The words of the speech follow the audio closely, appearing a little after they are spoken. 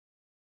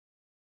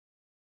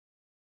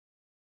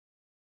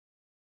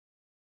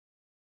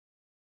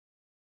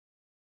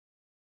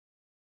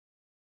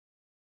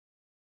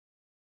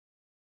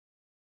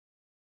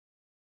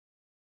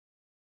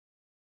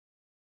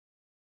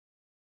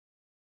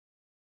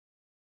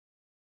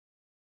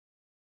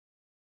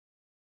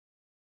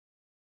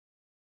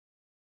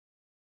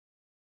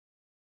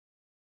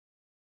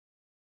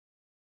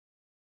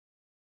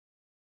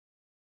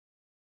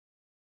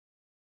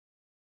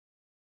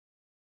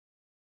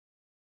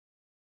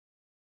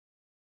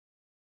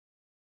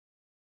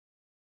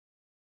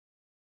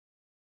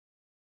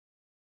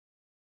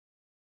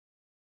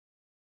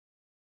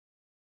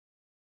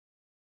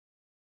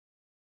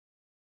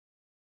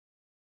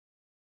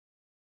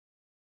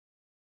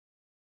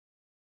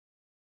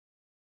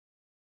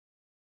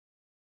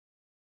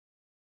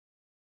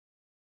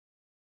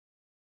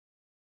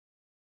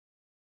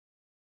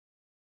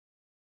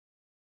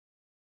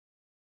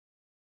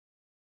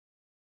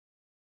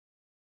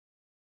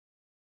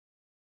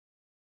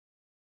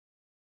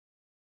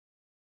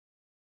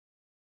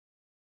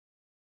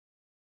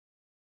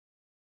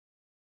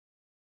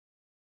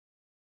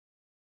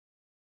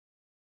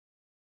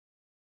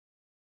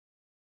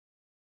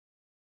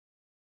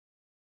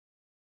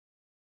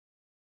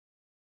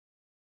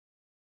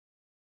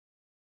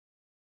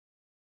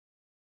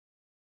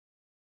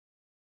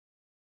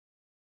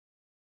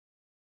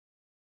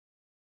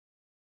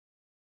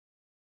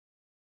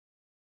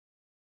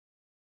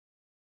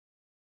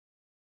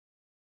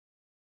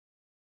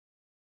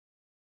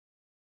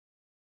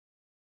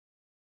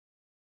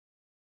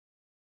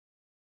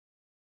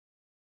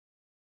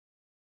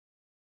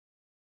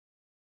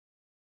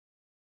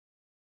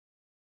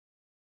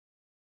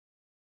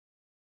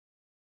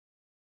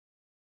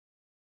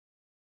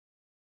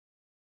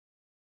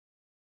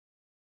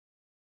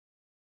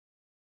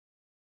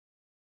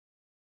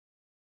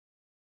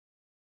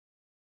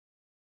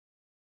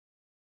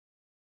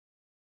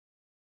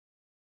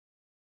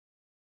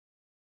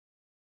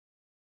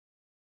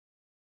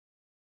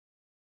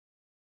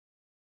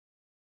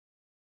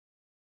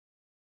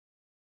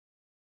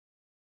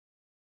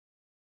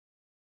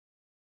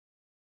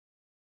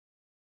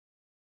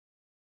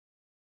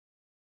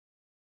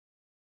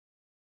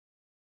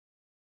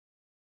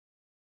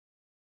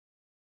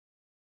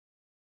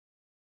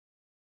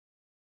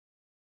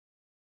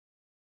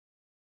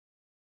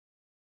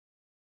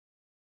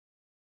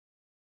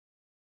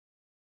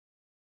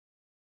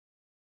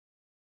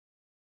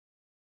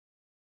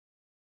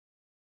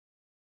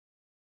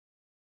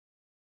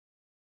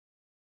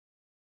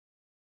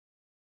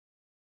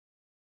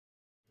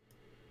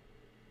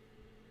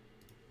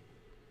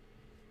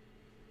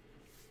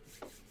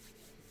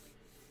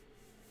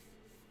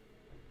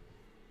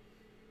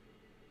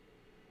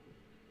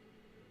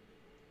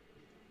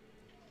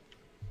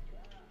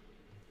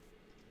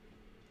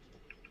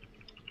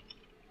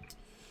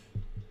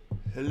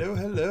Hello,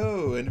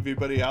 hello, and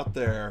everybody out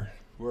there.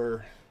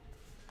 We're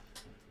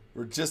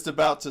just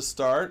about to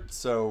start,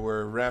 so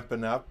we're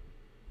ramping up.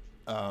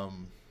 For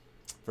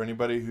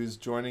anybody who's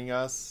joining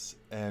us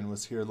and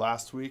was here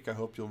last week, I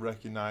hope you'll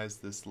recognize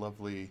this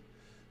lovely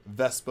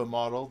Vespa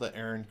model that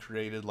Aaron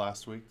created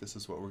last week. This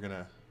is what we're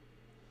gonna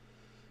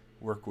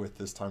work with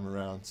this time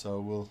around. So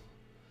we'll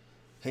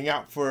hang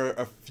out for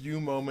a few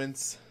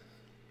moments.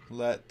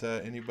 Let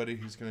anybody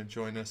who's going to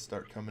join us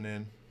start coming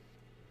in.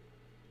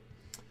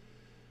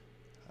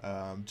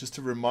 Just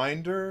a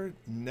reminder,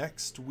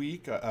 next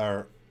week,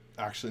 or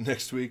actually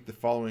next week, the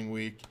following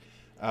week,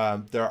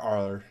 there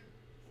are,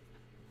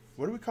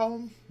 what do we call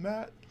them,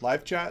 Matt?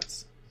 Live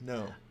chats?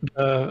 No.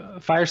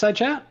 Fireside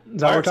chat?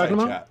 Is that what we're talking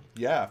about? Chat.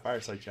 Yeah,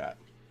 fireside chat.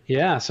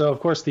 Yeah, so of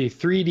course the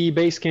 3D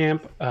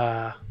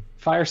Basecamp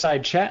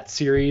Fireside Chat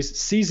Series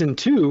Season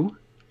 2,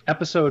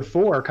 Episode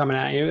 4 coming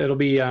at you. It'll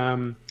be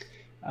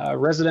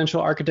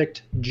residential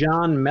architect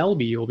John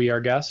Melby will be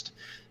our guest.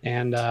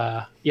 And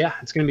yeah,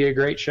 it's going to be a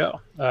great show.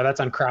 That's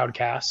on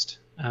Crowdcast.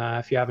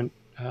 If you haven't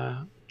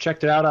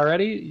checked it out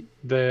already,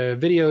 the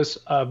videos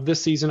of this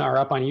season are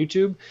up on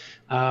YouTube,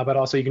 but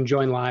also you can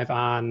join live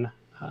on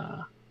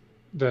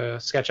the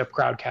SketchUp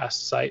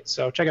Crowdcast site.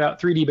 So check it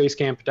out,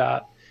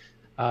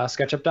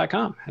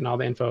 3dbasecamp.sketchup.com, and all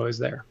the info is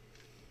there.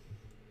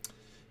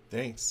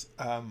 Thanks.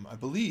 I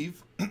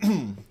believe,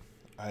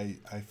 I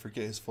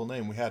forget his full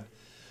name. We had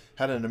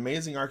an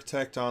amazing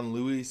architect on,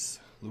 Luis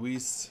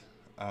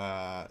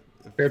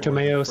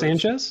Bertomeo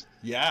Sanchez?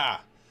 Yeah,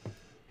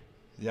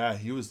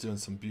 he was doing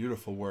some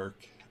beautiful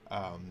work.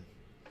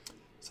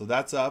 So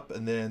that's up,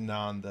 and then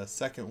on the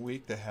second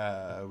week we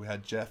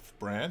had Jeff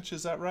Branch.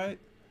 Is that right?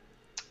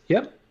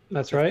 Yep,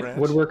 that's right. Branch.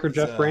 Woodworker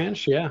Jeff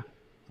Branch. Yeah.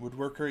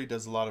 Woodworker. He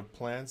does a lot of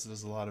plans.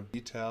 Does a lot of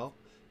detail,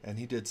 and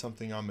he did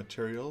something on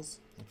materials.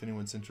 If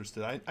anyone's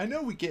interested, I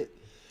know we get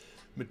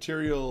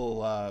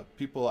material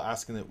people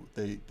asking that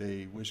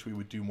they wish we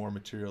would do more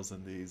materials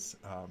in these.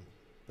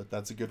 But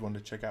that's a good one to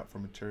check out for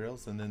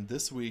materials. And then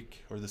this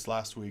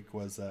last week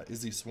was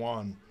Izzy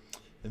Swan,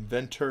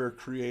 inventor,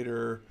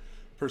 creator,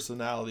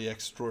 personality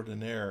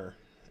extraordinaire,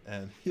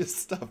 and his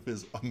stuff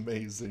is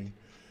amazing.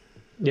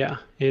 Yeah,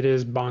 it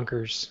is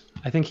bonkers.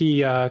 I think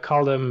he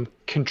called them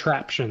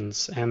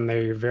contraptions, and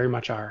they very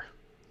much are.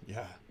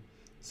 Yeah,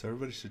 so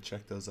everybody should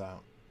check those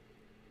out.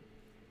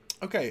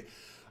 Okay,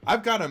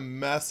 I've got a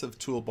mess of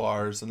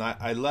toolbars, and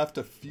I left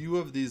a few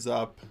of these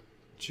up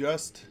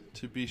just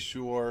to be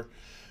sure.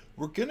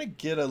 We're gonna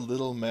get a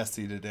little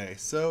messy today.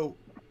 So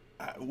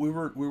we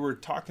were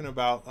talking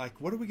about,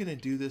 like, what are we gonna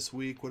do this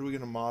week? What are we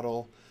gonna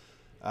model?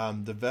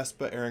 The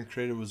Vespa Aaron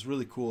created was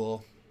really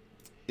cool.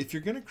 If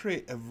you're gonna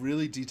create a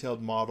really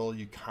detailed model,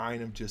 you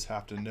kind of just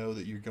have to know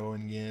that you're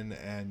going in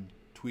and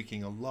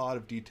tweaking a lot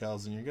of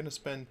details, and you're gonna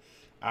spend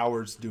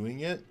hours doing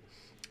it.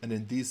 And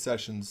in these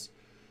sessions,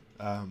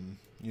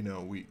 you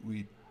know,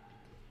 we're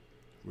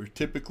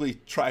typically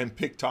try and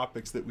pick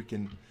topics that we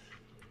can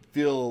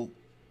feel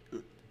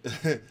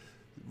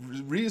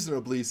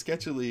reasonably,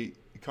 sketchily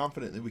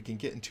confident that we can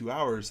get in 2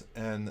 hours.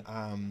 And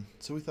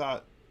so we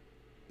thought,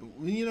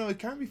 you know, it'd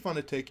kind of be fun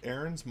to take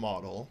Aaron's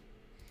model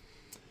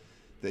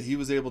that he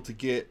was able to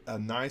get a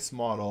nice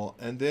model,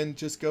 and then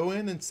just go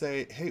in and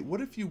say, hey,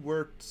 what if you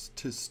were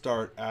to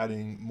start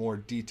adding more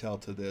detail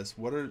to this?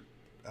 What are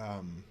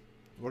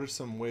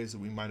some ways that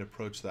we might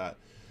approach that?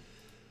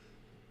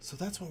 So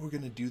that's what we're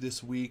going to do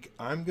this week.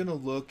 I'm going to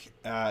look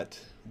at,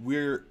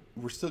 we're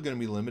still going to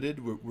be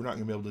limited. We're not going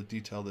to be able to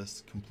detail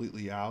this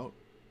completely out.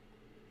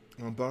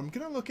 But I'm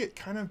going to look at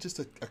kind of just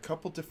a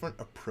couple different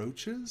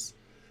approaches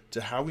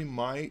to how we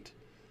might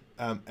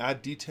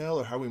add detail,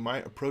 or how we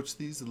might approach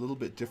these a little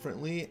bit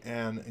differently,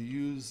 and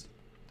use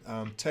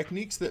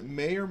techniques that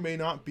may or may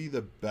not be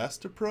the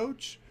best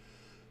approach,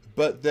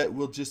 but that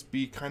will just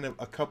be kind of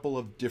a couple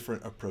of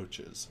different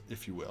approaches,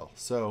 if you will.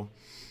 So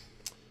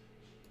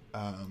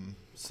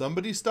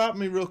somebody stop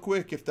me real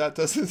quick if that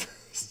doesn't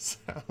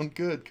sound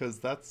good, because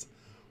that's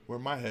where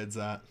my head's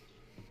at.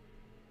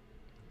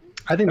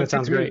 I think that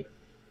sounds great.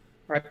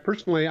 Right.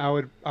 Personally, I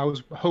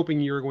was hoping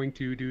you were going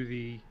to do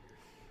the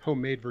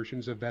homemade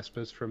versions of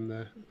Vespas from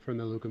the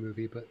Luca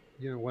movie, but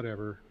you know,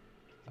 whatever.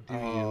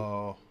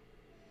 You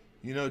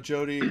know,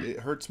 Jody,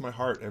 it hurts my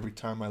heart every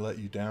time I let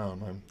you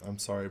down. I'm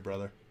sorry,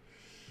 brother.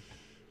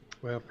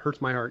 Well, it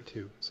hurts my heart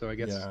too. So I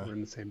guess Yeah. we're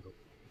in the same boat.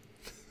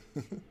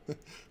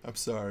 I'm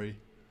sorry.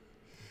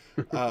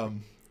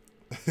 One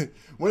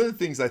of the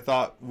things I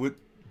thought would,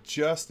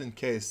 just in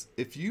case,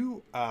 if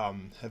you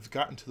have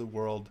gotten to the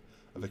world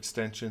of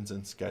extensions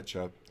in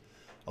SketchUp,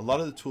 a lot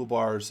of the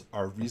toolbars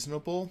are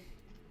reasonable.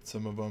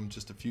 Some of them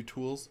just a few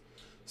tools.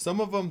 Some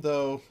of them,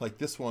 though, like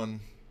this one,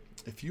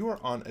 if you are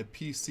on a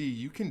PC,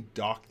 you can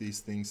dock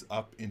these things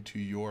up into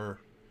your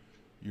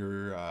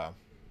UI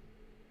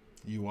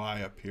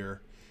up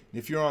here. And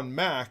if you're on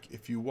Mac,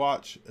 if you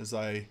watch as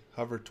I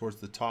hover towards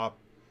the top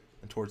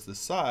and towards the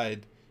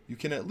side, you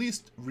can at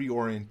least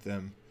reorient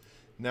them.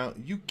 Now,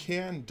 you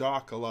can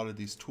dock a lot of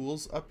these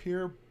tools up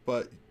here,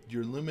 but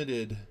you're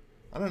limited.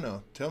 I don't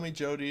know. Tell me,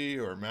 Jody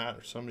or Matt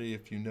or somebody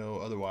if you know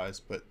otherwise,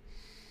 but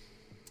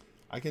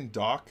I can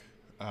dock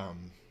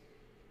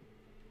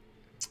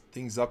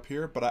things up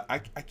here, but I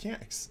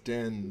can't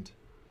extend,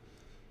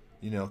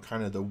 you know,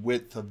 kind of the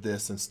width of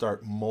this and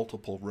start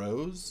multiple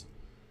rows.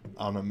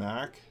 On a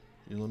Mac,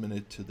 you're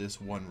limited to this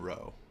one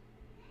row.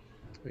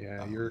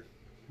 Yeah, you're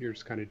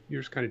just kind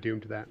of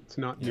doomed to that. It's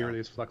not nearly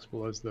as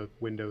flexible as the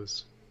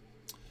Windows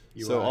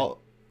UI. So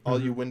all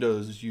you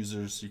Windows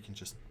users, you can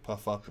just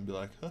puff up and be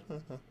like, ha, ha,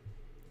 ha,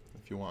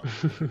 if you want.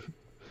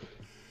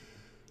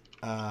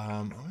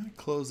 I'm going to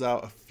close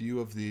out a few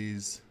of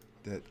these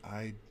that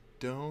I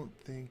don't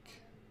think...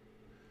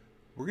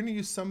 We're going to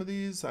use some of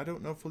these. I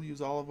don't know if we'll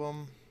use all of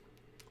them.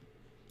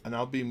 And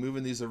I'll be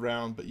moving these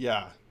around. But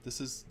yeah,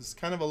 this is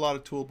kind of a lot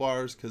of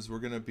toolbars because we're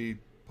going to be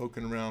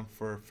poking around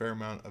for a fair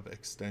amount of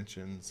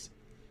extensions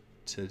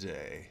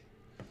today.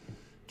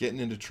 Getting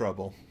into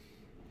trouble.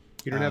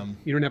 You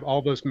don't have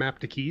all those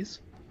mapped to keys?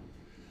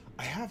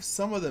 I have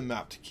some of them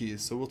mapped to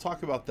keys, so we'll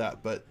talk about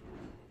that, but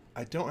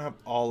I don't have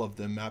all of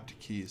them mapped to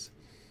keys.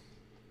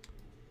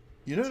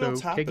 You know what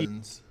else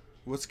happens?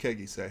 What's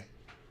Keggy say?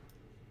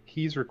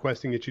 He's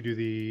requesting that you do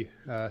the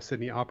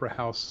Sydney Opera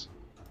House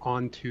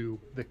onto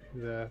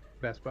the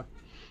Vespa.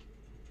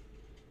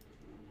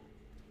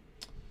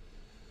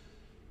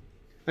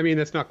 I mean,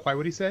 that's not quite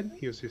what he said.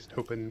 He was just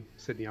hoping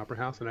Sydney Opera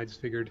House, and I just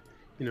figured,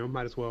 you know,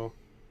 might as well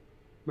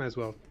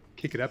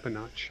kick it up a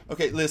notch.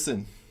 Okay,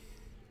 listen.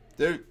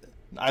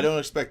 I don't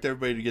expect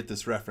everybody to get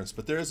this reference,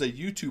 but there is a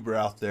YouTuber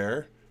out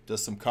there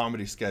does some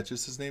comedy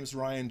sketches. His name's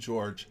Ryan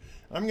George.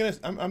 I'm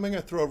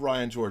gonna throw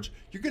Ryan George.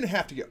 You're gonna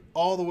have to get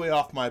all the way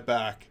off my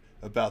back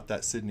about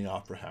that Sydney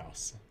Opera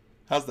House.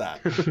 How's that?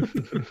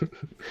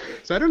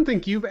 So I don't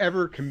think you've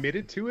ever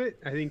committed to it.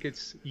 I think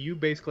it's you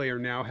basically are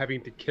now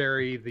having to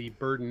carry the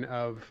burden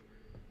of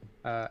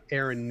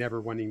Aaron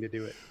never wanting to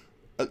do it.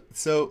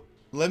 So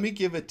let me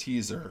give a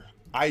teaser.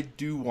 I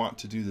do want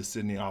to do the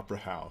Sydney Opera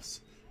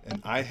House,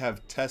 and I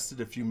have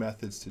tested a few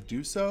methods to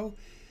do so.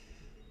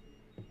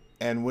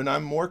 And when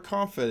I'm more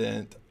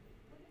confident,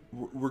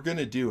 we're going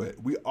to do it.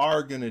 We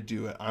are going to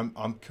do it.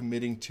 I'm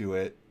committing to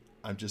it.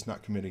 I'm just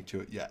not committing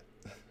to it yet.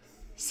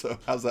 So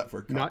how's that for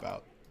a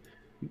cop-out?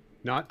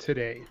 Not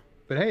today.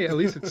 But hey, at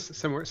least it's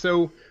somewhere.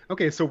 So,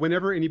 okay, so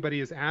whenever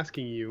anybody is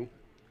asking you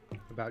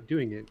about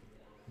doing it,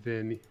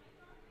 then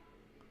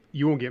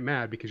you won't get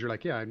mad because you're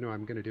like, yeah, no,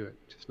 I'm going to do it.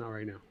 Just not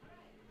right now.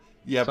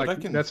 Yeah, it's but like,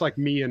 I can... That's like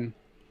me and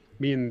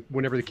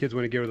whenever the kids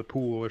want to go to the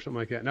pool or something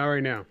like that. Not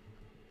right now.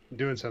 I'm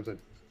doing something.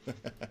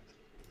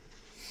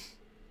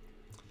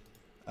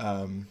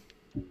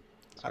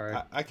 Sorry,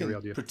 I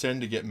can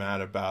pretend to get mad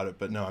about it,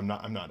 but no, I'm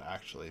not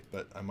actually.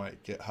 But I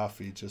might get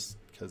huffy just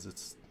because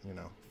it's, you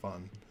know,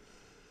 fun.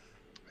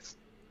 It's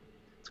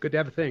good to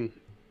have a thing.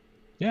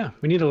 Yeah,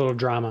 we need a little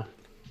drama.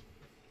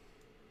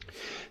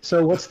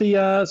 So what's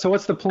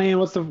the plan?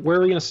 Where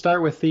are we going to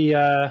start with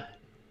the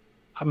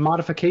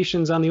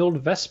modifications on the old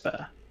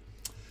Vespa?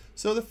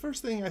 So the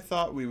first thing I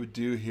thought we would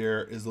do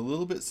here is a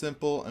little bit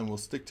simple, and we'll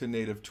stick to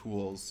native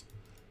tools.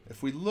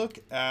 If we look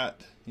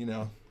at, you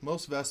know,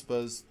 most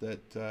Vespas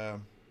that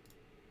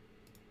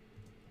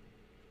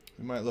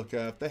we might look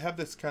at, they have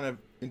this kind of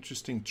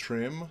interesting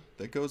trim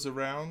that goes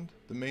around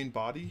the main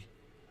body.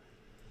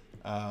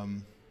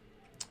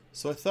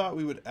 So I thought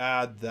we would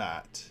add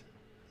that,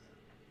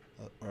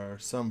 or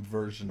some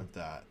version of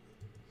that.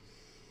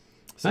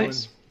 So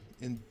nice.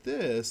 In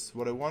this,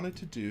 what I wanted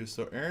to do,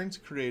 so Aaron's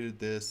created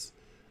this.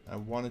 I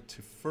wanted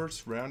to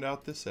first round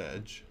out this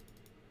edge.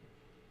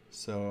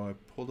 So I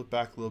pulled it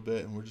back a little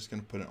bit, and we're just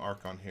going to put an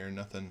arc on here.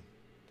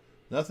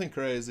 Nothing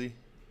crazy.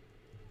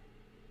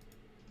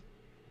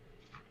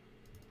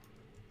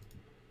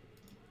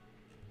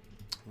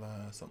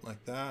 Something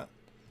like that.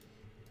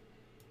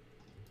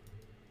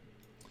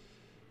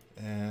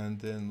 And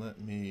then let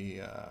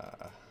me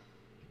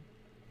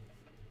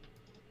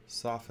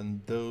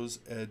soften those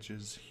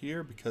edges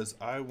here because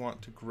I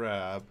want to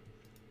grab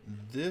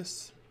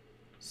this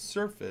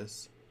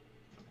surface,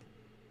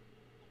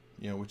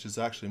 you know, which is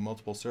actually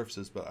multiple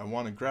surfaces, but I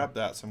want to grab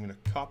that, so I'm going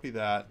to copy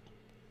that.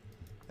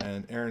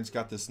 And Aaron's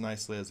got this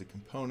nicely as a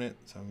component,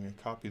 so I'm going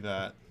to copy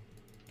that,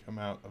 come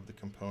out of the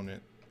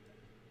component,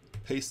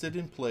 paste it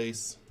in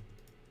place,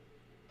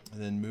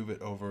 and then move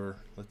it over,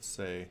 let's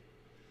say,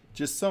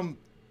 just something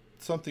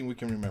we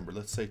can remember.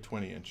 Let's say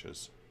 20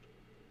 inches.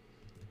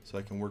 So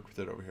I can work with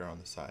it over here on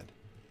the side.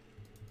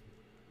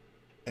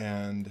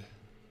 And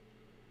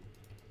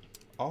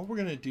all we're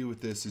going to do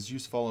with this is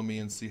use follow me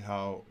and see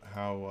how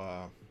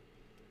well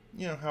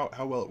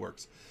it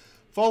works.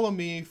 Follow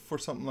me for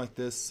something like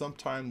this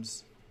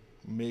sometimes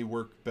may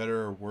work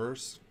better or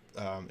worse.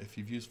 If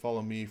you've used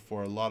follow me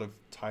for a lot of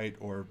tight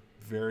or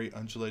very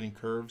undulating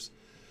curves,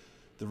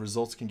 the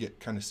results can get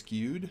kind of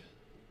skewed,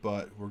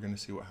 but we're going to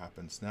see what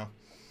happens. Now,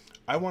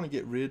 I want to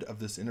get rid of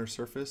this inner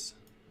surface,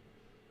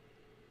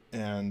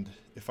 and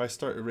if I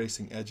start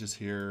erasing edges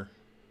here,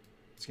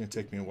 it's going to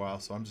take me a while,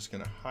 so I'm just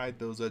going to hide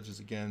those edges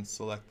again,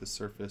 select the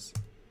surface,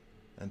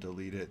 and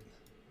delete it,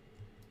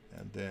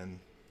 and then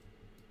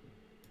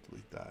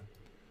delete that.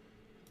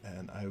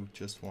 And I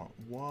just want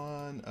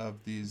one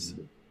of these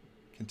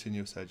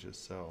continuous edges,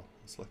 so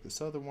I'll select this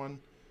other one,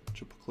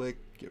 triple click,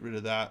 get rid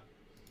of that.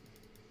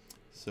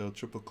 So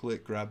triple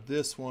click, grab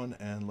this one,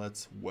 and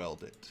let's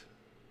weld it.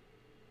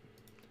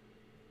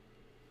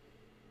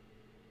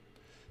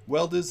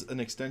 Weld is an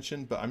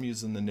extension, but I'm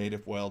using the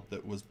native weld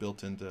that was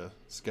built into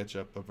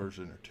SketchUp a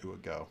version or two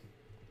ago.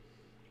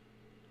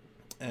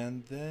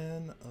 And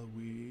then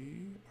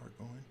we are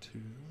going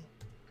to...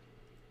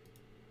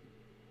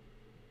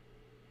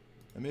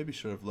 I maybe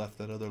should have left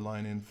that other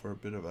line in for a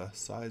bit of a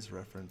size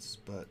reference,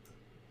 but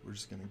we're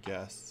just going to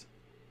guess.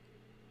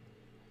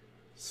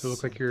 So it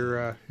looks like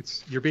you're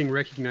being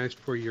recognized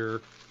for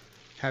your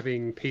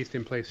having paste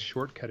in place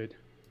shortcutted.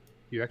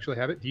 You actually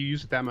have it? Do you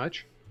use it that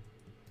much?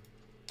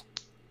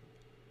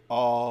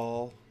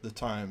 All the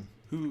time.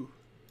 Who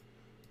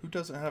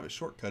doesn't have it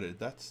shortcutted?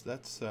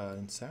 That's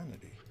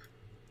insanity.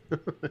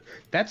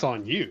 That's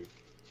on you.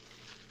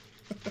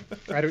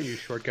 I don't use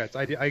shortcuts.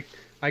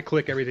 I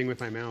click everything with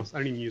my mouse. I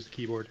don't even use the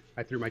keyboard.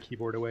 I threw my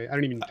keyboard away. I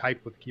don't even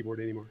type with the keyboard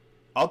anymore.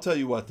 I'll tell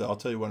you what, though. I'll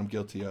tell you what I'm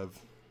guilty of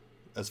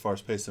as far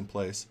as paste in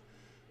place.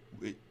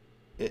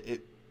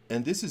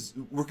 And this is,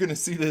 we're going to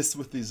see this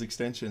with these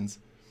extensions.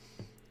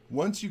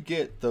 Once you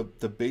get the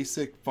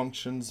basic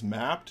functions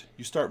mapped,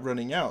 you start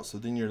running out. So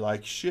then you're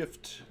like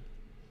shift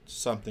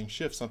something,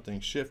 shift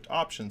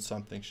option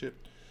something,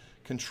 shift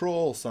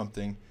control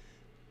something.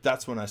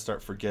 That's when I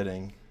start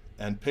forgetting.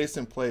 And paste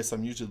in place,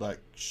 I'm usually like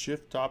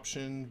shift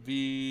option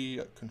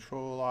V,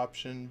 control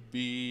option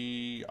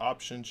V,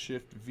 option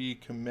shift V,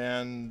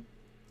 command,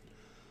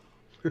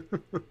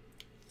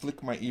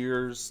 flick my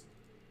ears.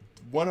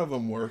 One of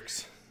them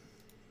works.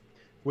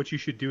 What you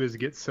should do is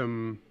get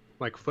some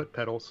like foot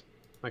pedals,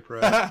 like for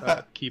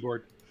a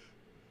keyboard.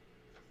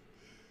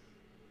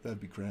 That'd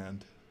be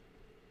grand.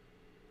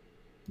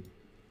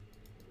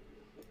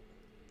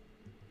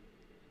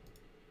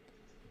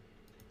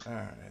 All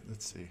right,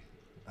 let's see.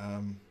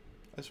 I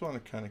just want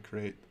to kind of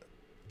create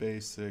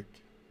basic.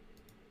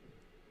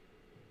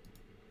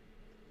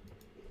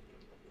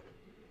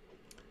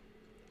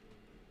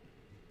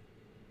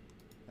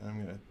 And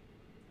I'm going to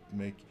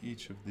make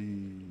each of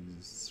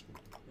these.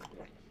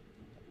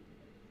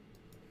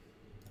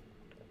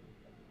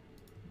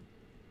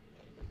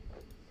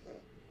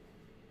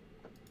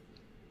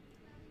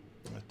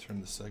 I'm going to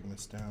turn the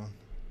segments down.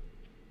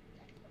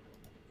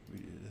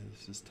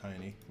 This is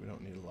tiny. We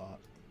don't need a lot.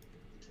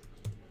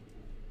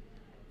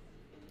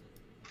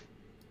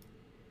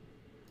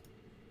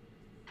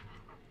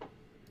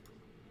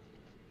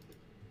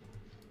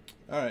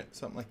 All right,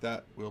 something like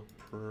that will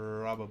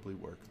probably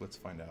work. Let's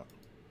find out.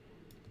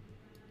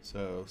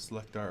 So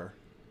select our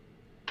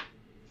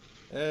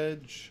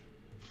edge,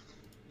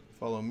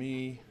 follow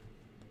me.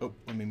 Oh,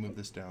 let me move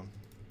this down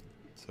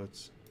so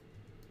it's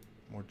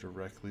more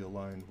directly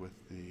aligned with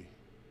the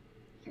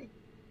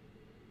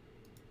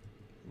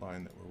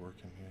line that we're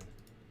working here.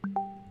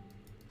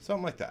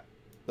 Something like that.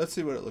 Let's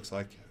see what it looks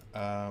like.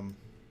 I'm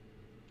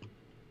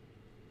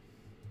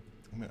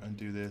going to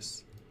undo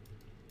this,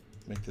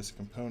 make this a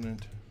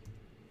component.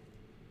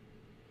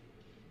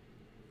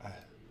 I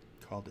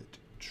called it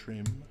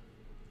trim.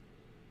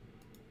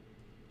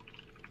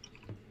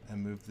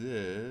 And move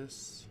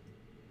this.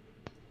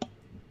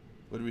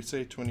 What did we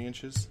say, 20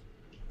 inches?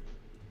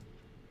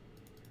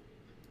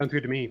 Sounds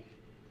good to me.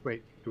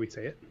 Wait, do we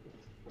say it?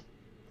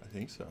 I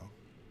think so.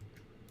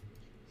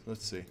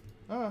 Let's see.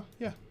 Oh,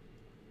 yeah.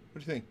 What do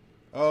you think?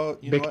 Oh,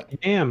 you know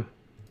what? Damn.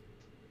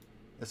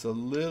 It's a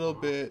little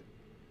bit...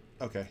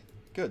 Okay,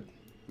 good.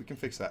 We can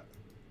fix that.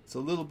 It's a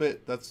little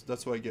bit...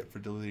 That's what I get for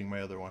deleting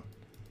my other one.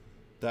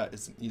 That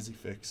is an easy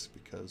fix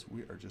because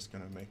we are just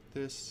going to make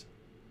this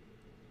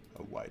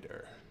a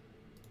wider.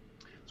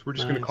 So we're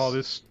just going to call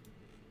this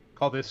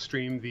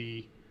stream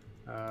the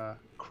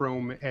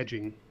chrome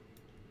edging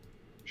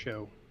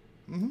show.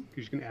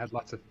 Because you can add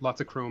lots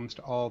of chromes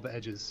to all the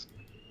edges.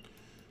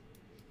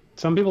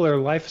 Some people, their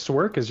life's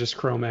work is just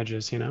chrome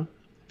edges, you know?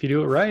 If you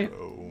do it right,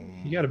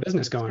 you got a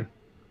business going.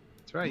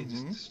 That's right.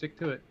 Just stick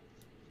to it.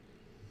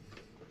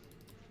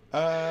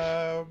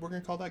 We're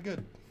going to call that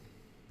good.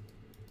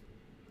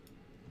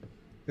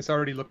 This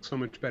already looks so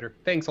much better.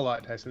 Thanks a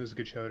lot, Tyson. It was a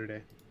good show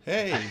today.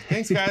 Hey,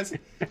 thanks, guys.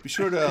 Be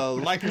sure to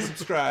like and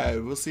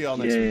subscribe. We'll see y'all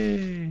next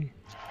week.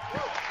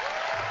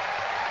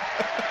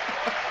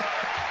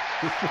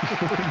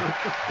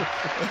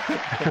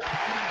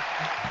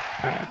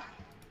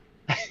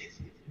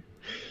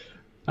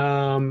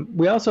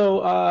 We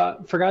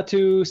also forgot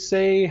to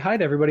say hi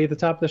to everybody at the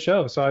top of the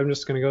show, so I'm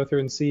just going to go through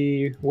and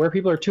see where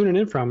people are tuning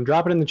in from.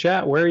 Drop it in the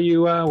chat. Where are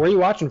you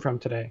watching from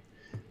today?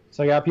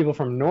 So I got people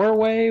from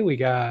Norway. We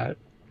got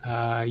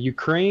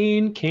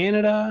Ukraine,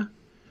 Canada.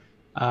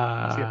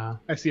 I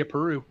see a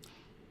Peru.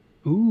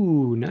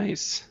 Ooh,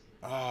 nice.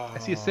 I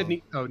see a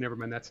Sydney. Oh, never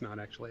mind. That's not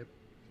actually.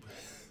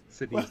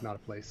 Sydney is not a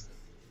place.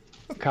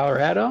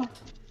 Colorado.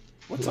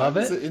 What Love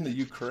time it. is it in the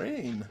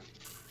Ukraine?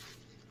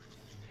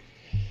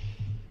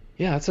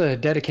 Yeah, that's a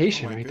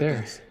dedication right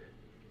goodness.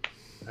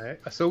 All right.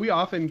 So we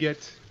often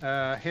get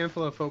a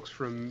handful of folks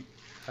from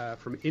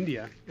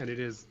India, and it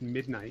is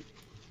midnight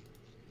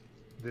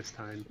this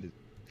time.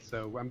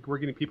 So we're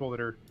getting people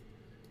that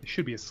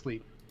should be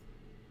asleep.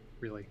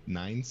 really.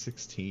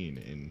 9:16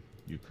 in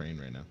Ukraine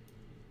right now.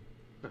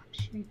 Oh,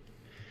 shoot.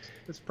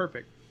 That's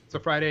perfect. It's a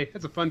Friday.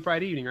 It's a fun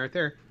Friday evening right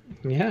there.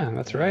 Yeah,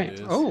 that's There right. it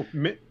is. Oh,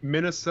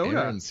 Minnesota.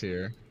 Aaron's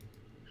here.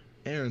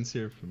 Aaron's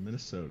here from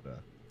Minnesota.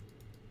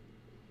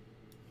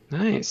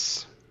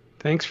 Nice.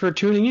 Thanks for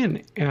tuning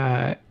in.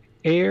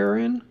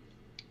 Aaron,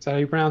 is that how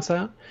you pronounce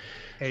that?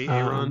 Hey,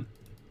 Aaron.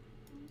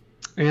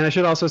 And I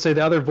should also say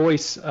the other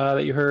voice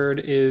that you heard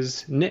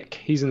is Nick.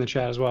 He's in the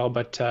chat as well,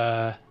 but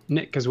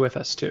Nick is with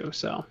us too.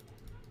 So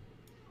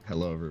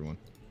Hello, everyone.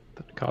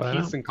 call that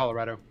He's out. in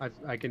Colorado.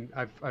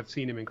 I've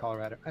seen him in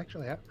Colorado.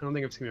 Actually, I don't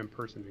think I've seen him in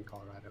person in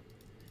Colorado.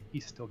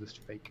 He's still just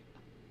fake.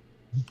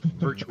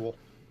 Virtual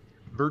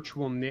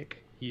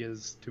Nick. He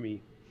is to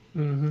me.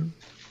 Mm-hmm.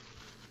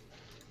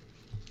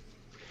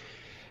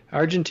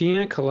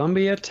 Argentina,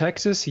 Colombia,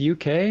 Texas,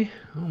 UK.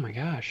 Oh my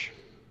gosh.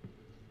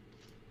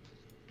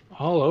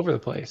 All over the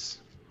place.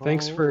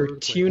 Thanks All for over the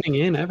place. tuning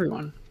in,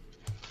 everyone.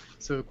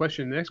 So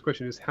the next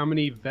question is, how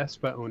many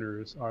Vespa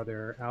owners are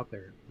there out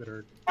there that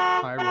are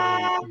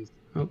high-rolling these?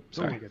 Oh, Oh my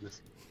sorry.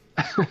 goodness.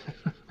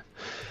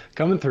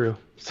 Coming through.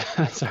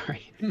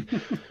 Sorry.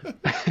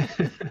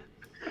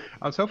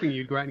 I was hoping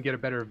you'd go out and get a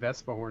better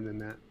Vespa horn than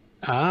that.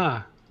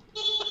 Ah,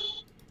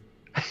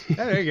 Hey,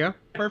 there you go.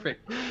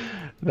 Perfect.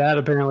 that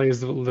apparently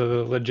is the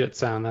legit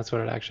sound. That's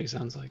what it actually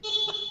sounds like.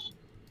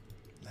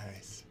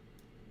 Nice.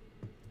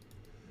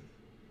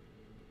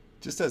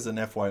 Just as an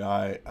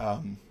FYI,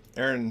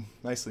 Aaron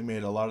nicely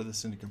made a lot of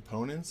this into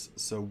components,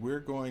 so we're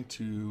going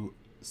to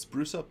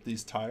spruce up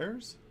these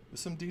tires with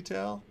some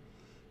detail,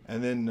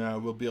 and then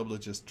we'll be able to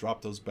just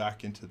drop those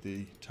back into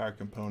the tire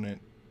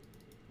component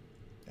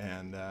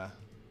and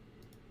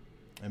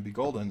be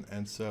golden.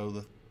 And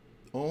so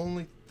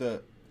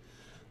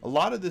a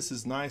lot of this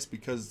is nice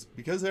because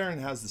Aaron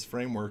has this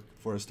framework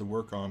for us to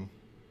work on.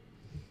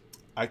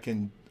 I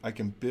can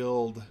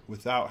build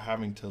without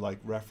having to like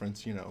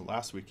reference.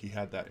 Last week he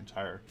had that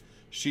entire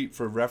sheet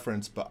for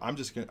reference, but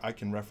I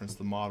can reference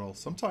the model.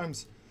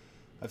 Sometimes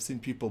I've seen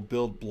people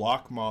build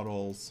block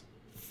models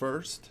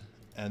first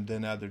and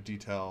then add their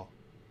detail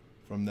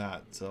from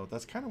that. So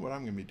that's kind of what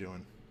I'm going to be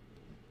doing.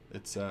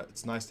 It's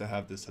nice to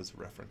have this as a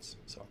reference.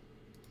 So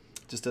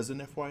just as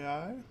an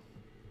FYI.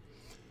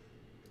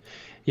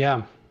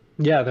 Yeah.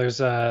 There's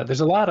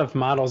a lot of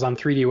models on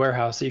 3D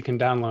Warehouse that you can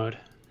download,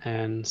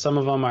 and some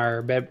of them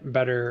are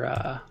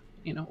better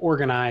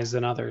organized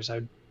than others.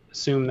 I'd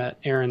assume that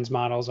Aaron's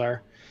models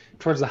are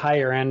towards the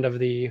higher end of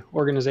the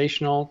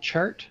organizational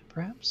chart,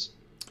 perhaps.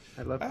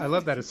 I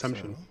love that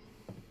assumption.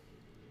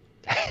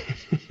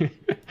 So.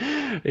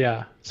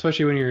 Yeah,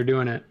 especially when you're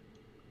doing it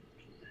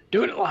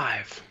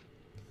live.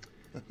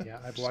 Yeah,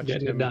 I've watched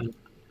Getting it him. done.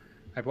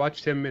 I've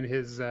watched him in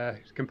his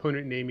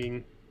component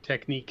naming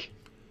technique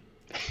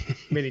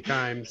many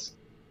times,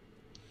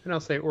 and I'll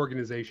say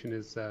organization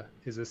is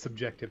a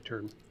subjective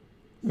term.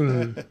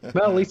 Well,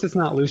 at least it's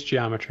not loose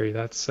geometry.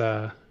 That's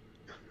There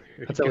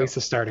at you go. least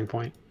a starting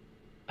point.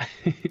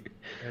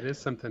 That is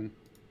something.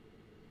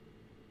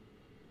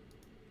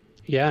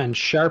 Yeah, and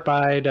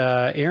sharp-eyed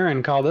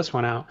Aaron called this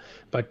one out,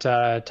 but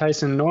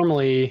Tyson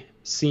normally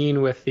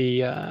seen with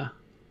the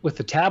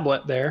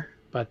tablet there,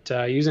 but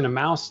using a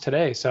mouse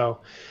today.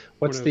 So,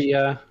 what's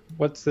the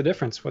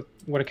difference?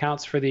 What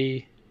accounts for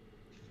the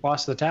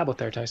loss of the tablet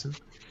there, Tyson?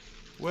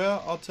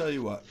 Well, I'll tell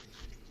you what.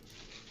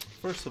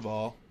 First of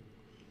all,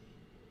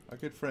 our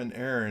good friend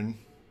Aaron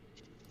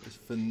is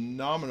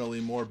phenomenally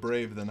more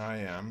brave than I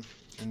am,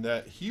 in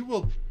that he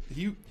will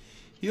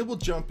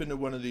jump into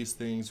one of these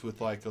things with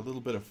like a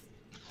little bit of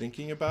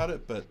thinking about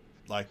it, but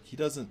like he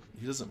doesn't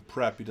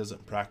prep, he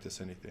doesn't practice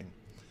anything.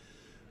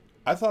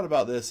 I thought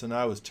about this and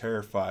I was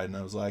terrified, and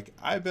I was like,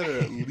 I better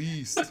at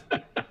least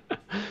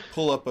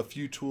pull up a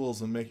few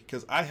tools and make it,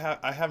 because I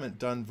haven't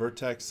done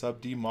Vertex sub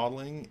D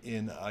modeling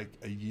in like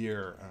a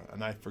year,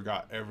 and I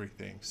forgot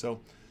everything. So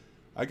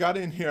I got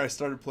in here, I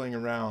started playing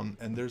around,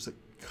 and there's a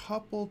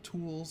couple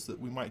tools that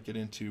we might get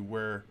into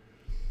where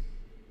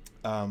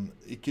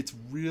it gets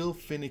real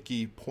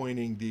finicky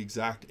pointing the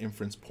exact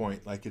inference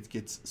point. Like it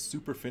gets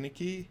super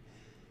finicky,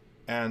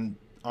 and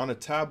on a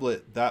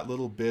tablet that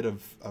little bit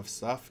of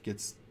stuff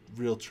gets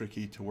real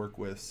tricky to work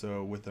with.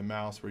 So with a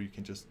mouse where you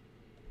can just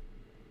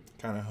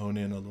kind of hone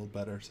in a little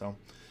better. So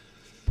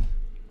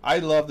I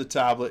love the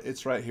tablet.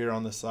 It's right here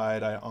on the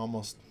side. I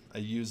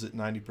use it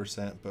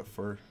 90%, but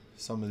for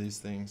some of these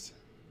things,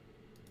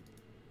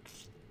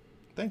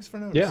 thanks for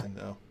noticing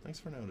though. Thanks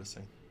for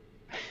noticing.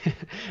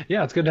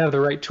 Yeah, it's good to have the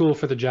right tool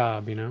for the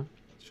job,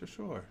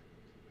 Sure.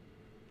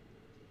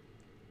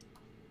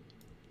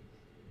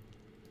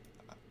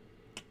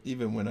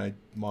 Even when I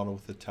model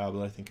with the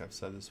tablet, I think I've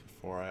said this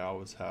before, I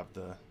always have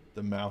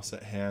the mouse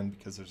at hand,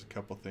 because there's a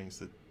couple things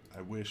that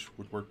I wish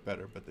would work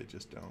better, but they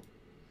just don't.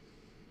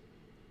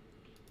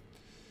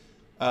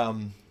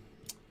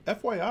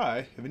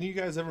 FYI, have any of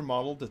you guys ever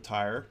modeled a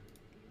tire?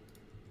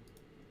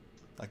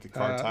 Like a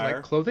car tire?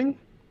 Like clothing?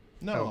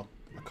 No,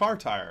 a car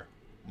tire.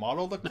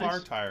 Model the car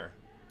Nice. tire.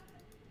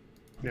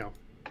 No.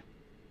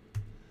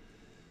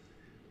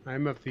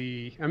 I'm of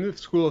the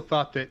school of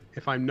thought that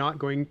if I'm not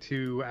going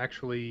to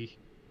actually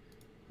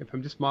if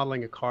I'm just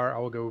modeling a car, I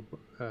will go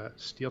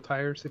steel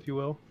tires, if you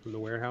will, from the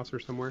warehouse or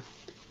somewhere.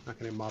 I'm not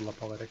going to model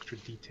up all that extra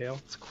detail.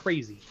 It's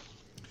crazy.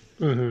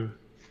 Mm-hmm.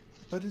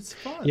 But it's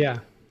fun. Yeah.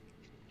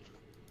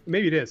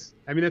 Maybe it is.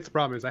 I mean, that's the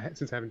problem is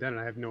since I haven't done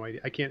it, I have no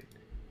idea. I can't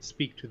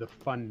speak to the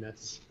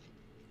funness,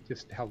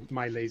 just how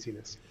my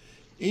laziness.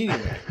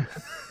 Anyway,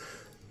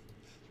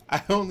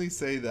 I only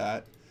say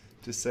that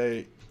to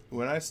say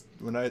when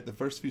I the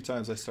first few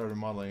times I started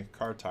modeling a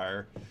car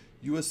tire,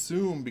 you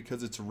assume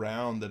because it's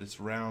round that it's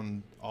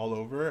round all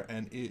over,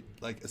 and it,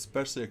 like,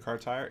 especially a car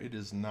tire, it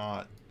is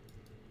not.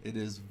 It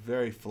is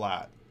very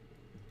flat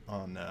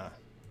on.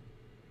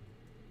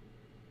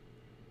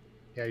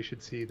 Yeah, you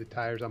should see the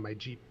tires on my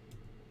Jeep.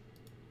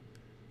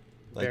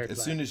 Like,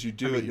 as soon as you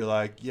do it, you're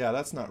like, yeah,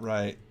 that's not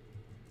right.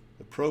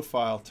 The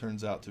profile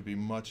turns out to be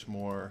much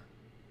more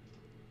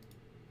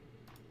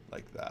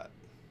like that.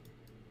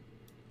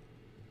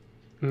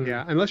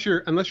 Yeah, unless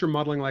you're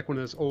modeling like one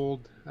of those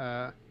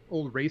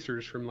old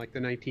racers from like the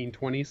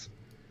 1920s.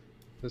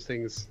 Those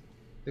things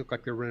look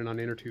like they're running on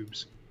inner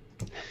tubes.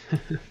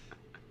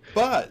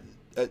 But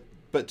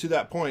to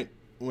that point,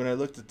 when I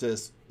looked at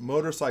this,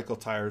 motorcycle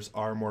tires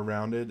are more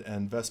rounded,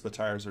 and Vespa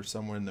tires are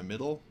somewhere in the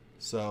middle.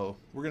 So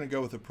we're gonna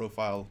go with a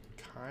profile,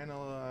 kind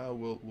of.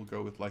 We'll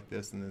go with like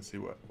this, and then see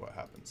what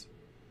happens.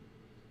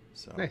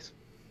 So nice.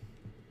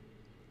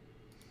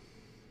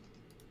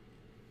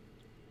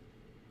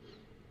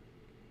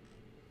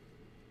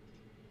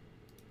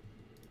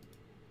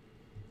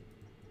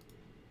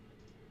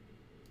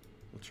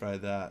 We'll try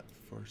that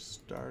for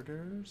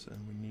starters,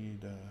 and we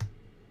need.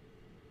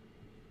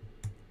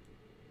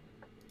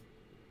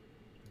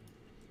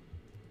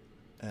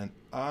 And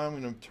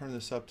I'm going to turn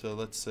this up to,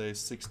 let's say,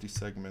 60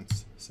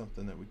 segments,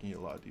 something that we can get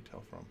a lot of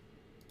detail from.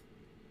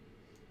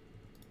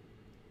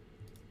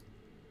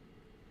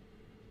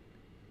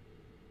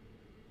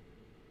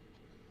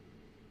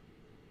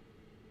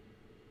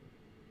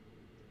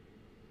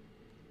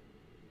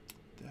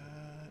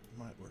 That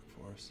might work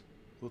for us.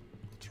 We'll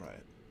try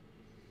it.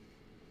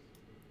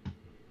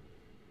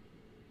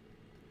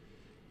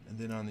 And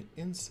then on the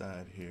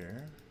inside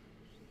here,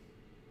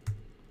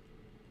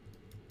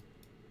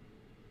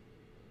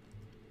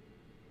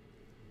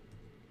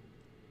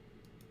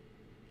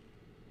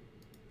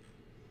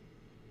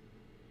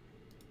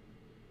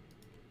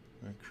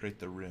 I'm going to create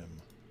the rim.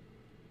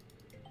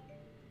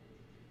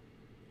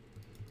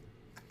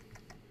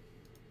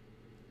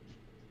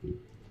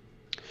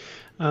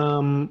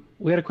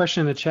 We had a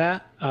question in the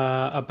chat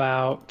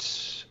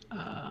about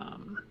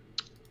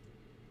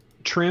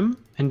trim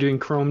and doing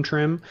chrome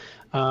trim.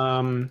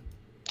 I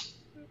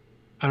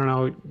don't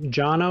know,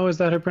 Jono, is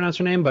that how you pronounce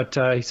her name? But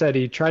he said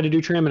he tried to do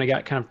trim and it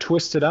got kind of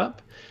twisted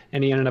up,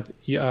 and he ended up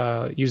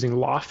using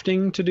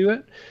lofting to do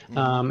it,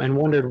 and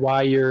wondered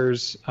why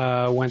yours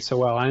went so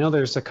well. I know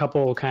there's a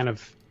couple kind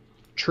of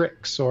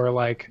tricks or,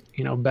 like,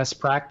 you know, best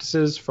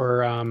practices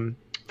for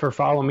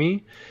Follow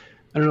Me.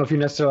 I don't know if you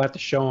necessarily have to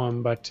show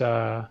them, but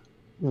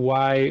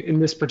why, in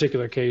this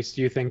particular case,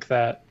 do you think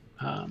that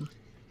the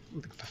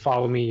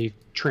Follow Me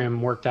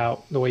trim worked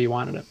out the way you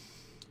wanted it?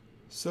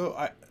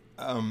 So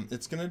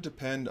it's going to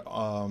depend.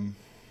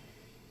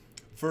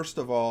 First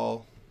of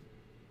all,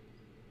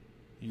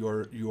 you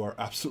are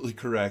absolutely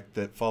correct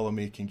that Follow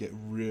Me can get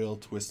real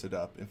twisted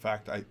up. In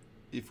fact,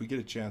 if we get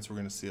a chance, we're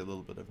going to see a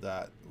little bit of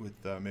that with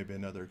maybe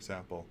another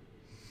example.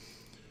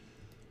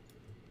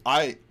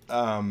 I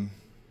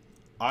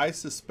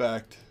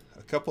suspect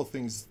a couple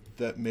things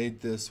that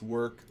made this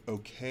work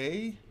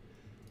okay,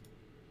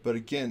 but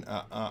again,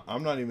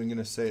 I'm not even going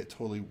to say it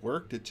totally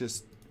worked. It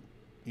just,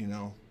 you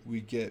know,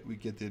 we get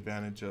the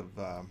advantage of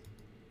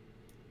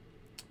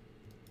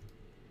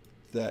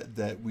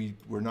that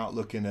we're not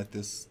looking at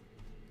this,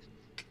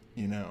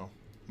 you know,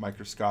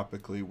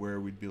 microscopically, where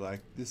we'd be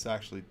like, this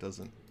actually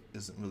isn't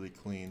really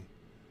clean.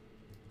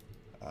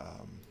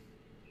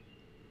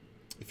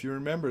 If you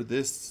remember,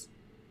 this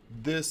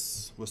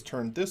was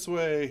turned this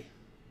way,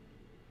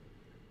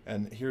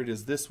 and here it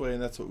is this way,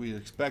 and that's what we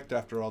expect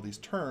after all these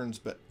turns.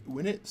 But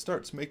when it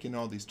starts making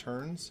all these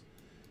turns,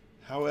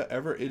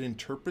 however it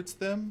interprets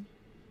them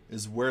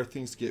is where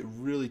things get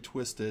really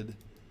twisted.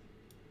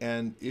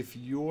 And if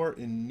your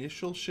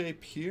initial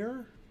shape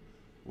here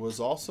was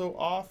also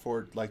off,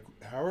 or like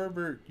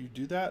however you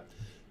do that,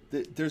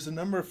 there's a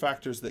number of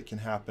factors that can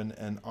happen.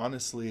 And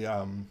honestly,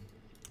 I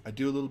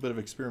do a little bit of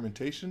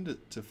experimentation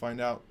to find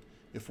out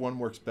if one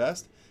works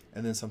best,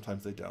 and then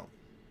sometimes they don't.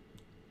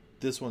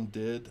 This one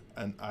did,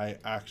 and I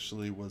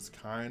actually was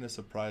kind of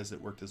surprised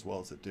it worked as well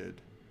as it did.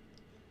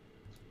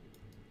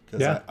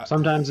 Yeah,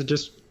 sometimes it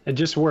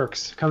just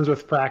works. It comes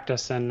with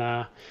practice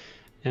and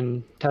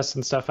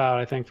testing stuff out,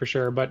 I think, for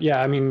sure. But yeah,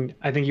 I mean,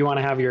 I think you want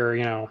to have your,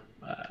 you know,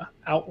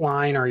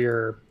 outline or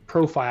your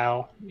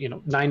profile, you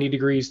know, 90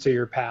 degrees to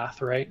your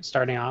path, right?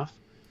 Starting off.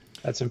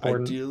 That's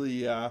important. Ideally,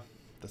 yeah,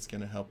 that's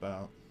going to help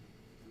out.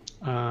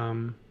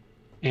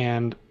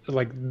 And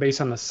like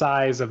based on the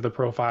size of the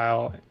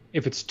profile,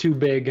 if it's too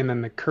big and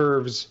then the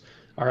curves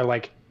are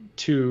like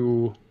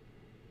too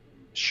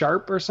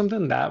sharp or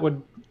something, that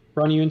would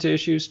run you into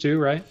issues too,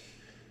 right?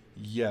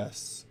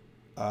 Yes.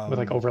 with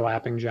like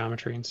overlapping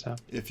geometry and stuff.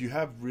 If you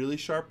have really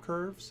sharp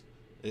curves,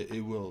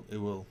 it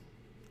will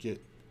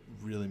get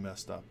really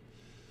messed up.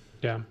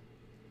 Yeah.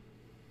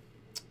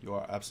 You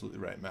are absolutely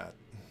right, Matt.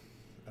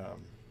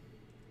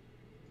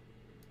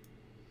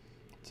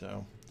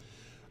 So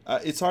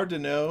it's hard to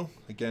know,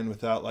 again,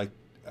 without like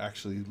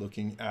actually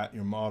looking at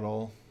your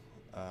model.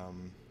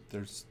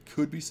 There's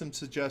could be some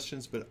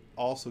suggestions, but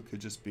also could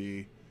just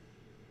be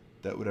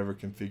that whatever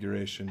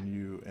configuration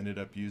you ended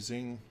up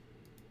using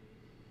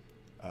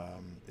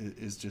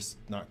is just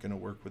not going to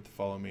work with the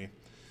Follow Me.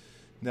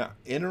 Now,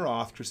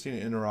 Christina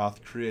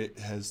Inneroth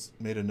has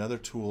made another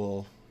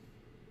tool.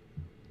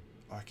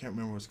 I can't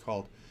remember what it's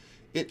called.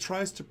 It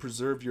tries to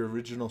preserve your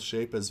original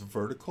shape as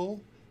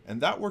vertical, and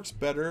that works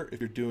better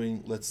if you're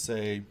doing, let's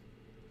say,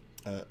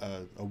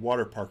 a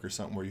water park or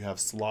something where you have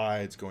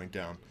slides going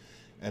down.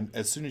 And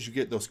as soon as you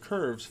get those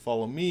curves,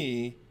 Follow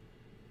Me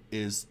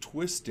is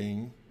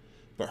twisting,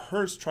 but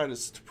hers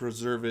tries to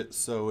preserve it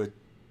so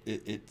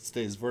it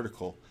stays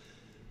vertical.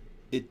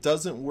 It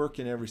doesn't work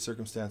in every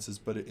circumstances,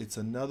 but it's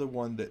another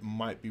one that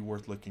might be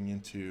worth looking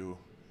into.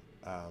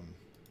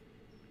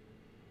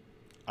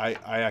 I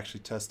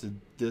actually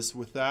tested this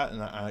with that,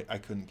 and I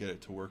couldn't get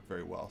it to work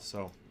very well.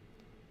 So,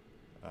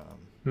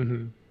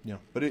 you know,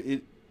 but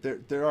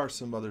there are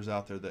some others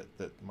out there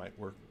that might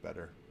work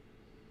better.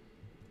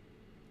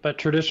 But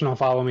traditional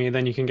Follow Me,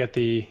 then you can get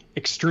the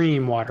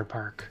extreme water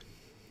park.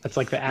 That's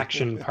like the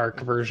action park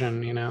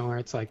version, you know, where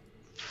it's like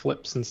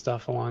flips and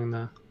stuff along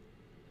the.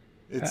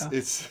 It's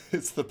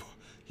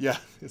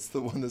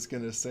the one that's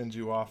going to send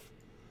you off,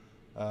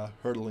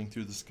 hurtling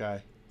through the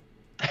sky.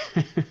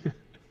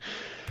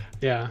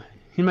 Yeah,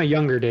 in my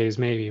younger days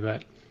maybe,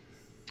 but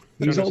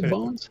these old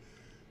bones.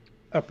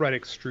 Upright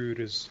extrude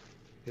is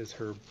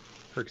her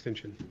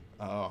extension.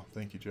 Oh,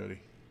 thank you, Jody.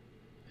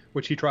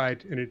 Which he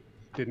tried and it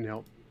didn't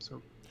help.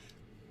 So.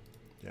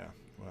 Yeah,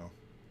 well,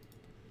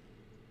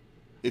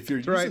 if you're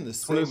using the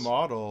same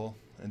model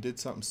and did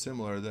something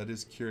similar, that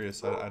is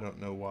curious. I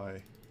don't know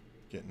why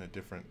getting a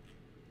different,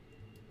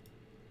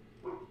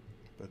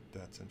 but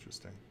that's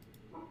interesting.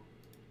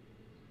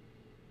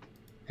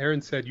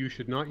 Aaron said you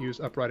should not use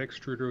upright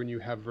extruder when you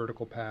have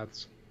vertical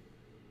paths.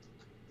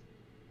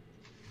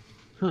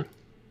 Huh.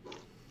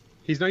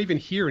 He's not even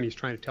here and he's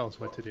trying to tell us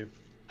what to do.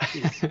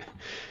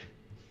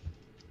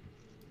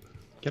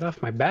 Get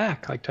off my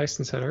back, like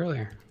Tyson said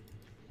earlier.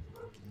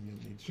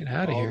 Get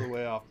out of here. All the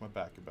way off my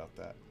back about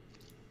that.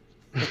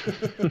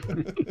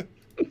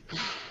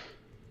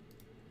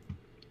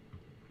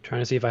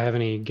 Trying to see if I have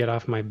any get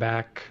off my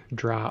back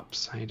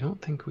drops. I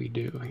don't think we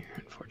do here,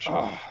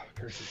 unfortunately. Oh,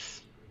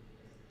 curses.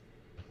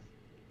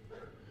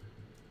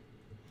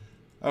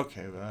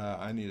 Okay,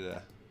 I need to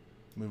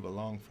move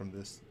along from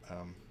this.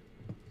 From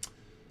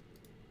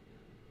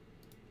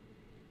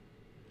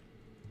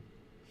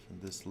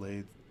this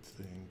lathe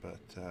thing, but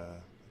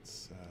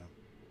let's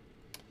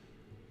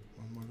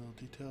one more little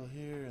detail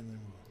here, and then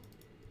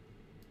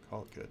we'll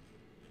call it good.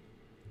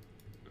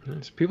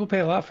 Nice. People pay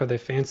a lot for the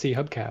fancy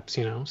hubcaps,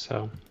 you know,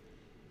 so.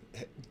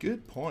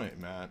 Good point,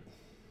 Matt.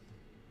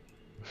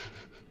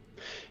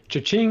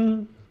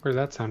 Cha-ching! Where's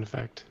that sound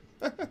effect?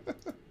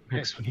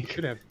 Next week. You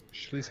should at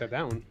least have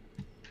that one.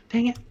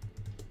 Dang it.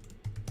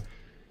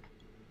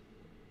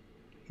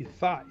 You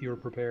thought you were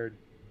prepared.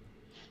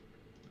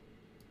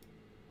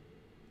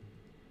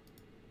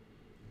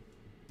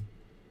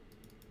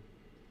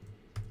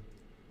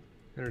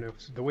 I don't know.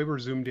 The way we're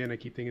zoomed in, I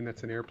keep thinking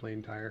that's an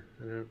airplane tire.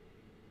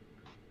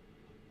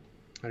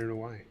 I don't know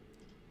why.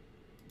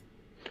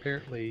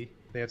 Apparently,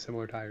 they have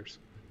similar tires.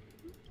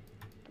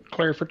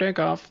 Clear for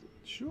takeoff.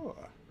 Sure.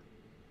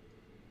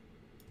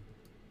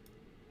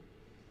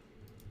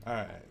 All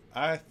right.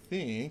 I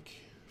think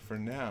for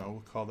now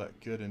we'll call that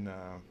good. And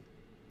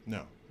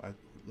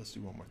let's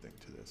do one more thing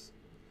to this.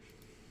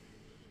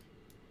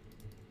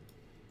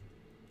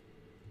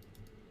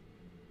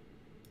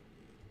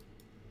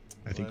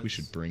 I think we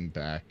should bring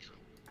back.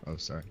 Oh,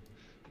 sorry.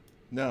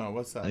 No,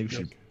 what's that?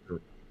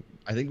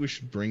 I think we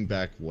should bring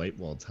back white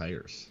wall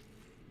tires.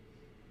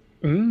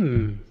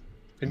 Mmm.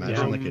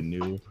 Imagine like a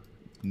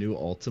new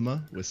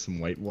Ultima with some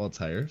white wall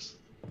tires.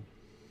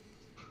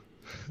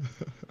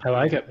 I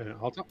like it.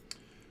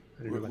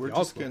 We're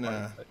just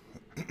gonna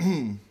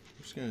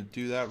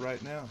do that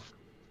right now.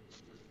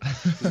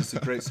 This is a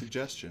great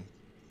suggestion.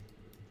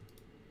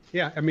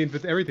 Yeah, I mean,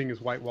 but everything is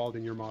white walled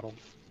in your model.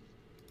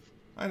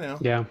 I know.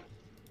 Yeah.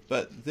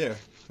 But there,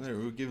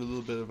 we'll give a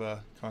little bit of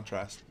a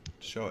contrast.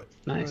 Show it.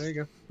 Nice. Oh, there you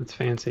go. It's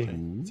fancy.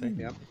 See?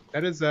 Yeah,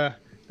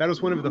 that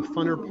was one of the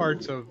funner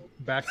parts of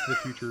Back to the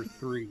Future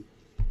 3.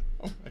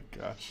 Oh my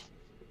gosh.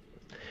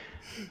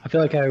 I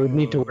feel like I would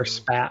need to wear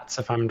spats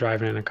if I'm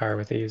driving in a car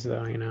with these,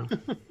 though, you know.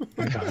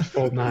 Oh gosh,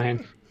 Fold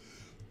 9.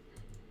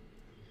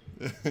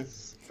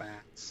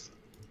 Spats.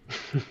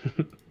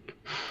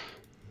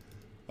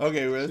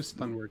 Okay, well, Just a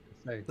fun word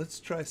to say. Let's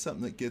try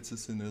something that gets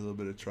us into a little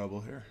bit of trouble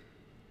here.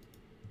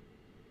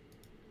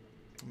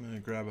 I'm gonna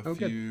grab a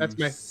few. Good.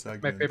 That's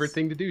my favorite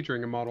thing to do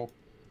during a model.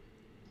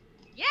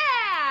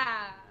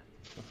 Yeah.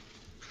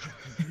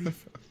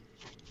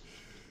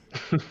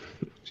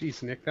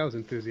 Jeez, Nick, that was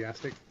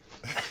enthusiastic.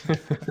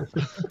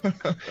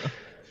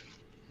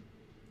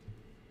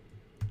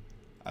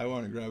 I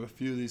want to grab a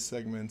few of these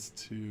segments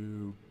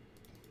to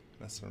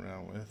mess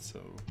around with,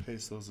 so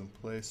paste those in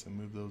place and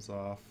move those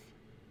off.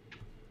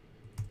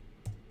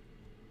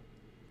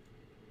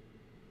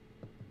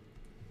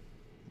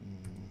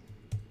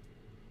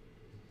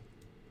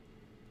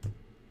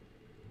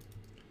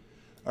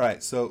 All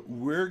right, so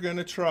we're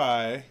gonna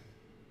try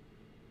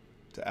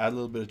to add a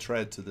little bit of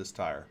tread to this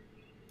tire.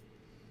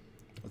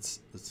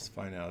 Let's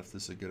find out if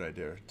this is a good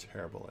idea or a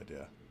terrible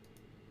idea.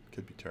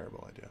 Could be a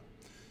terrible idea.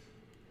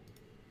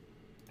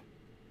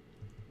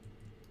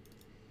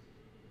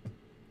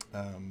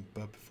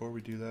 But before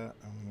we do that,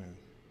 I'm gonna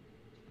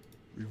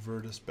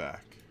revert us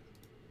back.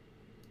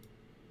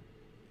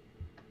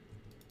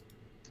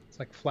 It's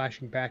like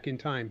flashing back in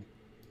time.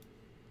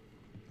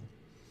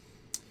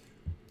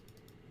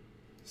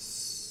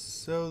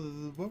 So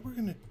what we're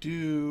gonna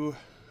do,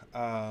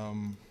 let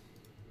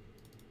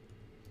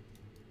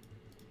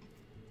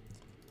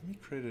me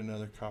create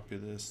another copy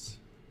of this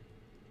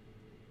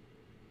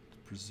to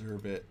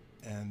preserve it,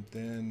 and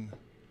then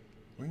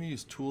we're gonna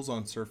use tools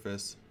on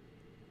surface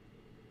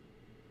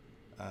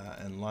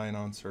and line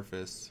on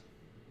surface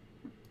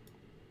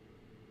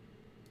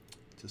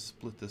to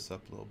split this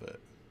up a little bit.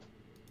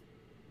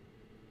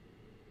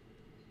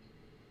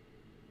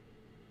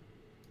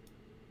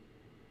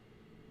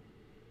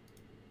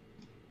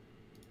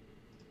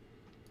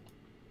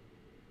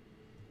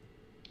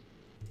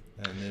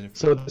 And then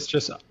so this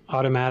just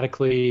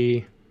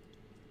automatically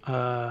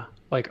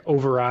like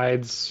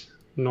overrides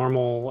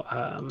normal,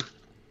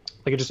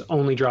 like it just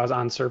only draws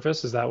on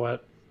surface. Is that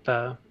what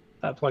that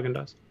plugin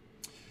does?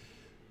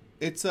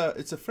 it's a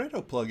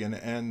Fredo plugin,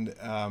 and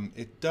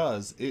it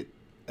does it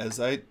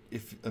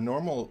if a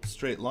normal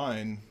straight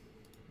line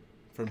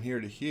from here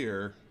to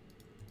here,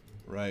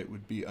 right,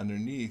 would be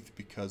underneath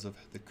because of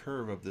the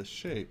curve of this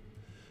shape.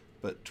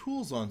 But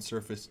tools on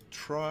surface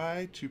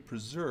try to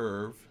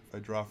preserve, if I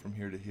draw from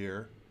here to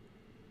here,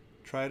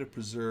 try to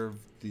preserve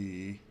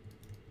the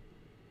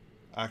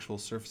actual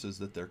surfaces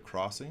that they're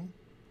crossing.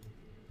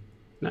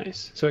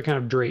 Nice. So it kind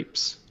of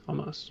drapes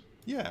almost.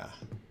 Yeah.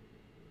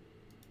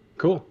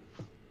 Cool.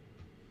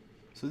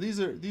 So these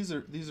are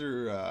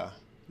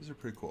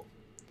pretty cool.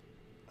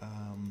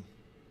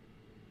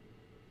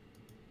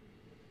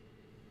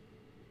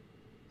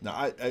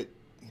 Now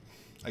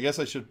I guess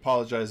I should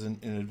apologize in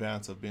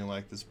advance of being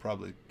like, this is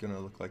probably gonna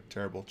look like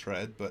terrible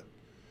tread, but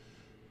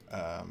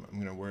I'm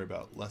gonna worry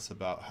less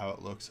about how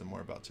it looks and more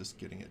about just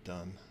getting it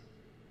done.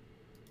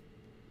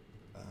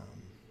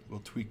 We'll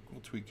tweak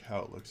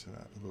how it looks in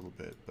that a little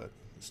bit, but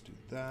let's do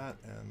that,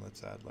 and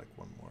let's add like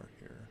one more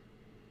here.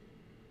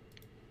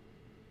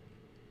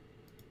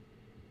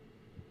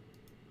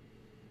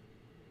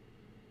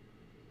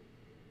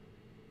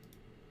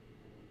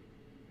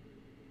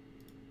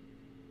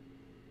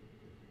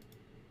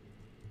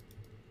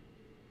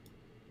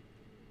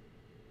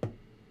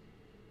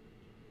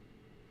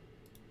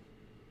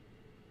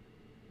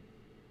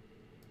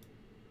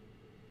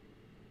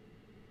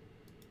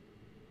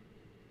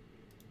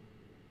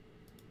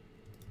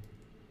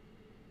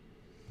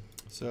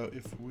 So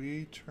if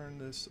we turn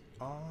this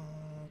on,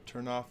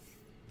 turn off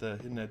the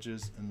hidden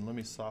edges, and let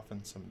me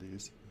soften some of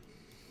these.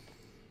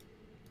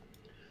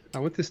 I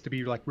want this to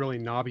be like really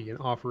knobby and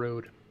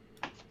off-road.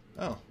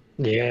 Oh.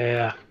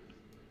 Yeah.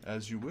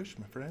 As you wish,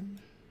 my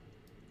friend.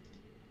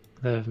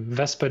 The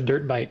Vespa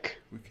dirt bike.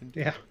 We can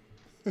do Yeah.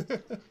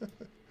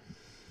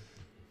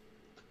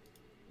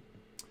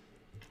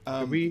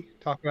 Did we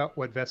talk about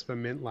what Vespa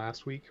meant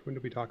last week? When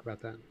did we talk about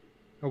that?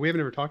 Oh, we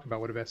haven't ever talked about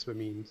what a Vespa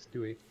means,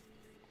 do we?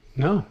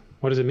 No.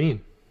 What does it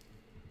mean?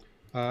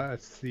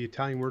 It's the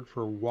Italian word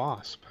for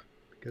wasp,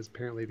 because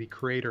apparently the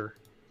creator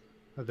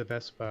of the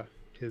Vespa,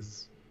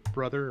 his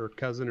brother or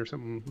cousin or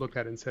something, looked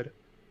at it and said, it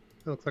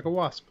looks like a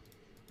wasp.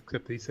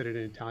 Except that he said it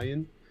in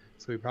Italian,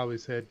 so he probably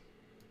said,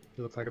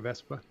 it looks like a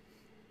Vespa.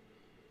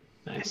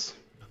 Nice.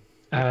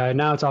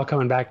 Now it's all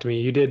coming back to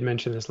me. You did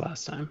mention this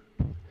last time.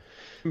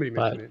 Somebody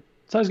mentioned it.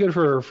 It's always good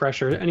for a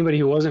refresher. Anybody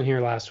who wasn't here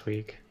last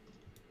week,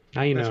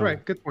 now you know. That's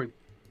right. Good point.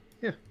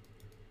 Yeah.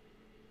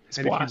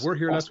 And if you were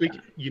here last week,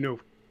 you know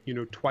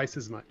twice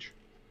as much.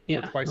 Yeah.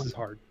 Or twice as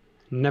hard.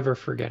 Never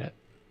forget it.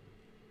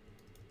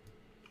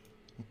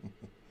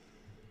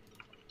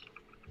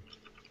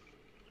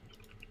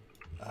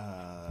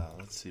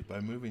 Let's see. By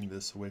moving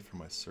this away from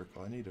my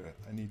circle, I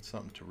need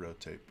something to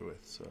rotate with.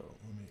 So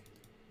let me.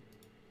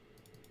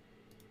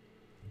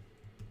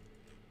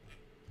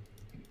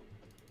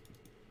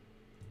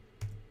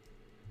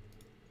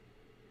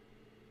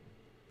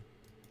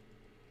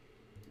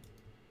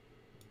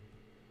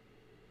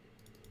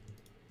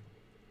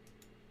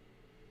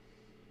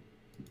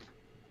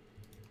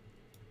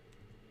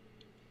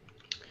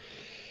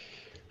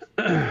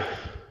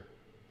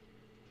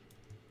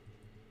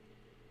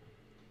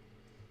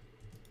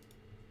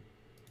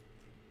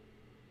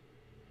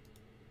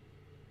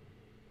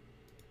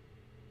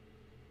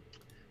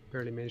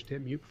 Barely managed to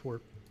hit mute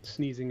before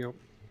sneezing out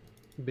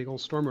a big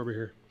old storm over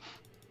here.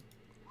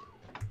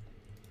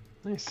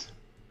 Nice.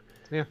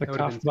 Yeah, The that would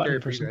have cough been button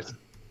scary for for you guys.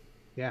 something.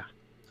 Yeah.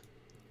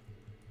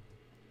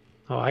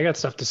 Oh, I got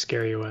stuff to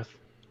scare you with.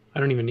 I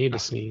don't even need to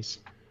sneeze.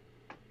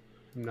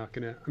 I'm not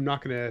gonna.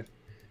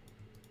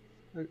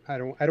 I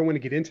don't want to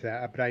get into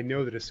that, but I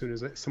know that as soon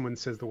as someone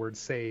says the word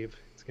save,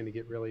 it's gonna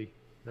get really,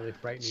 really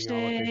frightening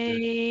all up in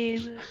here.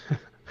 Save.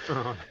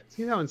 Oh,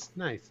 see, that one's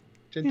nice,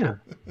 gentle.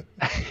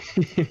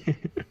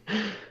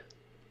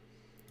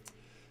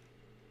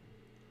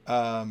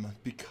 Yeah.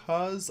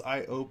 Because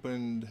I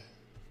opened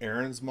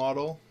Aaron's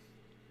model,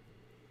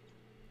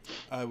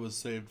 I was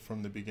saved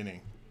from the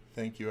beginning.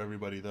 Thank you,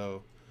 everybody,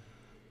 though.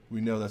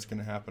 We know that's going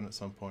to happen at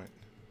some point.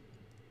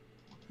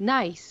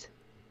 Nice.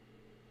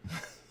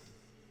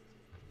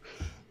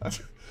 I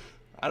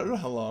don't know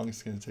how long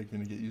it's going to take me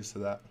to get used to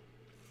that.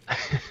 I'm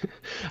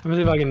gonna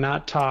see if I can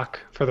not talk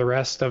for the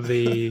rest of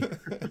the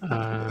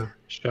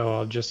show.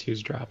 I'll just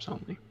use drops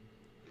only.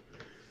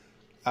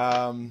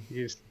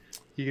 He's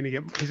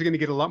gonna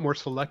get a lot more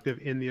selective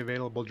in the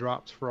available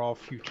drops for all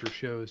future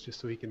shows, just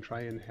so he can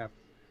try and have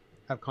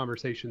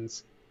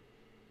conversations.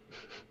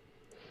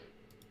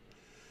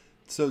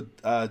 So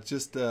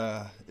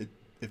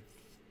if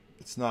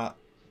it's not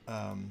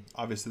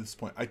obvious at this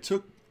point, I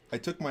took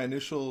my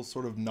initial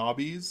sort of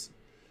knobbies,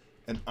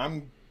 and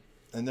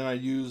then I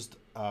used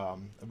a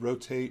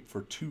rotate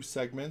for 2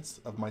 segments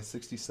of my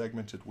 60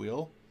 segmented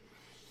wheel,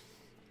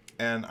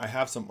 and I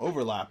have some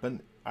overlap,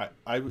 and I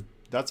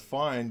that's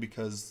fine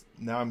because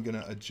now I'm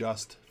gonna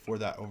adjust for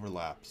that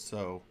overlap.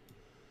 So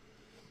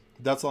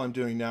that's all I'm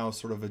doing now, is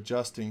sort of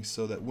adjusting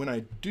so that when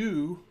I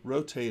do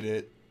rotate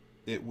it,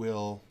 it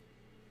will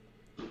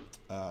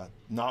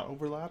not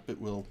overlap.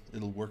 It'll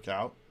work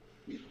out.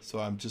 So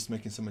I'm just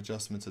making some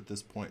adjustments at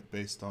this point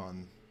based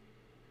on,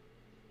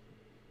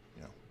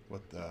 you know,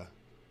 what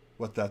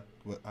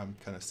I'm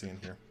kind of seeing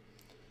here.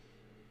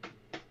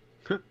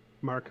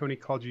 Marconi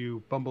called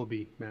you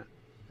Bumblebee, Matt.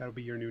 That'll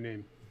be your new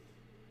name.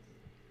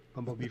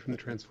 Bumblebee from the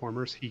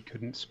Transformers. He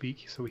couldn't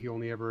speak, so he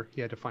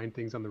had to find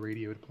things on the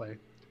radio to play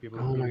to be able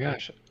to. Oh my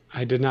gosh,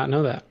 I did not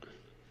know that.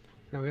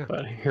 Oh yeah.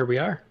 But here we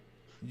are.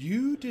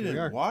 You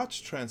didn't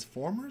watch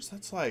Transformers?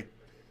 That's like,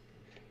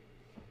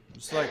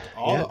 it's like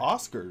all the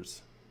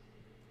Oscars.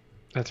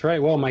 That's right.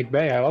 Well, Mike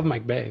Bay. I love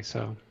Mike Bay,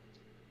 so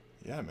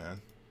Yeah,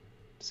 man.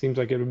 seems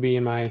like it would be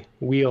in my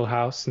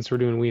wheelhouse since we're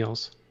doing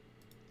wheels.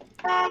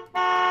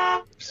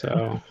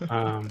 So,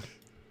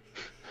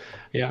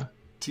 yeah.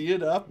 Tee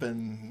it up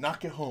and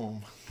knock it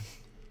home.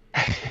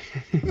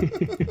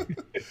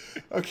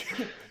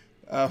 Okay.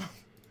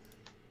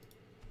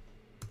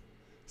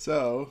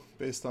 So,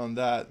 based on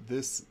that,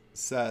 this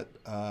set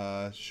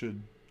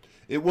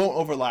it won't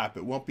overlap.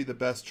 It won't be the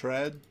best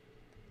tread,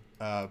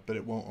 but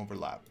it won't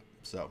overlap.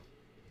 So,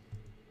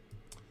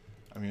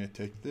 I'm going to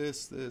take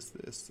this,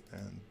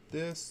 and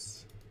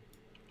this,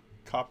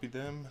 copy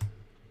them,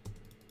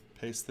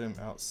 paste them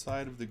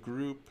outside of the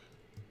group,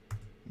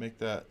 make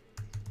that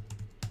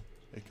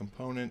a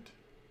component,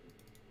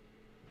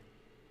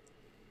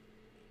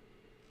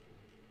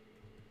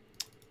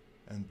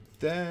 and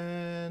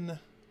then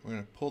we're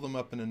going to pull them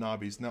up into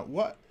knobbies. Now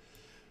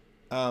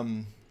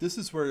this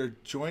is where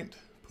joint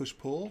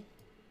push-pull,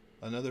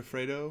 another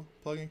Fredo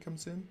plugin,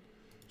 comes in.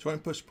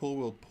 Joint push-pull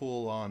will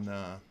pull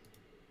on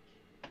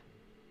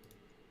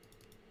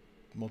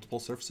multiple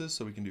surfaces,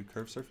 so we can do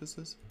curved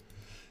surfaces.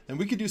 And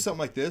we could do something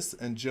like this,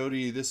 and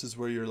Jody, this is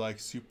where your like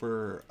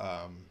super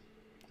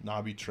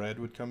knobby tread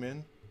would come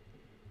in.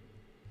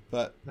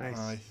 But nice.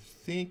 I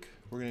think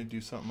we're going to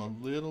do something a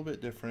little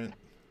bit different.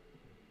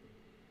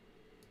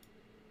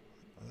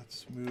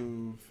 Let's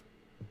move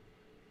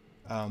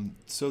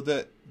so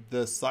that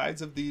the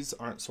sides of these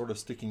aren't sort of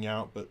sticking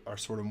out, but are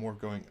sort of more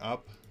going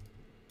up.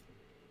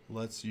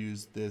 Let's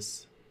use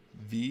this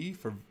V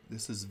for,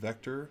 this is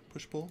vector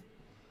push-pull.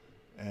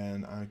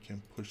 And I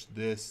can push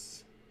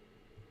this.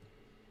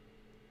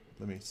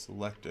 Let me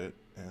select it,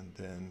 and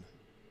then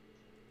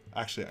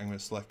actually I'm going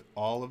to select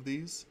all of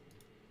these.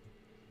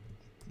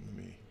 Let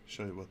me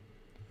show you what.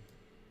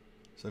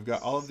 So I've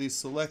got all of these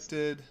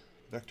selected,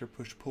 vector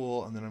push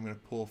pull, and then I'm going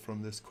to pull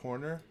from this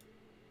corner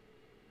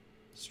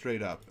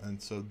straight up.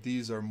 And so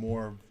these are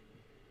more,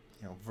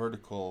 you know,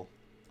 vertical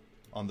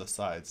on the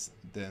sides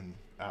than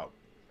out.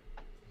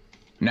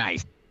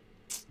 Nice.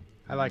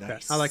 I like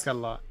that. I like that a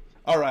lot.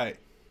 All right.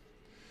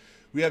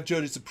 We have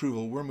Jody's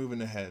approval. We're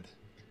moving ahead.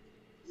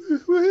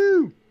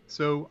 Woohoo!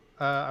 So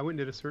I went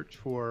and did a search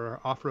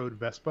for off-road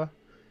Vespa,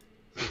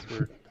 since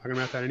we're talking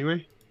about that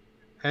anyway,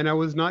 and I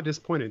was not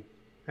disappointed,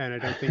 and I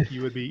don't think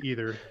you would be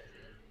either.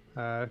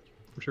 For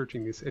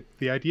searching these,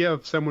 the idea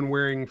of someone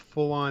wearing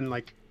full-on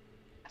like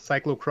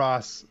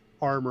cyclocross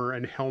armor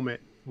and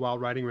helmet while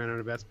riding around on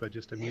a Vespa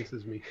just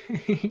amuses me.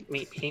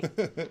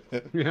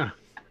 Yeah.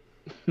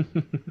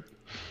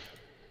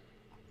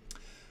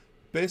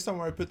 Based on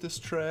where I put this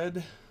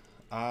tread,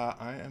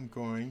 I am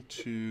going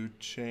to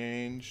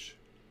change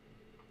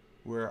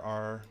where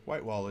our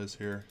white wall is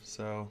here.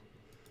 So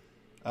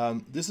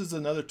this is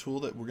another tool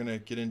that we're going to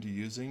get into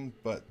using,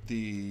 but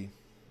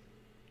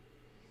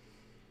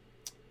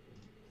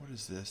what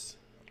is this?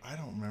 I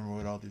don't remember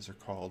what all these are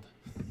called.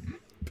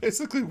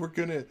 basically we're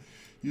going to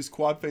use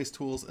QuadFace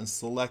Tools and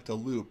select a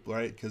loop,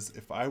 right? Because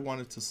if I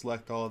wanted to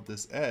select all of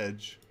this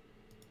edge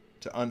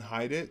to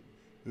unhide it,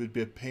 it would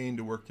be a pain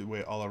to work your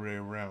way all the way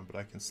around. But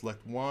I can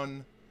select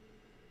one,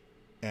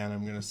 and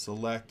I'm going to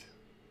select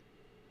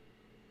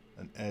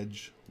an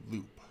edge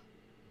loop.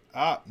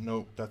 Ah,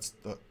 no, that's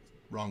the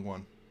wrong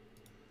one.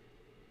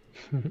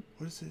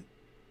 What is it?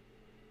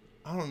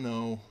 I don't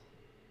know.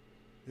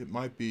 It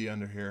might be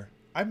under here.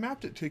 I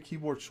mapped it to a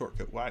keyboard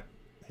shortcut. What?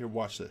 Here,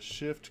 watch this.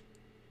 Shift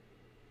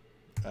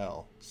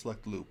L,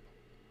 select loop.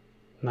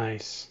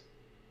 Nice.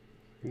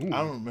 I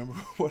don't remember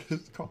what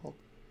it's called.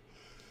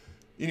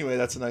 Anyway,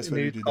 that's a nice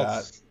way to do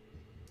that.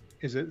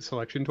 Is it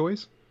Selection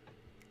Toys?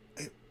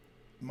 It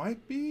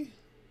might be.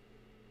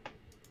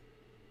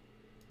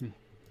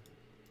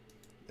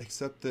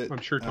 Except that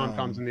I'm sure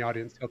Tom's in the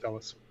audience. He'll tell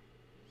us.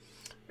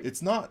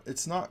 It's not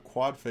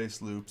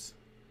QuadFace loops,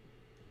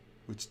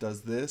 which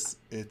does this.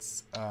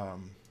 It's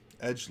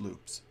edge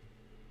loops.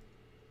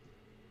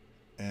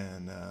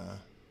 And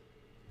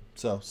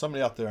so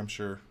somebody out there, I'm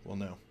sure, will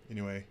know.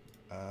 Anyway,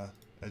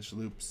 edge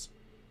loops,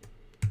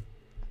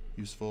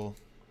 useful.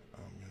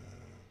 I'm gonna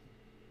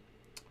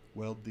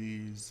weld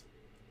these.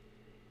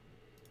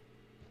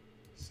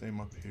 Same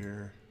up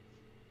here.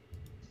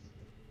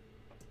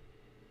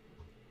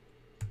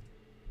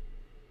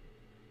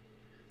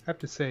 I have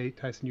to say,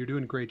 Tyson, you're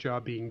doing a great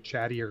job being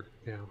chattier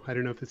now. I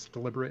don't know if it's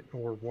deliberate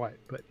or what,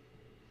 but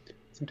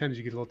sometimes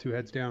you get a little too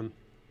heads down.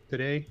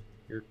 Today,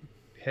 your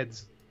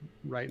head's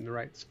right in the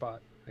right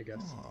spot, I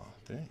guess. Aw,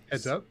 thanks.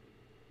 Heads up?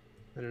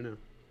 I don't know.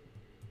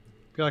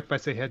 I feel like if I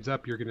say heads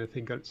up, you're going to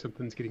think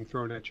something's getting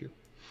thrown at you.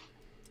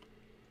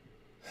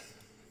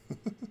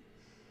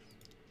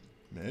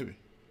 Maybe.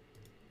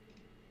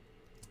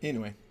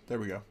 Anyway, there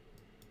we go.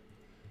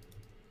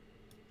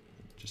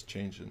 Just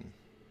changing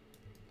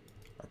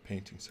our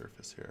painting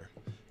surface here.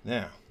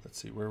 Now, let's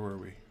see, where were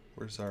we?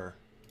 Where's our...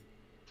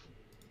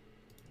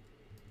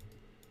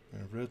 I'm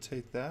going to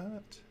rotate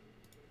that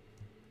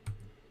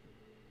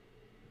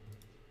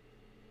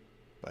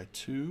by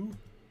 2.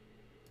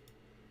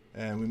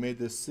 And we made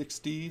this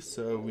 60,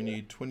 so we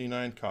need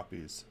 29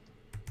 copies.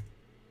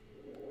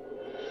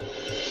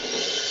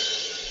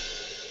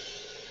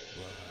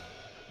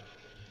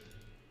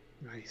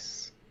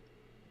 Nice.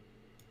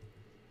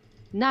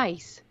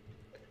 Nice.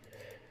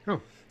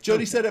 Oh.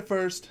 Jody said it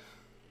first.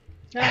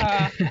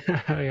 I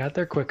got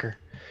there quicker.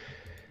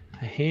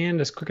 A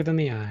hand is quicker than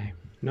the eye.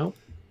 Nope.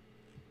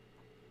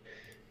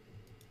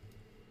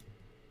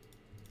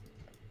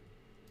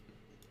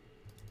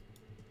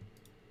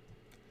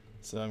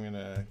 So I'm going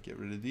to get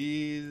rid of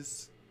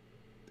these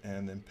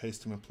and then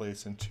paste them in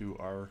place into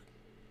our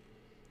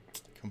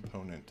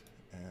component.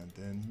 And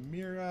then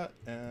Mira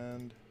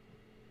and...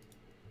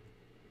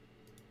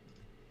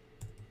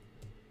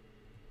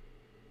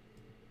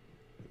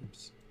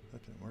 Oops,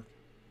 that didn't work.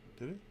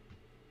 Did it?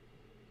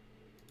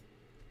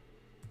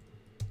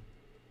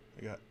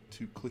 I got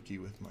too clicky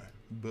with my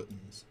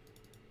buttons.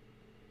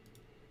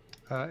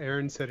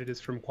 Aaron said it is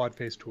from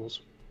QuadFace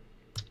Tools,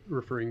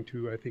 referring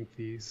to, I think,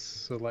 the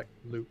select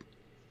loop.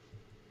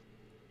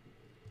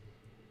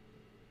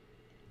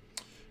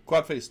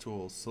 QuadFace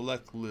Tools,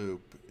 select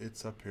loop.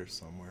 It's up here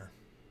somewhere.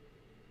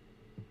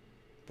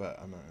 But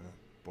I'm not going to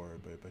bore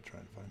everybody by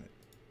trying to find it.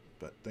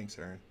 But thanks,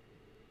 Aaron.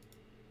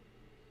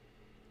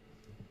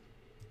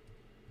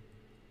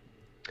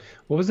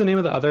 What was the name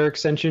of the other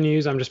extension you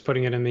use? I'm just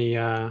putting it in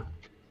the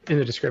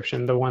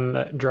description. The one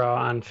that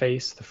draw on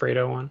face, the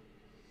Fredo one.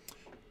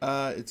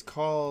 It's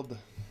called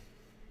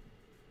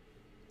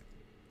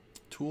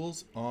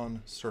Tools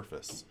on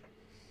Surface.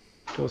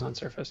 Tools on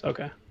Surface.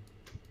 Okay.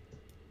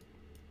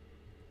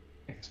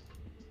 Thanks.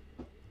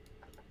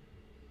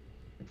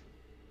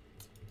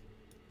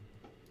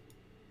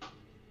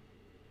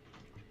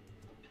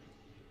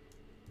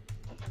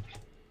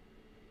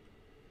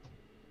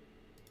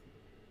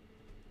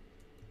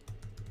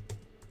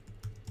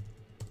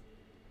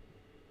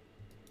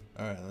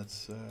 All right,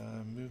 let's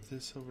move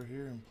this over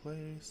here in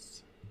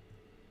place.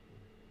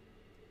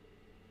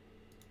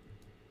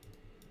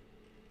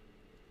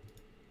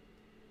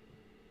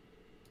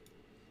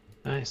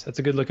 Nice. That's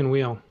a good looking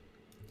wheel.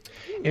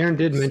 Aaron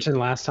did mention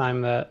last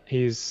time that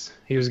he was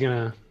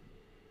gonna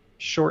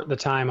short the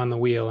time on the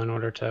wheel in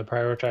order to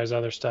prioritize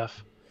other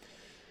stuff.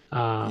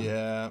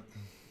 Yeah,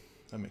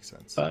 that makes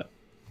sense. But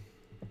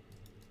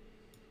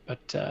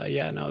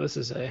yeah, no, this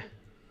is a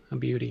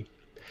beauty.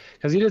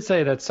 Because he did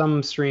say that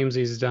some streams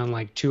he's done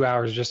like 2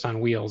 hours just on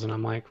wheels, and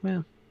I'm like,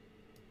 man,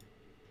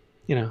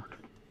 you know,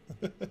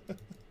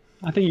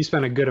 I think you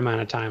spent a good amount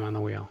of time on the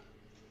wheel.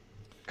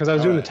 Because I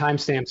was doing the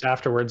timestamps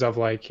afterwards of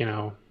like, you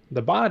know,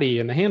 the body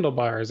and the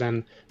handlebars,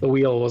 and the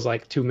wheel was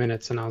like 2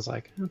 minutes, and I was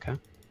like, okay,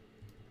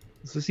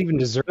 does this even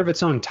deserve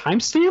its own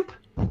timestamp?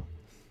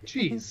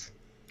 Jeez.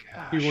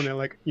 Gosh. You want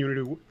to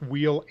do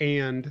wheel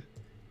and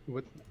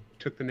what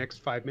took the next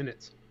 5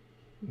 minutes.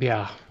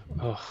 Yeah.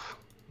 Oh,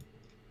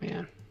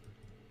 man.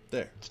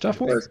 There. Stuff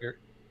work.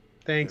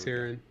 Thanks,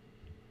 Aaron.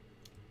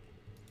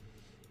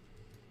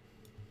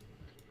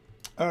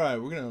 All right,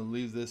 we're gonna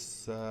leave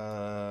this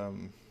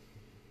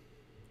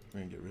We're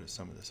going to get rid of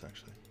some of this,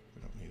 actually.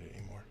 We don't need it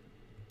anymore.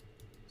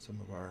 Some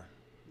of our...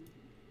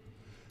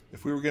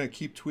 If we were going to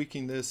keep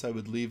tweaking this, I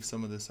would leave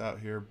some of this out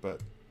here,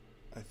 but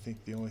I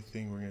think the only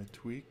thing we're going to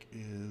tweak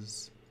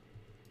is...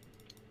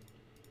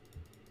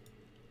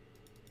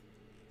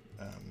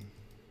 I'm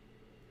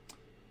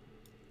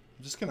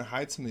just going to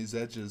hide some of these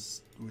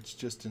edges, which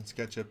just in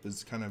SketchUp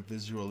is kind of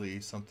visually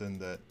something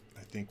that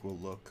I think will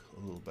look a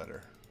little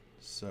better.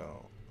 So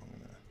I'm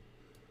going to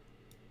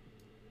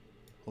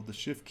hold the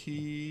Shift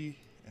key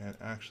and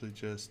actually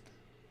just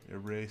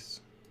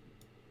erase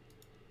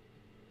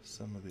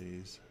some of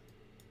these.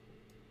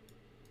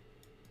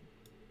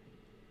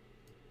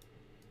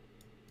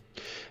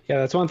 Yeah,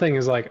 that's one thing,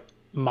 is like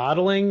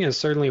modeling is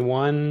certainly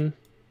one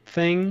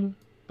thing,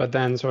 but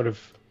then sort of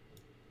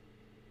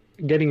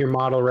getting your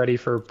model ready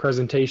for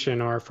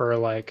presentation or for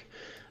like,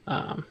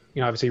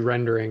 obviously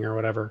rendering or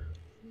whatever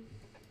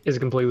is a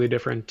completely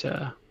different,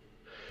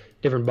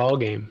 different ball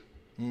game.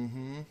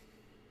 Mm-hmm.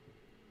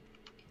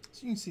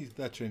 So you can see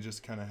that changes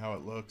kind of how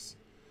it looks,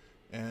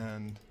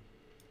 and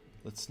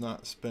let's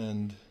not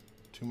spend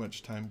too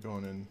much time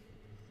going in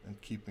and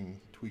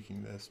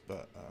tweaking this,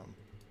 but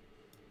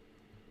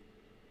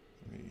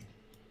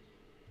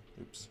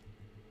oops,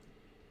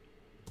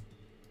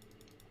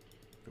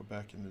 go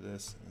back into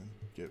this and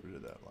get rid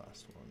of that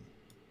last one.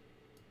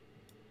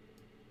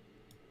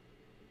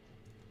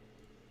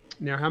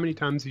 Now, how many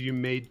times have you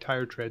made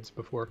tire treads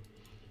before?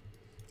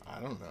 I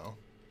don't know.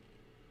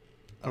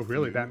 Oh,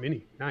 really? That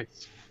many?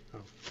 Nice.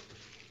 Oh.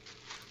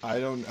 I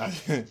don't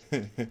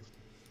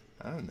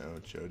know,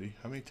 Jody.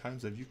 How many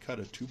times have you cut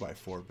a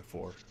 2x4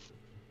 before?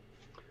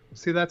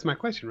 See, that's my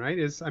question, right?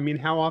 I mean,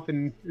 how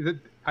often?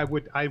 I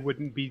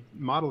wouldn't be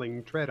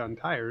modeling tread on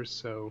tires,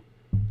 so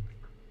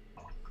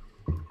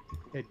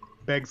it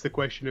begs the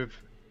question of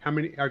how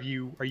many are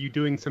you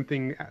doing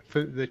something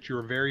that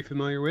you're very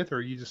familiar with, or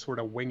are you just sort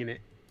of winging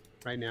it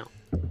right now?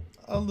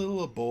 A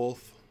little of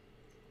both.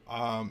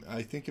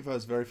 I think if I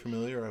was very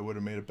familiar, I would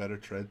have made a better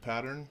tread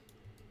pattern.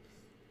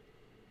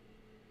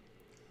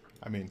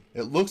 I mean,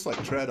 it looks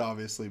like tread,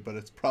 obviously, but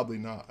it's probably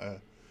not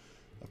a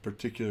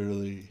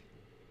particularly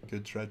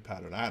good tread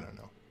pattern. I don't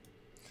know.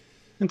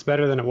 It's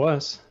better than it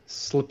was.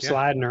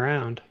 Sliding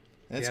around.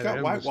 And it's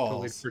got white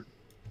walls.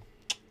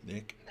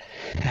 Nick.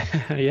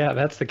 Yeah,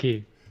 that's the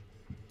key.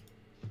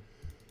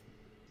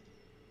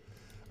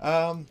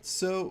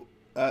 So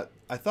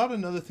I thought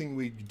another thing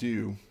we'd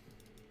do,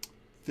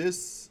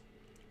 this,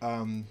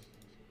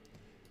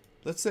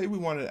 let's say we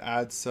wanted to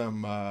add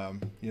some,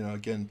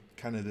 again,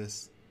 kind of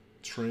this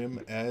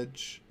trim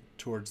edge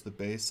towards the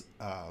base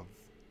of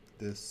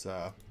this,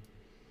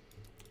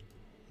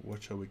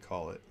 what shall we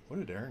call it? What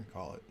did Aaron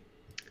call it?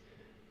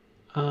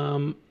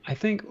 I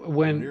think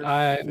when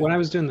I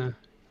was doing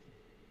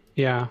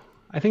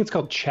I think it's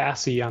called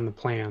chassis on the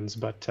plans,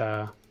 but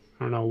I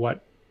don't know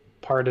what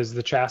part is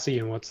the chassis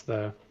and what's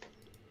the,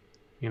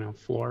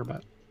 floor,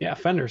 but yeah,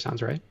 fender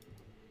sounds right.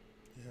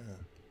 Yeah.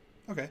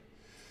 Okay.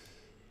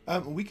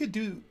 We could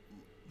do,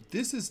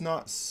 this is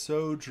not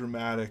so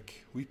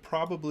dramatic. We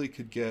probably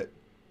could get,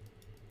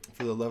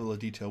 for the level of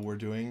detail we're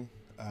doing,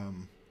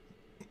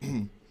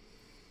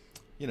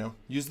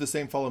 use the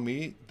same follow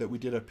me that we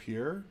did up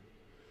here.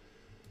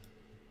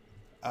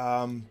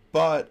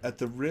 But at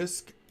the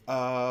risk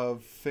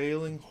of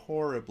failing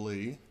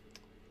horribly,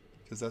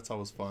 because that's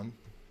always fun,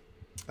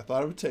 I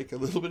thought I would take a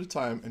little bit of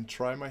time and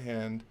try my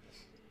hand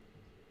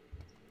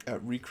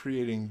at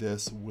recreating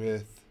this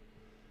with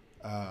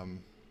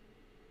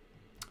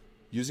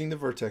using the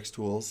Vertex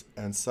tools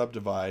and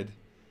subdivide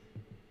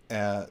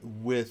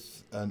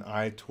with an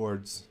eye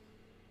towards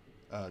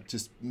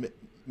just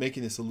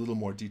making this a little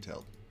more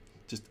detailed.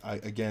 Just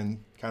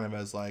again, kind of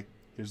as like,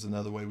 here's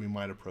another way we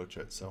might approach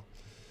it. So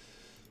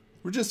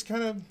we're just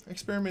kind of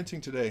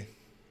experimenting today,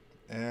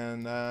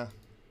 and let's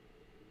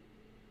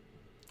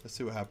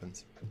see what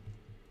happens.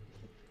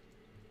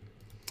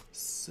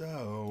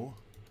 So,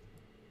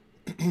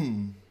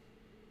 I'm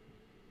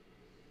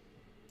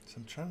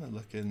trying to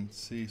look and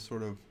see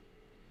sort of,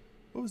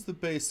 what was the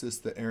basis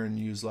that Aaron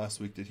used last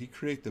week? Did he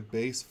create the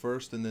base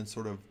first and then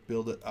sort of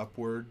build it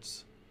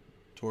upwards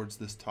towards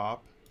this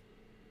top,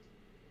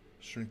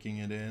 shrinking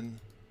it in?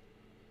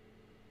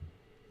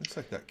 Looks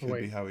like that could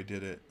be how he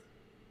did it.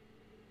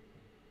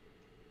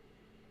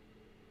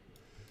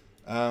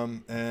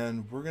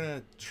 And we're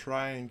gonna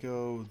try and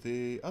go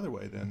the other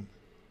way then,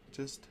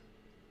 just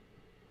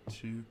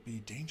to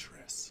be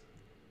dangerous.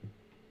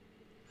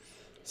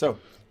 So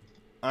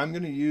I'm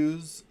gonna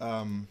use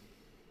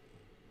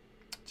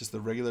just the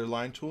regular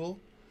line tool.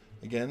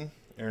 Again,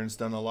 Aaron's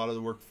done a lot of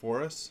the work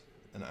for us,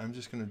 and I'm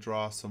just gonna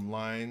draw some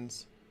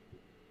lines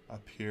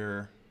up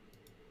here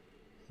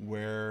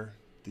where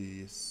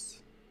these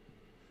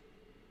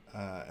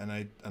and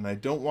I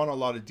don't want a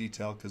lot of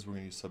detail because we're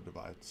gonna use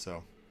subdivide,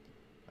 so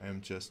I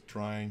am just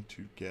trying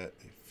to get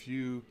a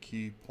few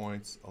key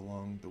points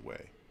along the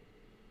way.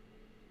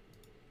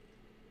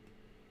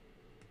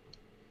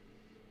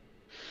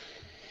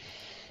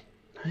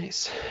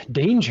 Nice.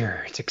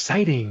 Danger. It's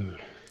exciting.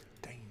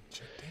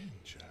 Danger,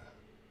 danger.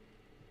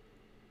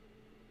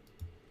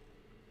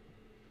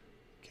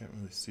 Can't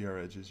really see our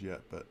edges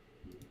yet, but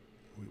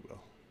we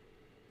will.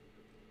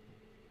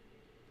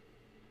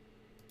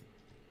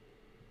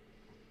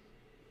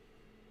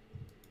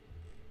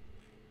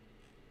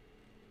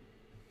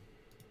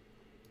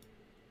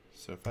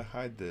 So if I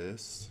hide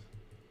this,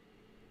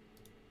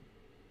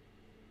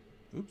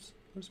 oops,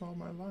 where's all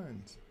my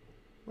lines?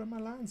 Where my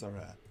lines are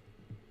at?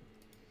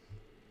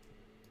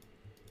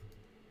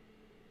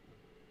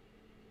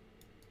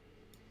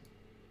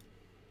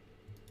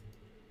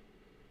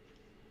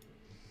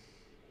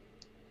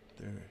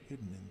 They're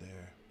hidden in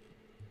there.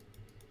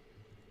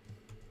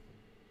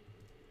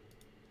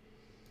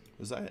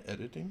 Was I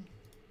editing?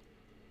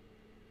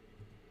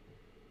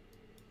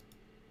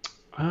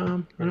 I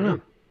don't know.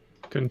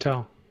 Couldn't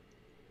tell.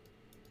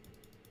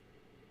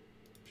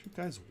 You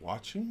guys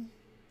watching?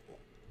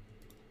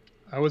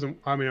 I wasn't.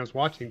 I mean, I was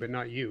watching, but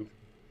not you.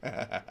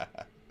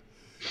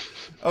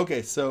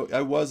 Okay, so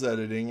I was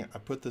editing. I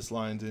put this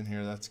lines in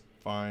here. That's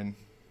fine.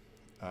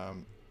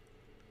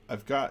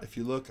 I've got, if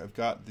you look, I've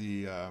got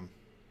the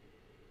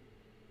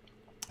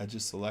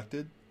edges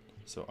selected.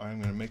 So I'm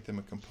going to make them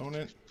a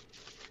component.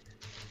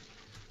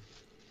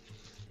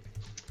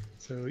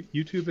 So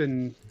YouTube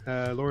and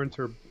Lawrence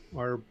are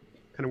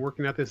kind of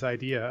working out this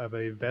idea of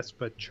a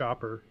Vespa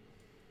chopper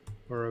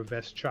or a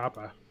Vest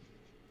chopper.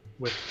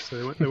 With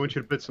so they want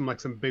you to put some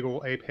big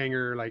old ape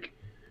hanger, like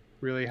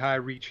really high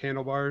reach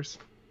handlebars.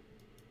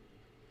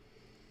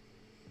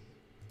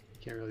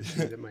 Can't really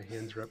see that my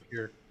hands are up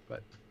here,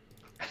 but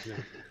you know.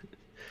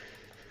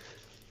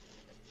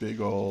 Big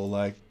old,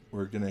 like,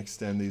 we're going to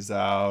extend these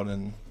out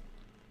and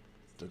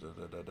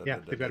Yeah,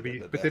 they've got to be,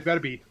 but they've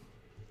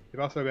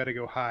also got to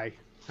go high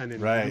and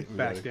then right,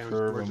 back down.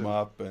 Curve them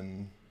up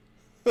and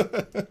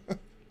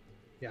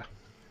yeah.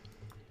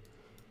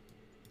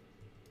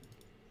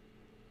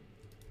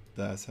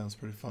 That sounds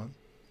pretty fun.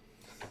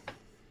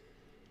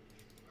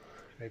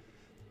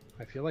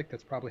 I feel like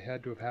that's probably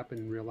had to have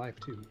happened in real life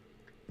too.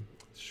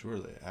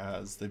 Surely it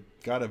has. They've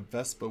got a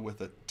Vespa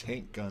with a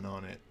tank gun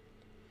on it.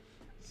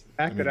 The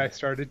fact that I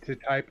started to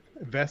type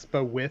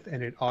Vespa with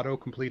and it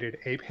auto-completed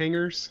ape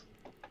hangers.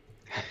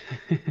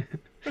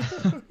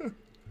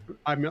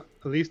 I'm at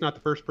least not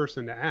the first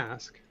person to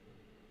ask.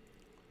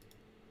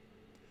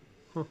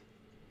 Huh.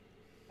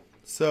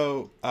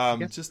 So,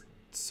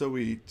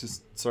 sorry,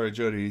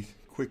 Jody,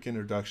 quick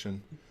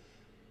introduction.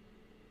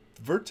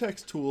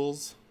 Vertex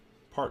Tools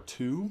Part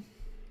 2,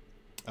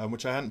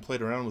 which I hadn't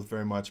played around with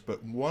very much,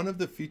 but one of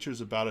the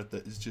features about it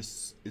that is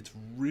just, it's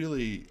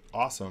really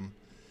awesome,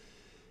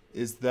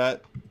 is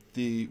that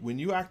when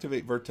you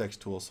activate Vertex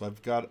Tools, so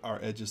I've got our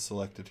edges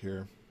selected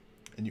here,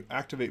 and you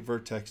activate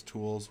Vertex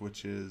Tools,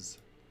 which is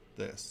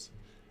this.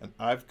 And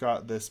I've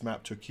got this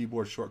mapped to a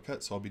keyboard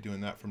shortcut, so I'll be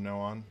doing that from now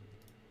on.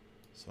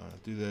 So I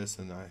do this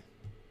and I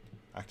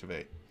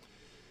activate.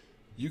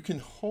 You can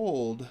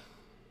hold,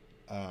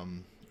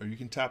 or you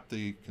can tap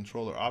the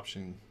controller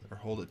option or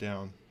hold it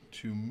down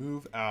to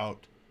move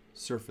out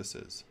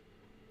surfaces.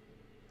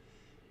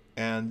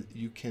 And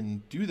you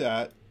can do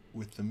that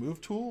with the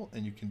move tool,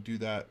 and you can do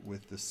that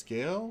with the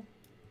scale,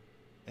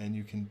 and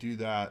you can do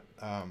that.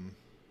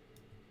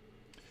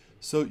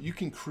 So you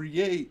can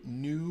create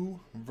new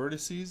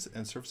vertices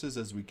and surfaces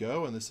as we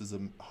go, and this is a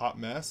hot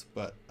mess,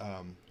 but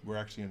we're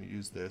actually going to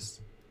use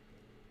this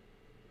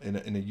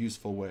in a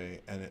useful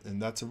way,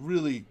 and that's a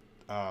really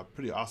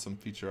pretty awesome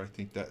feature, I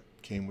think, that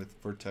came with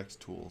Vertex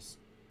Tools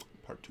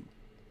Part 2.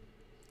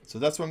 So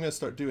that's what I'm going to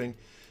start doing,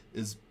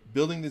 is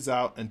building these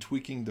out and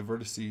tweaking the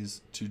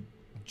vertices to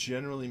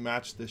generally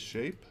match this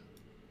shape.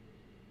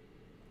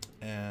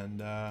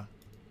 And all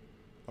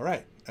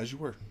right, as you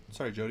were.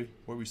 Sorry, Jody,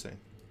 what were we saying?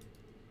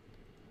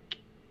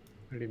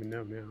 I don't even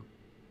know now.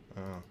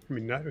 I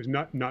mean, it was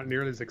not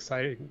nearly as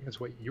exciting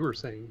as what you were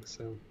saying.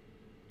 So.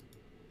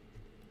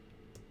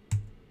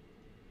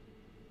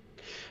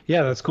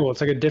 Yeah, that's cool.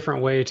 It's like a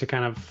different way to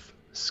kind of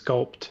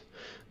sculpt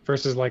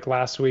versus like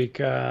last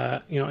week.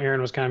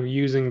 Aaron was kind of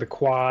using the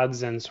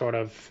quads and sort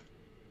of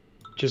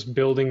just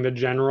building the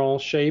general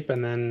shape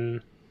and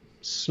then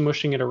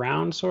smushing it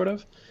around, sort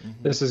of.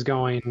 Mm-hmm. This is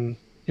going,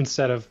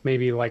 instead of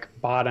maybe like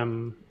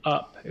bottom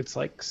up, it's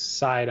like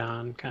side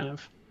on kind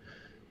of.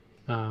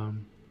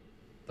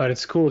 But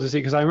it's cool to see,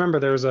 because I remember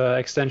there was an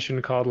extension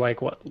called like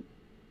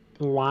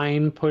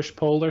line push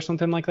pull or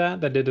something like that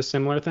did a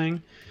similar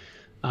thing.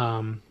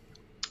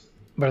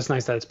 But it's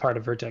nice that it's part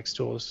of Vertex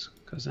Tools,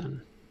 because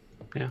then,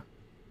 yeah.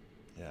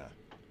 Yeah.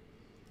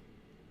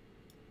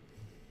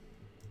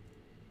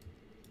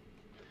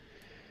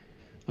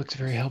 Looks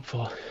very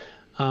helpful.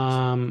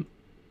 I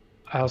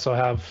also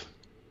have,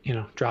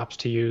 drops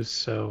to use,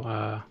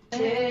 so.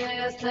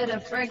 Cheers to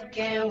the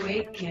freaking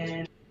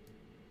weekend.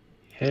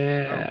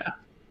 Yeah.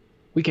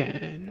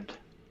 Weekend.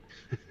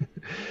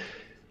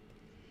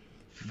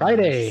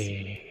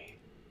 Friday.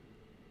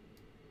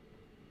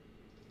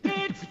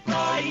 It's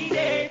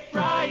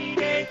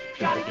Friday,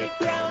 gotta get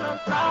down on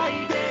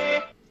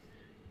Friday.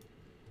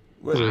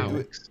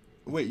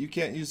 Wait, you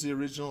can't use the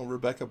original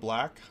Rebecca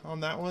Black on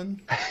that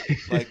one?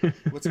 Like,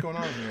 what's going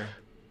on here?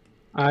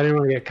 I didn't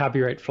want to get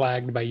copyright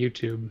flagged by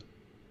YouTube.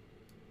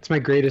 It's my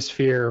greatest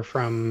fear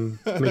from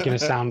making a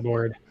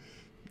soundboard.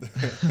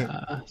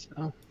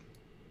 So,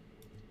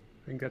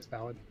 I think that's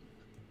valid.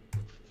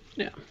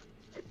 yeah.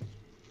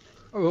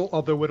 Oh,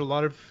 although what a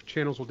lot of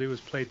channels will do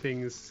is play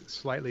things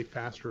slightly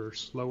faster or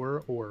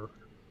slower or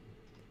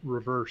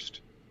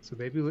reversed. So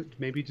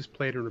maybe just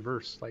play it in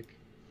reverse, like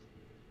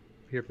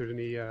hear if there's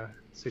any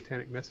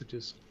satanic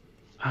messages.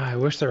 I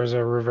wish there was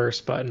a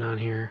reverse button on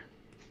here.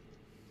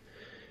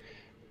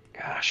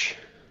 Gosh.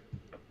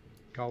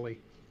 Golly.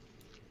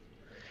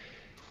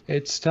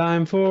 It's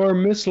time for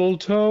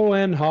mistletoe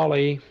and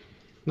holly.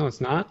 No,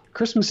 it's not.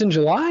 Christmas in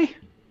July?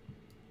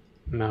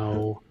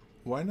 No.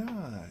 Why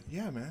not?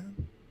 Yeah, man.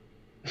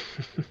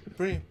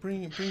 bring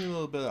a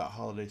little bit of that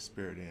holiday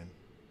spirit in.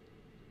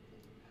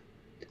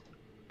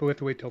 But we have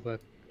to wait till the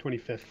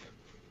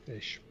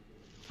 25th-ish.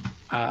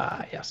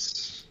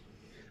 Yes.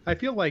 I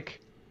feel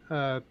like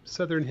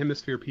Southern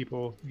Hemisphere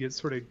people get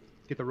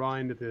the raw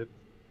end of the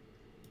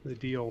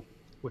deal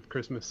with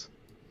Christmas.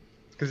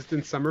 Because it's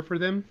in summer for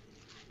them.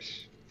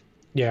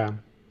 Yeah.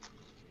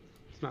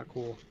 It's not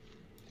cool.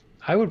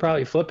 I would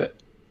probably flip it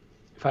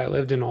if I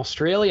lived in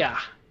Australia.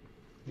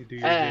 You do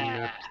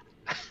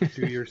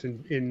yours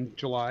in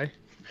July.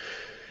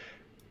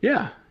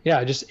 Yeah.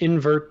 Yeah, just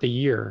invert the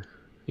year.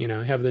 You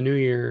know, have the new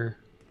year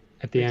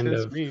at the Makes end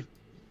sense of... to me.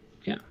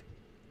 Yeah.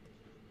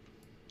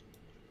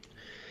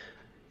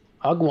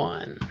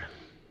 Ugwan.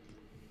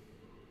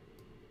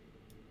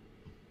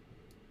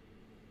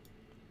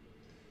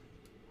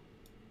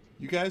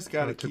 You guys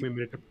got to It took me a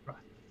minute to...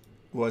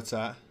 What's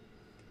that?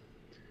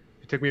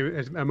 It took me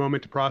a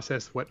moment to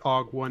process what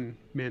OG1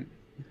 meant.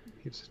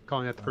 He was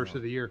calling that the first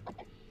of the year.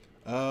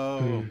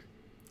 Oh,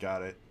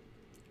 got it.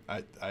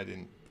 I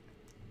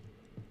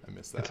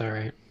missed that. That's all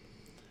right.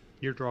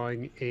 You're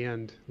drawing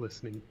and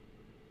listening.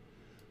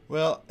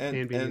 Well,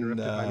 And being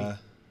interrupted by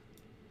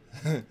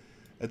me.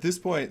 At this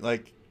point,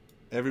 like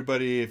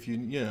everybody, if you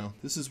know,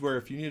 this is where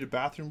if you need a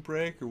bathroom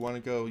break or want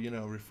to go,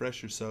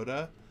 refresh your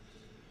soda,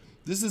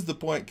 this is the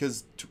point,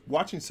 because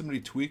watching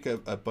somebody tweak a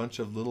bunch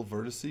of little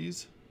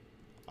vertices,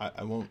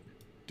 I won't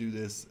do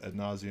this ad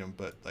nauseum,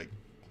 but like,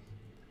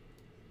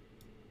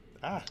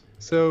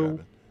 So,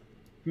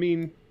 I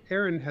mean,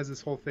 Aaron has this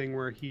whole thing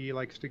where he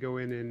likes to go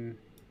in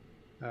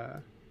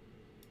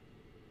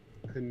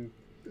and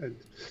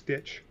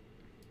stitch,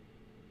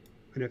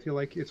 and I feel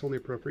like it's only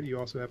appropriate you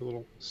also have a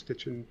little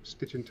stitch in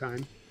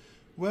time.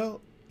 Well,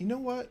 you know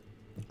what?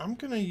 I'm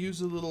gonna use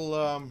a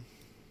little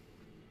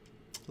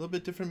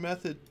bit different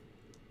method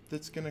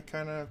that's gonna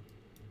kind of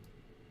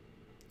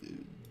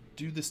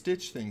do the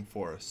stitch thing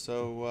for us.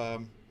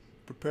 So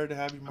prepare to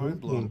have your mind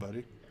blown,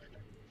 buddy.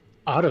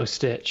 Auto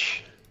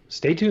stitch.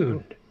 Stay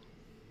tuned.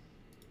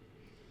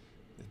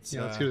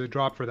 Let's hear the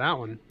drop for that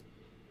one.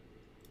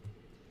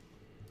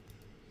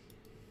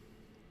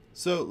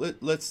 So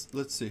let's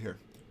see here.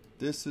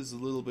 This is a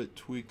little bit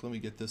tweaked. Let me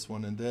get this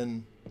one, and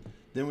then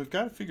we've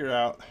got to figure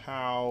out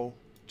how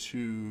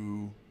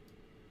to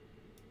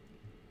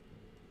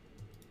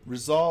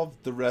resolve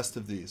the rest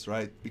of these,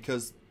 right?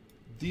 Because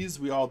these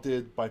we all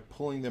did by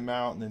pulling them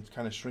out and then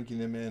kind of shrinking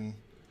them in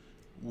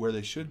where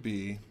they should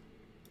be.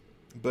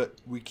 But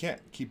we can't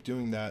keep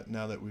doing that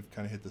now that we've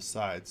kind of hit the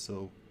side.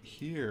 So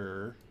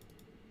here,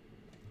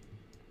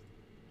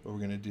 what we're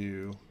going to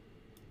do,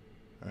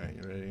 all right,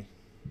 you ready?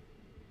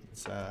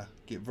 Let's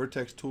get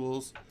Vertex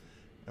Tools,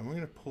 and we're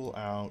going to pull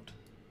out,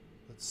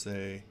 let's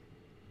say,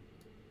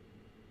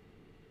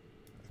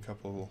 a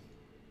couple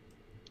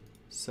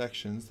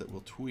sections that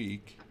we'll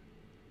tweak.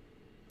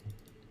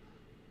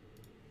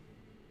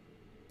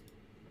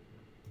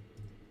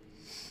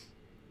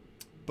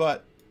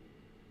 But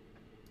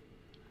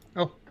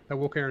that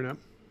woke Aaron up.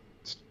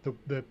 It's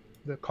the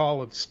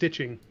call of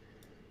stitching.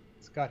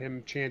 It's got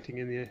him chanting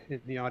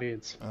in the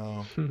audience.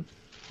 Oh,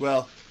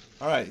 well,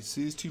 all right.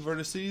 See these two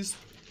vertices?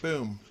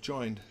 Boom,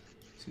 joined.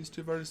 See these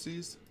two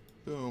vertices?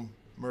 Boom,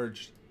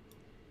 merged.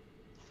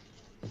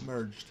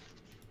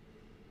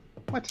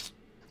 What?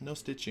 No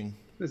stitching.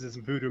 This is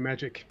voodoo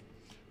magic.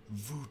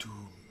 Voodoo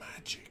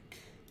magic.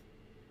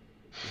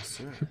 Yes,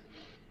 sir.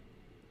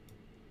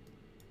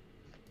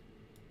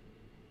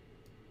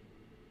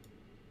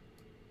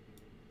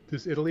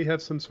 Does Italy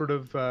have some sort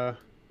of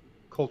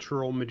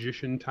cultural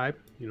magician type?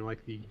 You know,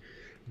 like the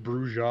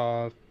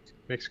Bruja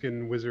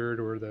Mexican wizard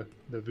or the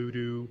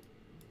voodoo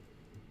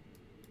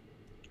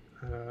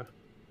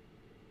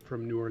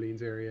from New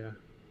Orleans area.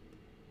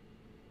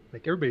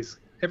 Like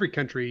every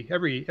country,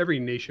 every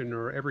nation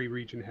or every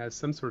region has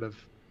some sort of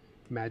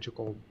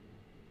magical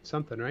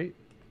something, right?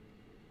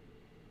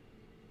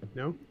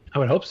 No? I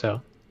would hope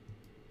so.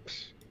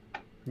 I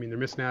mean, they're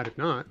missing out if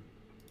not.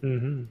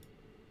 Mm-hmm.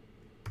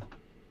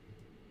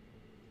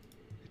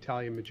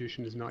 Italian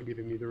magician is not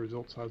giving me the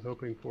results I was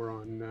hoping for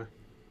on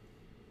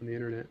the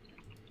internet.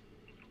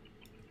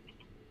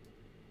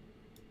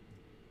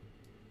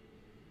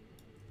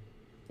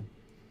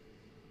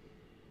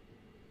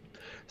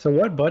 So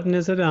what button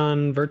is it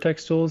on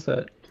Vertex Tools?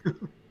 That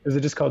is it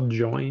just called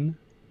join,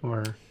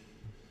 or?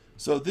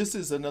 So this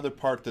is another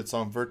part that's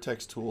on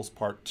Vertex Tools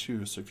Part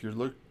 2. So if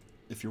you're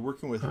if you're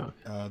working with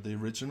the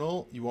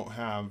original, you won't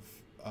have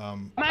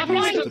My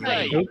these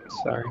right three.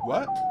 Oops, sorry.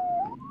 What?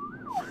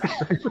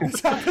 What's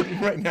happening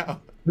right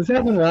now? This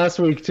happened last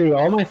week too.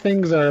 All my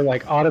things are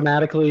like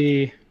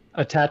automatically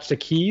attached to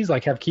keys,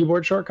 like have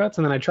keyboard shortcuts,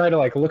 and then I try to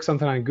like look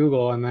something on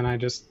Google, and then I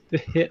just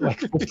hit like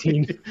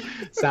 15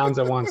 sounds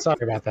at once. Sorry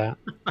about that.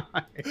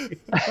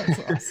 That's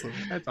awesome.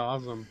 That's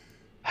awesome.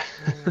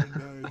 Oh,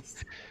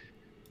 nice.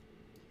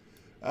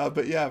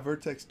 But yeah,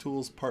 Vertex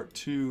Tools Part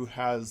 2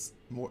 has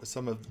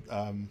some of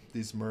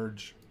these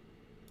merge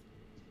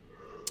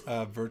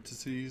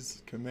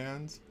vertices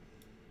commands.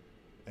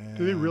 And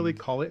Do they really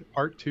call it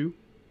Part 2?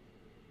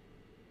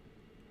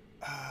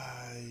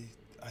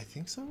 I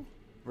think so.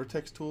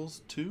 Vertex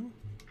Tools 2?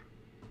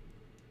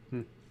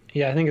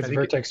 Yeah, I think it's I think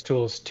Vertex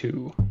Tools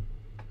 2.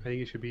 I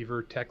think it should be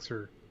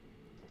Vertexer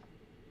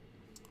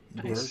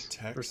Nice.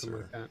 or something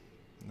Vertexer. like that.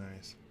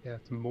 Nice. Yeah,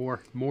 it's more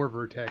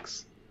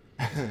Vertex.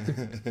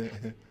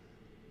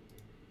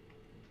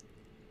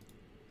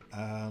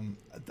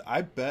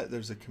 I bet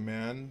there's a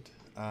command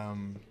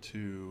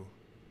to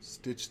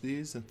stitch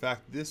these. In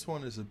fact, this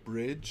one is a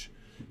bridge.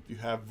 If you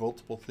have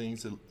multiple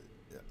things,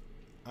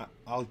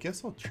 I'll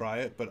guess I'll try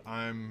it, but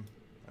I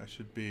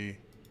should be.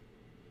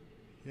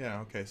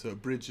 Yeah, okay, so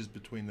it bridges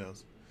between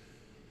those.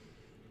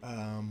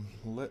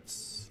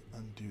 Let's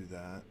undo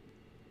that.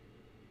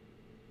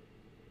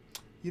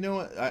 You know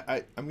what?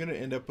 I'm going to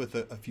end up with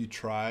a few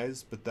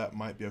tries, but that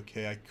might be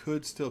okay. I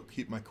could still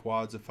keep my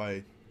quads if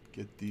I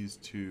get these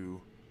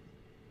two.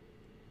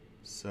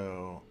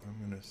 So I'm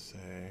going to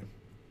say...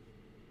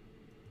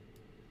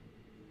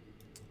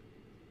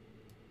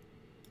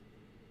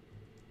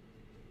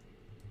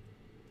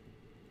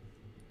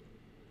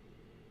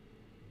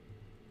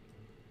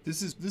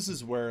 This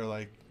is where,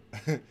 like,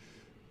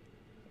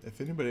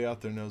 if anybody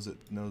out there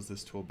knows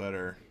this tool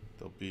better,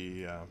 they'll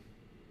be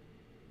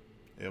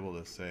able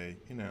to say,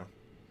 you know,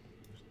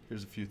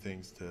 here's a few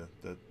things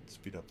that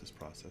speed up this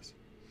process.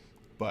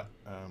 But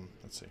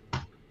let's see.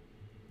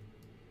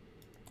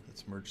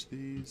 Let's merge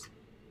these.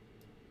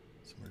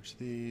 Let's merge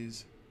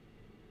these.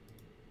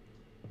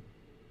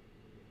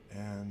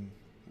 And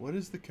what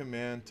is the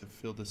command to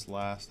fill this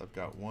last? I've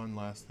got one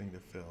last thing to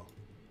fill.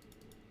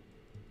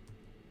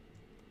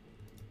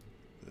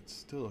 It's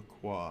still a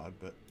quad,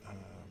 but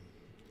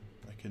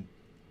I can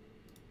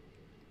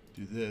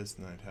do this,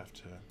 and I'd have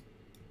to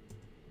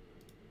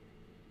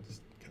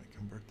just kind of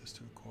convert this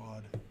to a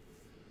quad.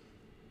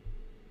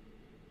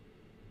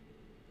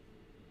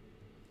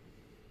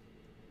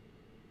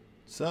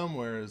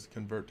 Somewhere is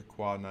convert to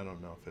quad, and I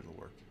don't know if it'll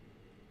work.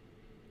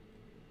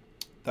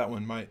 That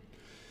one might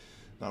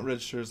not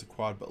register as a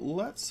quad, but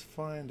let's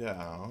find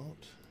out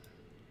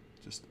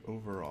just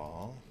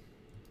overall.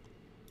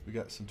 We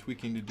got some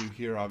tweaking to do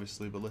here,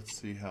 obviously, but let's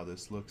see how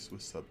this looks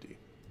with sub D.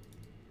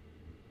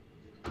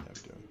 How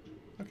we doing?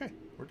 Okay,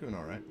 we're doing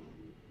all right.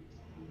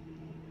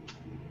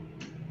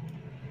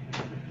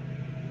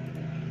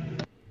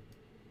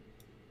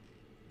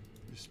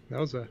 That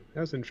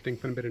was interesting,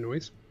 fun bit of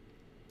noise.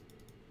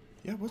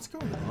 Yeah, what's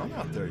going on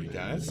out there, you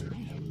guys?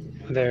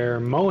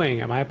 They're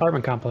mowing at my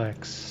apartment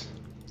complex.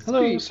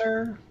 Hello, Sweet.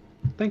 sir.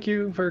 Thank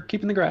you for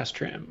keeping the grass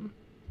trim.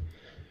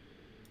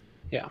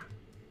 Yeah.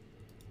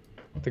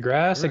 The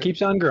grass that Alright.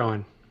 keeps on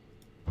growing.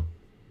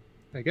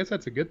 I guess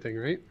that's a good thing,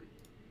 right?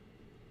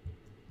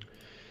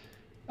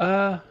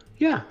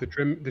 Yeah. The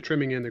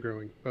trimming and the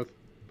growing, both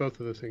of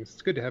those things.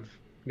 It's good to have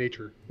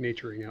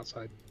naturing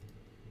outside.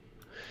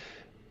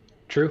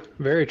 True.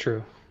 Very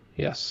true.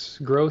 Yes.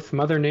 Growth,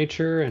 Mother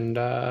Nature, and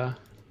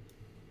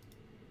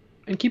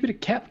keep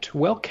it kept,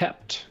 well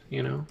kept,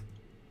 you know.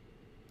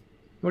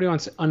 Nobody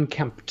wants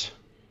unkempt.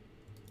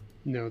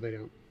 No, they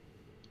don't.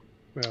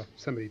 Well,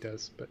 somebody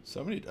does, but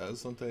Somebody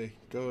does, don't they?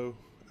 Go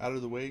out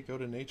of the way, go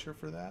to nature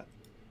for that?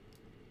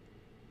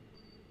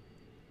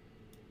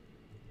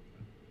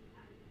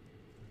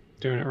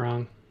 Doing it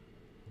wrong.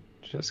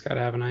 Just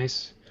gotta have a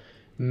nice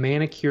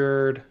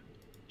manicured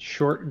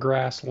short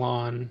grass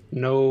lawn,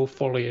 no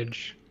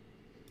foliage.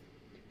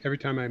 every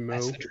time I mow,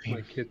 That's the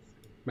dream.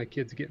 my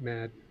kids get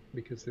mad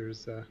because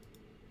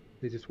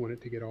they just want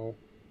it to get all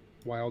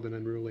wild and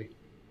unruly.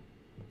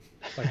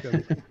 Like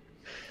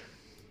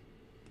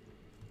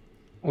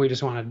We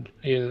just wanted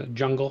a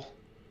jungle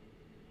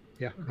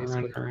yeah,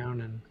 running basically.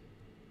 around and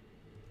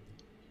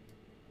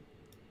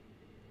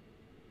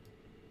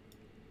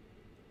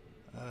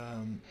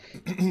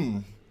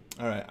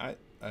All right,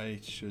 I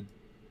should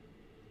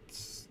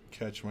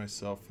catch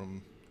myself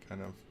from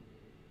kind of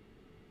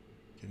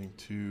getting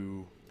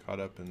too caught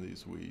up in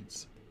these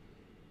weeds.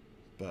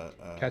 But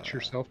Catch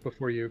yourself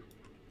before you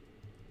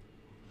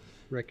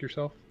wreck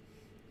yourself.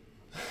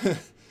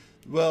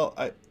 Well,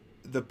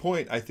 the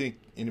point, I think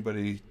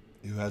anybody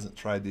who hasn't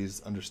tried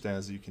these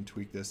understands that you can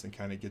tweak this and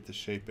kind of get the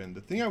shape in.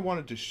 The thing I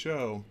wanted to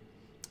show,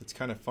 it's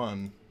kind of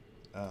fun.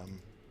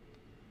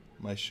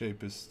 My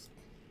shape is,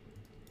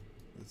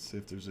 let's see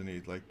if there's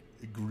any like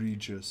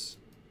egregious,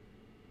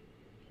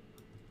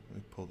 let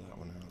me pull that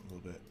one out a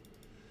little bit,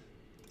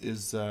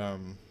 is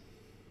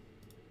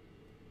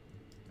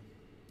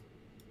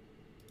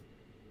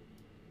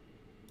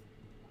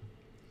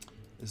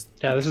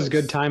Yeah, this is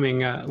good timing.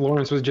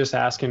 Lawrence was just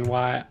asking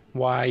why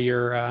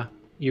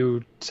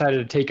you decided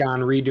to take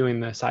on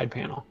redoing the side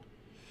panel.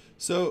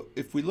 So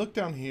if we look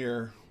down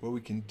here, what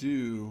we can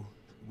do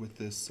with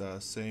this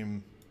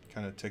same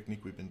kind of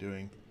technique we've been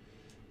doing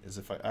is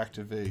if I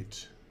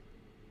activate,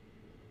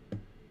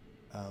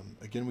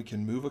 again, we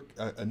can move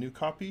a new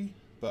copy,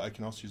 but I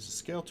can also use the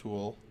scale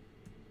tool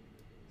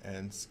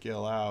and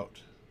scale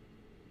out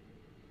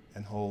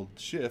and hold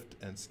shift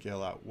and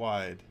scale out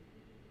wide.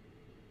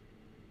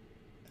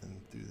 And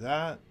do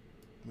that,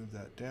 move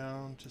that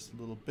down just a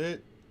little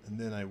bit, and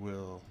then I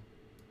will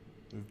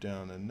move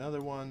down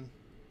another one.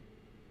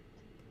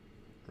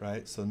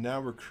 Right, so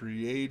now we're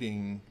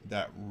creating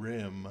that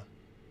rim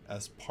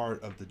as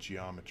part of the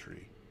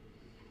geometry.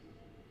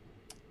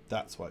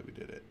 That's why we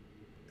did it.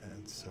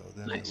 And so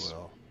then Nice. I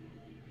will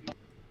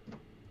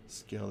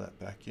scale that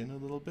back in a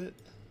little bit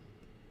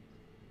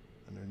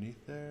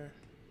underneath there.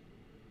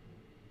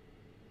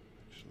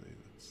 Actually,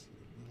 that's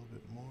a little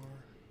bit more.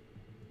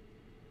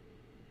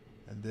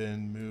 And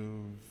then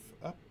move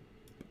up.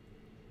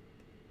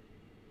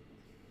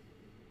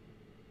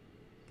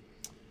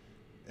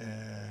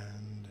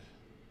 And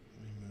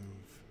let me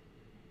move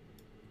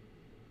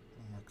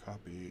one more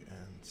copy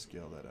and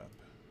scale that up.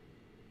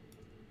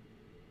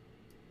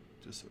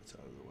 Just so it's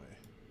out of the way.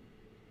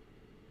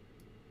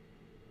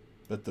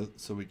 But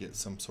so we get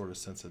some sort of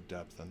sense of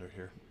depth under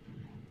here.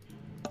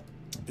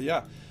 But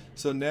yeah,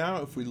 so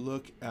now if we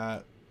look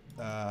at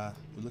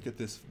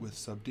this with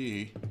sub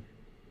D, if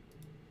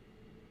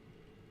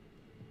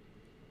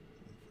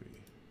we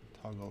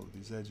toggle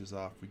these edges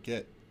off, we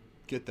get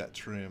that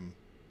trim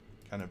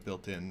kind of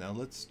built in. Now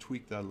let's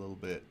tweak that a little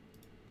bit.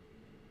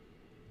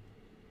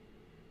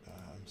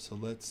 So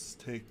let's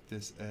take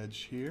this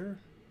edge here,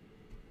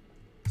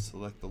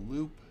 select the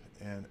loop,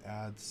 and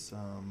add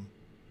some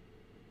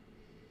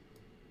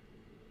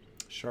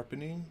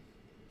sharpening.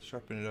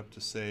 Sharpen it up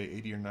to say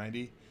 80 or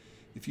 90.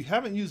 If you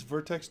haven't used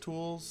Vertex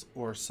Tools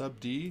or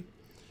sub D,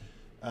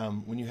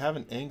 when you have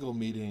an angle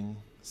meeting,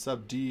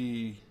 sub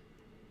D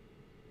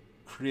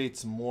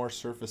creates more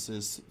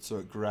surfaces so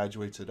it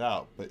graduates it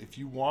out. But if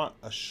you want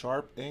a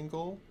sharp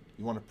angle,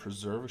 you want to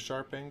preserve a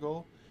sharp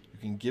angle, you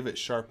can give it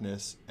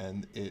sharpness,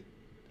 and it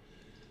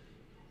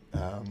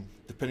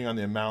depending on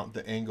the amount,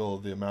 the angle,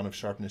 the amount of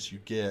sharpness you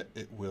get,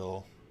 it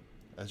will,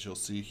 as you'll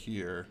see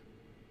here,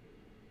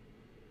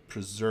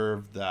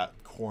 preserve that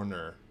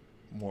corner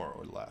more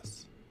or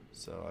less.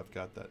 So I've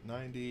got that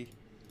 90.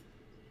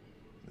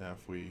 Now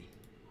if we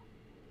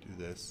do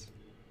this,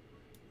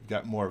 we've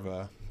got more of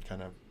a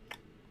kind of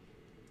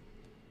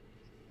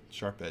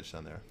sharp edge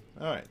down there.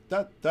 All right,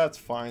 that's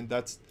fine.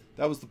 That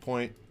was the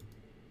point.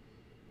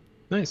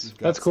 Nice.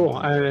 That's cool.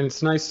 And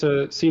it's nice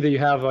to see that you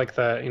have like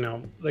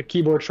the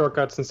keyboard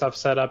shortcuts and stuff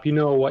set up. You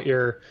know what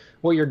you're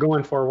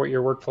going for, what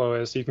your workflow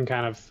is. So you can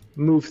kind of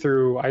move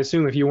through. I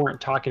assume if you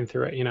weren't talking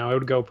through it, it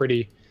would go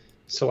pretty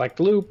select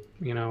loop,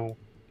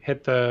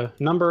 hit the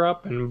number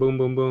up and boom,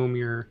 boom, boom,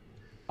 you're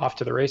off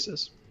to the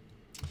races.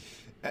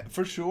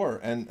 For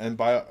sure. And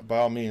by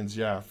all means,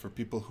 yeah, for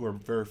people who are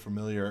very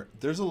familiar,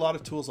 there's a lot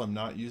of tools I'm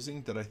not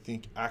using that I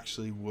think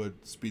actually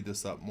would speed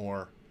this up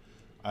more.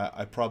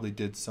 I probably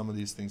did some of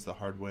these things the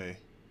hard way,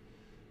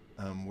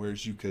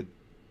 whereas you could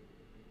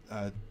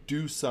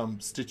do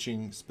some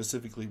stitching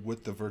specifically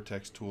with the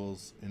Vertex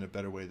tools in a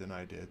better way than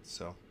I did.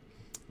 So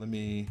let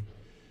me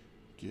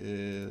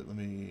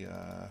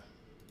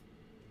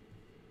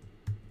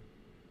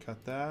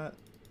cut that.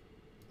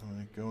 I'm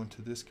going to go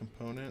into this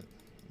component.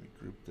 Let me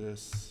group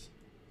this.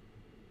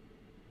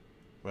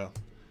 Well,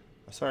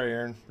 sorry,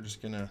 Aaron. We're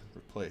just going to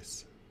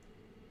replace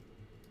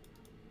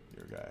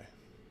your guy.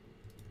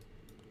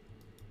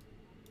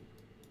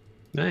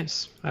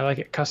 Nice. I like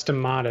it. Custom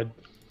modded.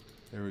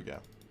 There we go.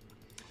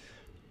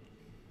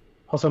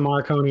 Also,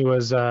 Marconi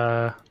was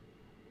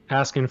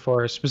asking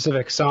for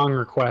specific song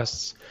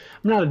requests.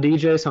 I'm not a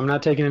DJ, so I'm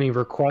not taking any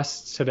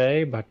requests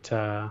today, but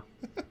I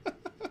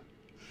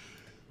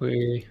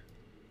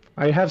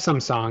have some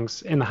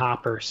songs in the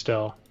hopper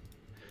still.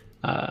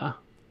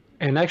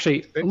 And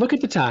actually, look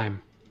at the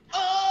time.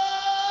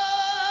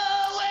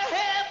 Oh, we're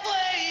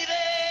halfway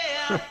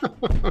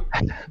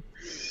there.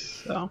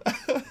 So.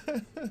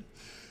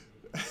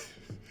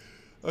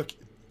 Okay.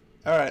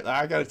 All right.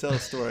 I got to tell a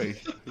story.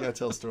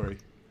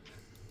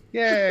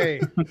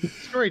 Yay!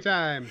 Story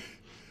time.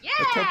 Yeah!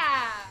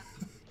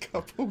 A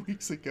couple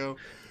weeks ago,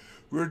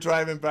 we were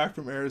driving back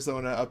from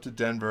Arizona up to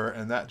Denver,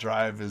 and that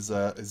drive is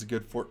a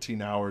good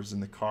 14 hours in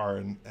the car.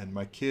 And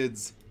my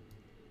kids,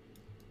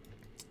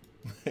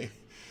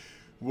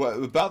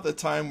 about the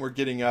time we're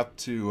getting up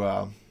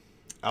to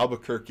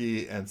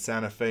Albuquerque and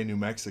Santa Fe, New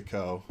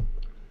Mexico,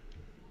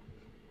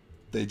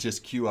 they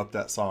just cue up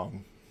that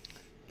song.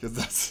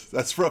 Because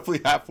that's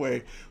roughly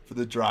halfway for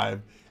the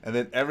drive, and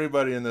then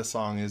everybody in the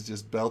song is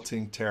just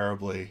belting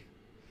terribly.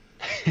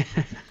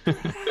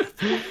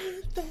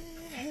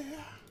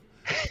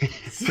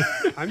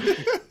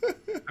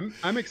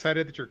 I'm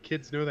excited that your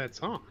kids know that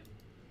song.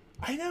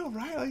 I know,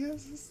 right? Like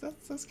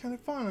that's kind of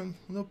fun. I'm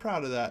a little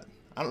proud of that.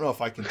 I don't know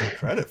if I can take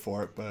credit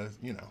for it, but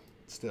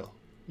still.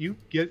 you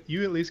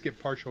at least get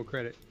partial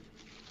credit,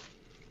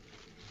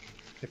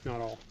 if not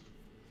all,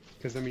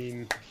 because I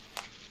mean,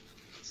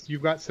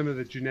 you've got some of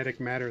the genetic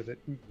matter that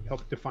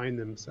helped define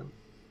them. So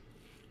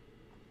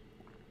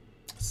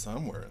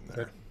somewhere in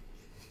there.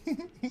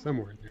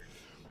 Somewhere in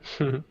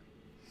there.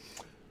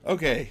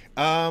 Okay.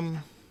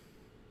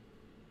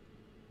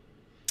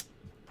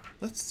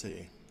 Let's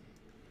see.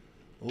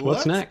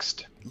 What's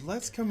next?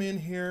 Let's come in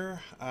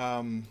here.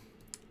 I'm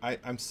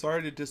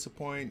sorry to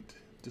disappoint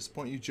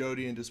you,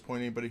 Jody, and disappoint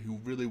anybody who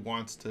really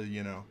wants to,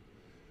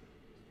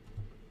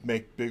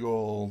 make big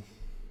old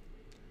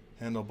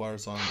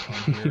handlebars on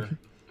here.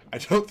 I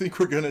don't think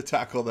we're going to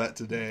tackle that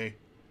today.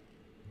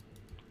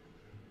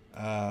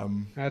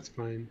 That's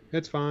fine.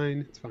 It's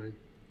fine. It's fine.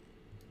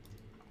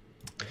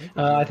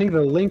 I think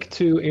the link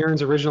to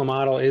Aaron's original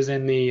model is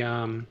in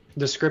the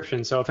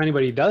description. So if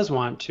anybody does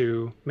want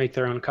to make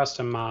their own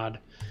custom mod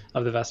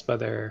of the Vespa,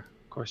 they're,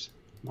 of course,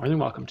 more than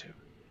welcome to.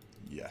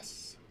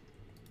 Yes.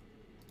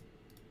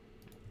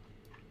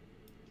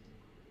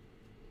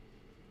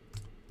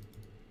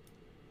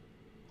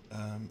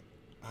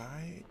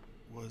 I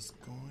was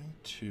going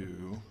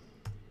to...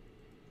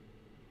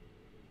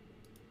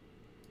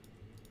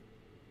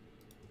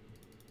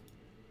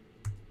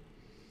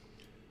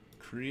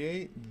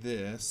 create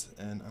this,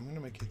 and I'm going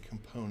to make a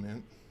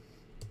component,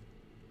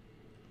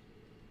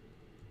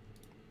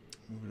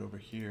 move it over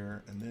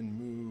here, and then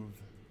move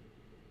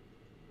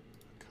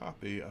a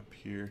copy up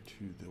here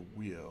to the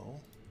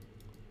wheel,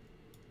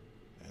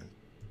 and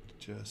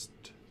just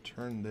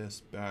turn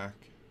this back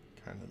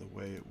kind of the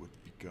way it would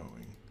be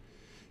going.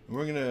 And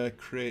we're going to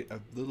create a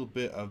little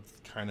bit of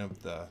kind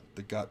of the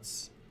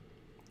guts,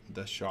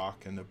 the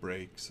shock and the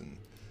brakes, and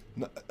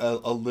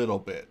a little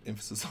bit,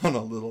 emphasis on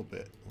a little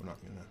bit. We're not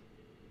going to...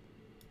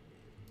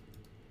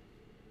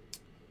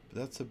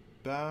 That's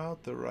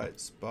about the right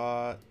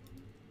spot.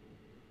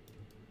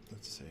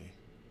 Let's see.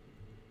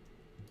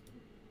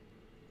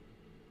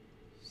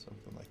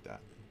 Something like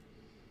that.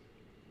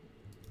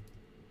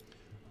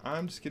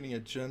 I'm just getting a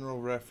general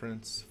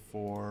reference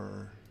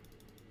for...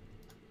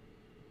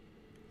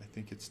 I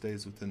think it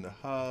stays within the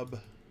hub.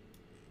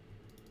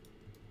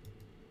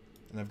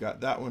 And I've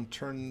got that one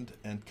turned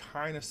and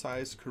kind of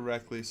sized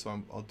correctly,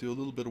 so I'll do a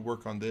little bit of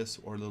work on this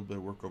or a little bit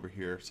of work over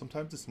here.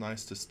 Sometimes it's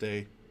nice to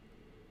stay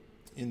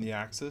in the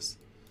axis,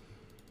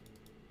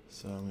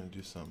 so I'm going to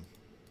do some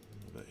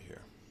a little bit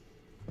here.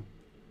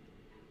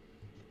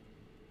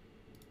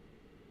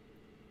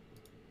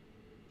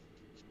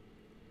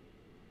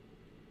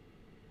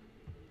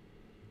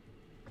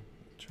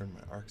 Turn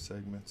my arc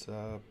segments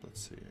up.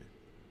 Let's see.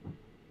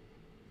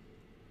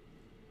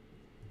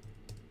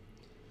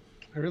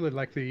 I really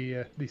like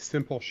the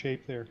simple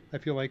shape there. I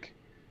feel like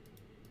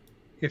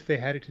if they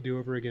had it to do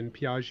over again,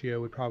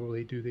 Piaggio would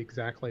probably do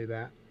exactly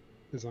that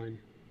design.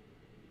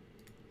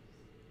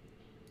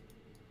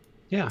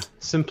 Yeah,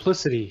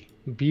 simplicity,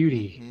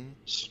 beauty,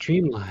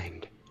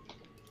 streamlined.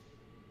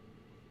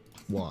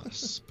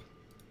 Wasp.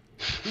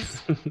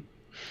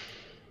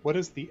 What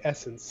is the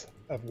essence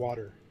of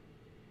water?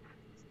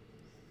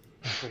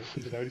 Wait,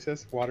 is that what he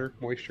says? Water,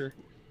 moisture.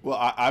 Well,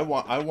 I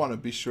want to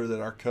be sure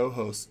that our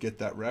co-hosts get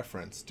that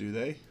reference. Do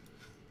they?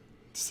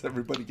 Does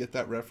everybody get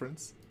that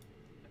reference?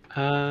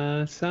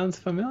 Sounds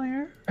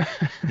familiar.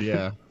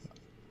 Yeah.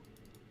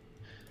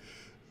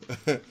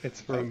 It's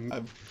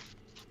from.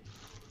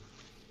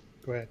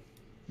 Go ahead.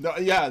 No,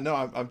 yeah, no,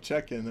 I'm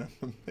checking.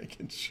 I'm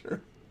making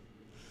sure.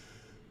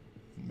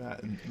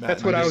 Matt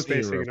That's what I was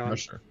basing it on.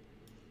 Pressure.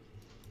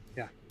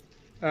 Yeah.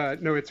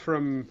 No, it's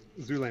from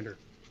Zoolander.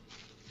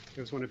 It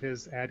was one of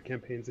his ad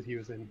campaigns that he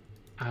was in.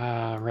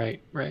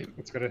 Right.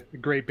 It's got a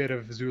great bit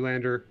of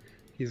Zoolander.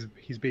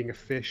 He's being a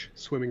fish,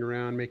 swimming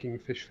around, making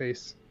fish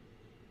face.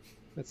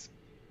 That's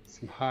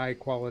some high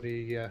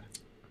quality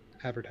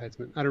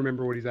advertisement. I don't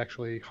remember what he's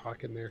actually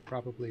hawking there.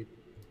 Probably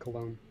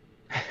cologne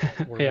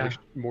or Yeah.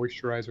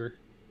 moisturizer.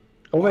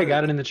 Oh, I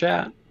got it in the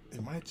chat.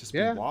 It might just be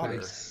Yeah, water.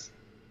 nice.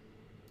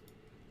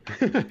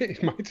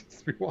 It might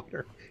just be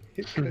water.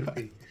 It could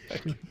be.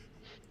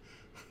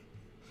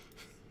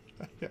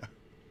 Yeah.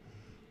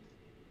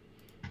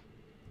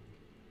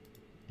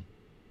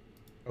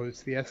 Oh,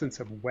 it's the essence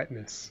of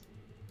wetness.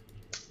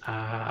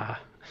 Ah.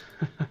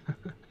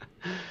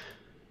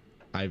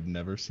 I've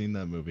never seen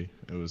that movie.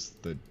 It was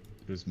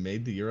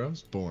made the year I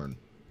was born.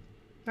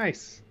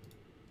 Nice.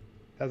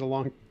 It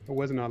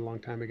was not a long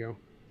time ago.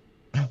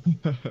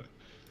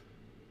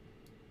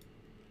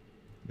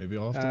 Maybe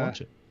I'll have to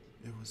watch it.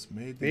 It was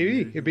made the Maybe,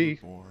 year it'd you be-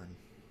 were born.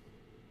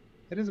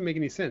 That doesn't make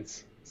any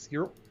sense.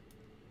 You're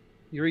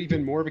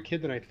even more of a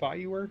kid than I thought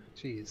you were?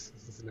 Jeez,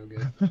 this is no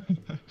good.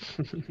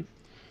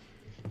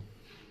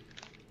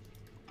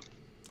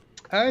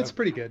 It's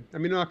pretty good. I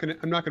mean,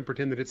 I'm not gonna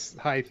pretend that it's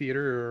high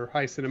theater or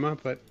high cinema,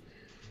 but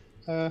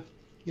there's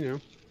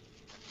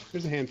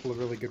a handful of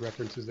really good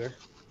references there.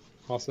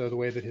 Also, the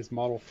way that his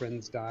model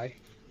friends die.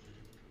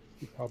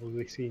 You've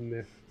probably seen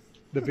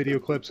the video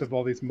clips of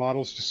all these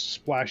models just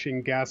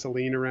splashing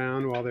gasoline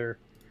around while they're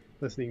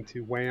listening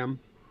to Wham.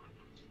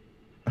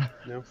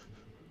 No?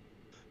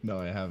 No,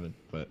 I haven't,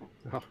 but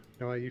Oh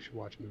no, you should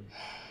watch them.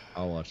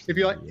 I'll watch. If the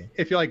you like, video.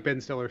 if you like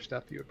Ben Stiller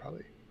stuff, you'd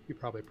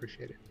probably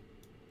appreciate it.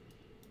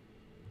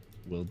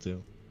 Will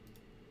do.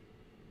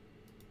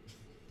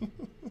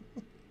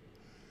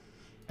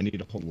 I need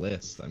a whole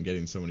list. I'm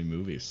getting so many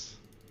movies.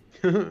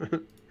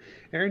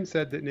 Aaron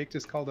said that Nick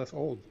just called us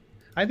old.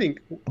 I think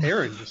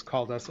Aaron just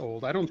called us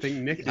old. I don't think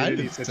Nick did I any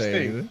didn't such say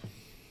thing.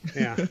 anything.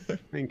 Yeah, I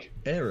think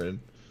Aaron.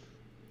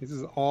 this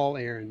is all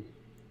Aaron.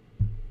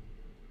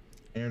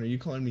 Aaron, are you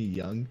calling me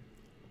young?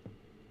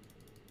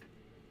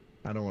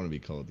 I don't want to be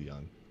called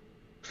young.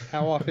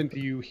 How often do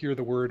you hear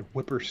the word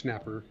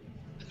whippersnapper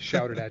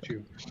shouted at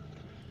you?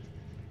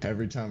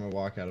 Every time I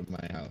walk out of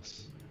my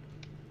house.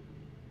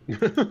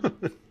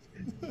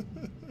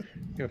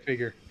 Go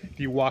figure.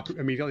 Do you walk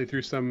immediately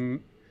through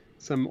some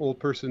old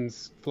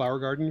person's flower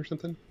garden or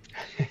something?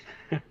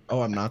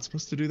 Oh, I'm not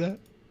supposed to do that?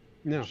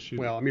 No. Shoot.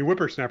 Well, I mean,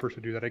 whippersnappers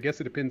would do that. I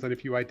guess it depends on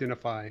if you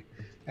identify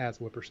as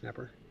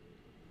whippersnapper.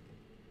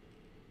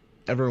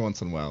 Every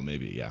once in a while,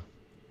 maybe, yeah.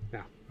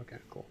 Yeah. Okay.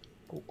 Cool.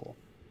 Cool.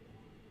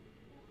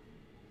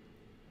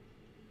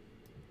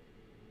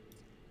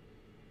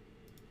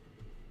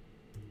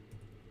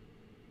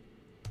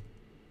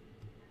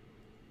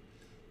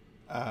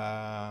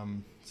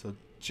 So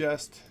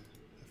just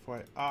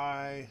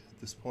FYI,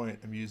 at this point,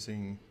 I'm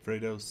using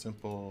Fredo's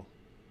simple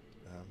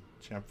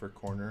chamfer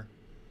corner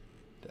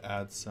to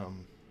add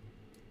some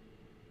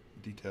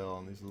detail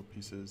on these little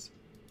pieces.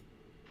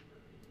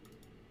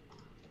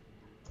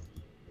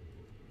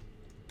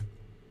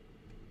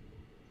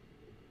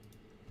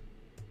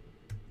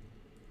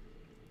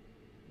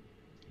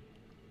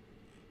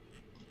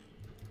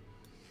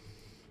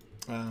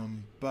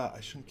 But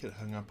I shouldn't get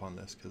hung up on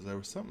this because there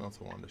was something else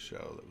I wanted to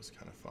show that was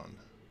kind of fun.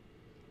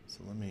 So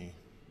let me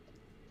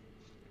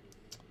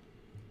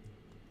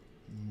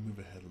move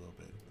ahead a little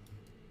bit.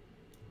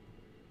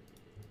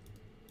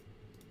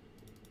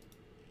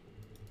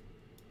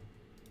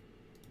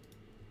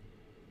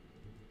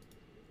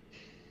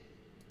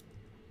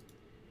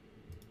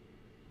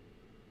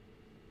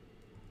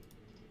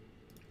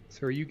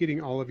 So are you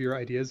getting all of your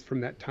ideas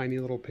from that tiny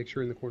little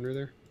picture in the corner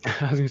there?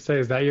 I was gonna say,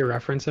 is that your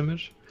reference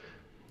image?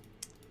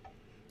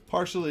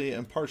 Partially,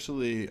 and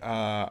partially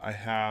I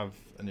have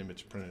an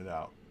image printed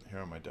out here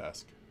on my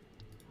desk.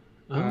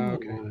 Oh,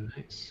 okay.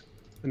 Nice.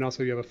 And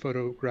also you have a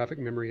photographic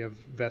memory of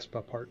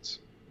Vespa parts.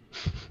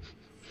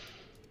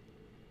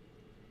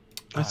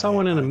 I saw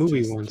one in a movie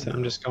just, once, you and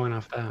I'm know. just going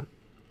off that.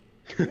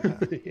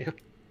 Yeah.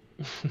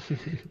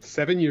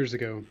 7 years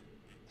ago.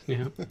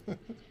 Yeah.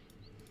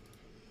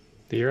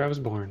 The year I was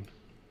born.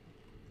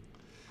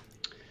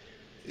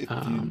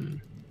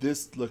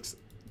 This looks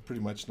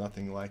pretty much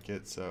nothing like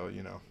it, so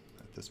you know,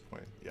 at this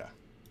point, yeah,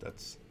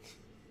 that's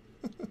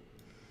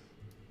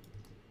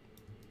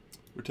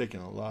we're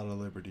taking a lot of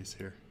liberties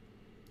here.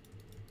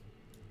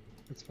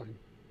 That's fine.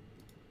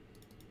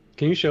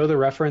 Can you show the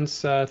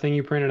reference thing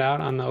you printed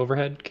out on the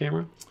overhead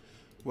camera?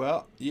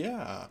 Well,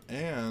 yeah,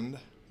 and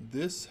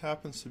this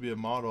happens to be a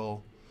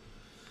model.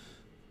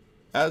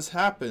 As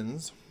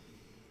happens,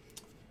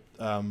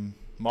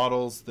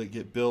 models that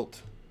get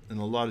built and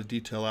a lot of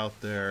detail out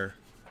there.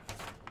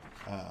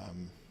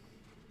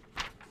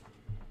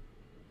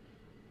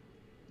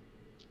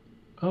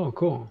 Oh,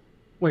 cool.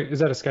 Wait, is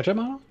that a SketchUp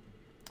model?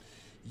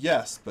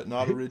 Yes, but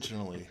not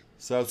originally.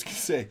 So I was going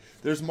to say,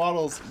 there's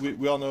models,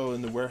 we all know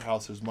in the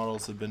warehouse, there's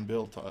models that have been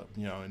built,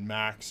 you know, in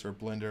Max or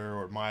Blender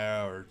or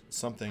Maya or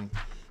something,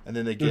 and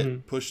then they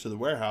get pushed to the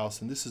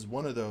warehouse. And this is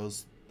one of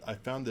those. I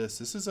found this.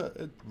 This is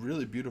a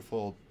really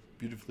beautifully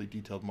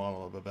detailed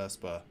model of a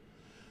Vespa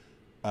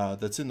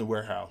that's in the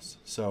warehouse.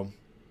 So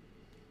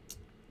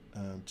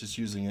just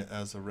using it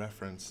as a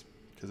reference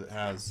because it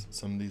has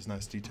some of these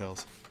nice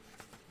details.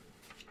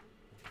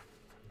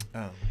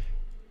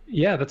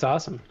 Yeah, that's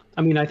awesome.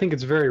 I mean, I think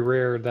it's very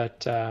rare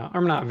that, or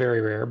not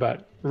very rare,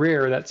 but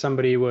rare that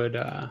somebody would,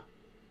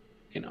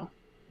 you know,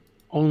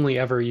 only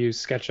ever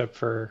use SketchUp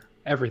for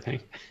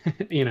everything,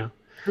 you know,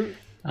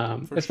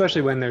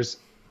 especially when there's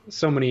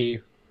so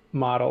many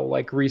model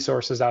like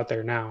resources out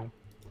there now,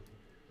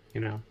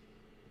 you know,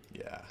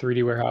 Yeah.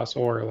 3D warehouse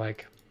or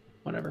like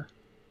whatever,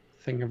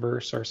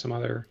 Thingiverse or some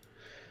other,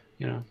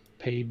 you know,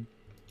 paid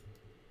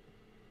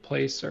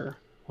place or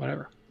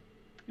whatever.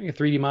 You get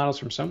 3D models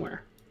from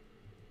somewhere.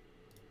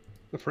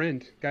 A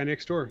friend, guy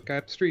next door, guy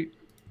up the street,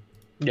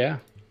 Yeah,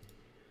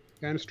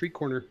 guy on a street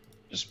corner.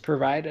 just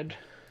provided.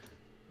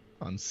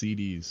 On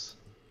CDs.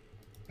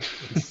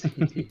 That's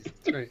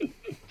right.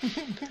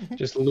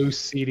 Just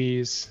loose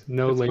CDs,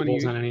 no That's funny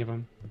labels you- on any of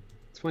them.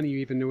 It's funny you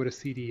even know what a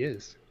CD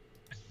is.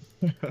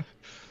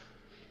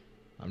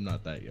 I'm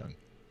not that young.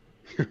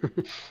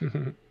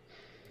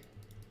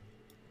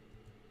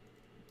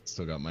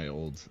 Still got my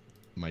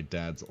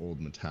dad's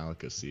old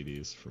Metallica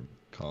CDs from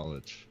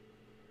college.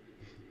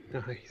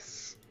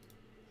 Nice.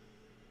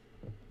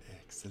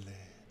 Excellent.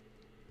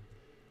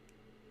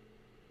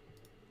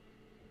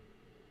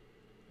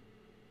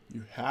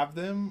 You have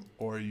them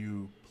or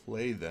you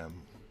play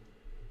them?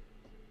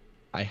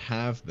 I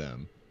have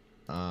them.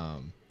 They're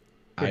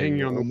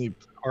hanging on the only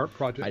art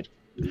project.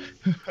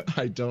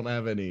 I don't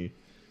have any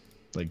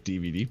like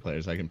DVD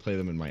players. I can play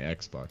them in my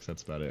Xbox.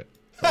 That's about it.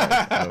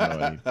 I don't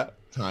know any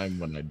time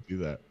when I do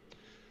that.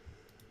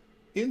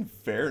 In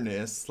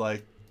fairness,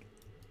 like,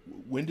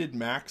 when did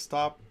Mac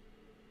stop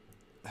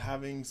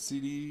having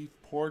CD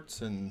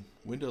ports? And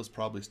Windows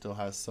probably still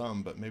has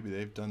some, but maybe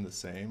they've done the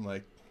same.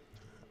 Like,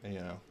 you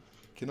know,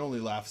 can only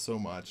laugh so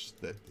much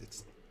that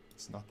it's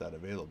not that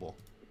available.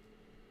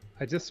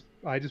 I just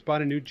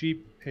bought a new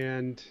Jeep,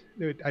 and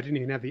I didn't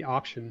even have the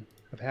option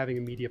of having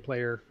a media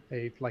player,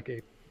 like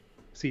a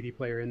CD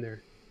player in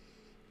there.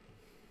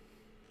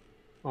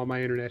 All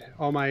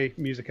my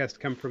music has to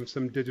come from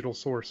some digital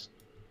source.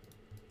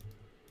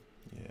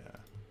 Yeah.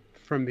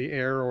 From the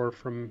air or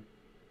from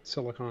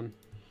silicon.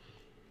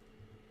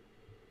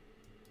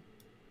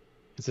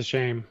 It's a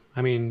shame.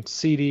 I mean,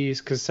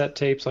 CDs, cassette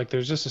tapes, like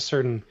there's just a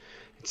certain,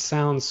 it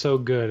sounds so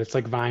good. It's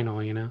like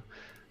vinyl, you know?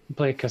 You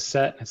play a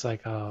cassette, and it's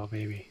like, oh,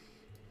 baby.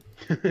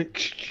 It's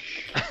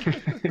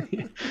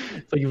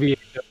like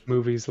VHS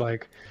movies.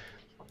 Like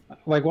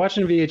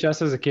watching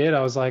VHS as a kid,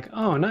 I was like,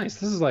 oh, nice.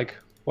 This is like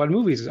what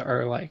movies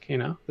are like, you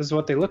know? This is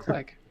what they look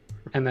like.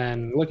 And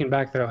then looking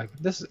back, they're like,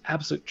 this is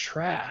absolute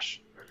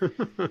trash.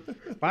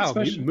 Wow,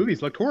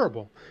 movies looked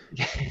horrible.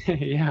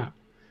 Yeah.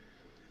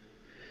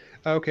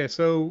 Okay,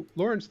 so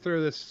Lawrence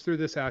threw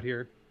this out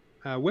here.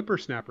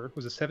 Whippersnapper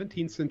was a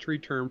 17th century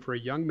term for a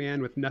young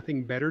man with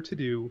nothing better to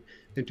do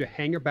than to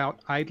hang about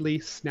idly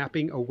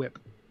snapping a whip.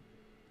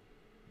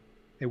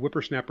 A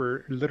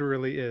whippersnapper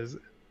literally is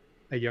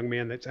a young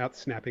man that's out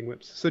snapping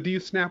whips. So do you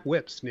snap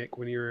whips, Nick,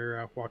 when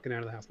you're walking out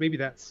of the house? Maybe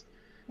that's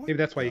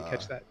why you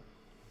catch that.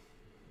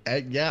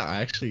 Yeah,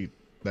 actually,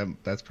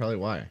 that's probably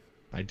why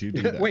I do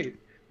that. Wait,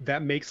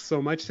 that makes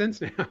so much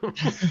sense now.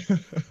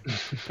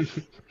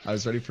 I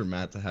was ready for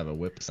Matt to have a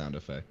whip sound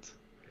effect.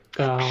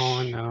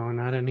 Oh no,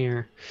 not in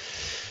here.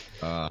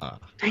 Dang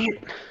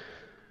it.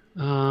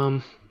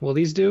 Will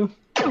these do?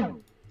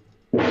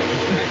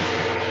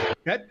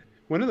 That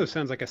one of those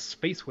sounds like a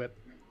space whip.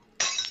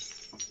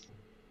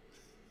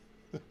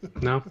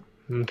 No?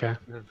 Okay.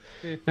 No.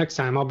 Next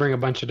time I'll bring a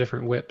bunch of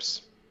different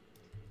whips.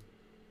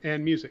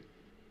 And music.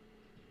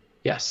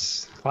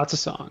 Yes, lots of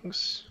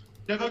songs.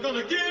 Never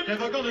gonna give,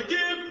 never gonna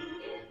give.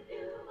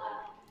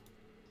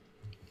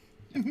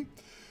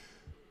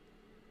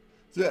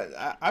 So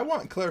I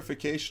want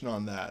clarification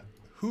on that.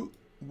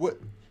 What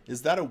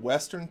is that, a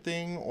Western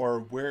thing, or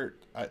where?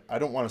 I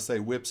don't want to say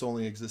whips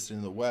only existed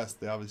in the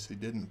West. They obviously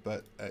didn't.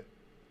 But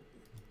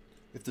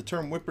if the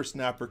term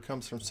whippersnapper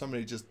comes from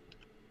somebody just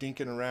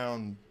dinking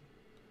around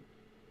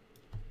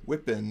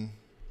whipping,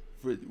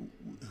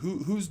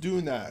 who's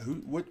doing that?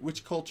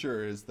 Which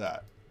culture is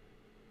that?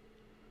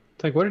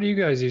 It's like, what did you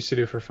guys used to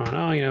do for fun?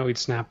 Oh, you know, we'd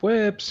snap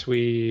whips.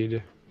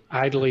 We'd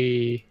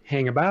idly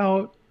hang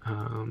about.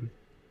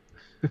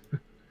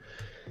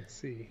 Let's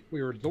see.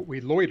 We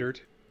loitered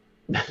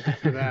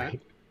for that.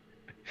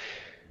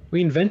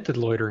 We invented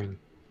loitering.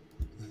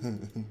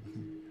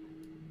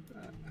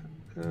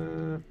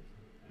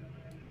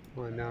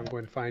 Well, now I'm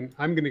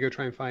going to go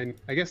try and find.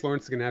 I guess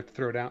Lawrence is going to have to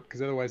throw it out,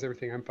 because otherwise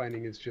everything I'm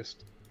finding is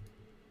just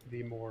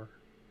the more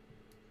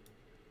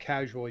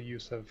casual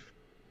use of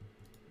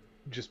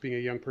just being a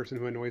young person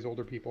who annoys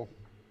older people.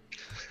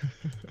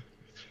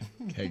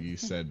 Keggy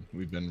said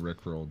we've been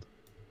rickrolled.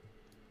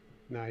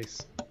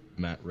 Nice.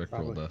 Matt rickrolled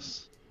Probably.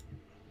 us.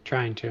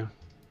 Trying to.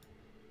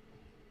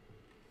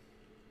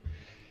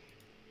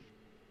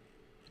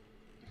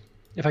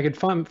 If I could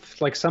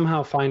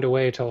somehow find a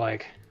way to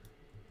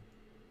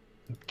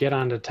get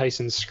onto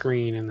Tyson's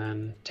screen and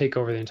then take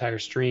over the entire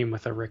stream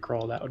with a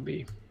rickroll, that'd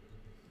be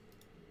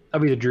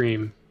the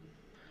dream.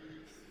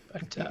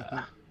 But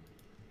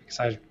because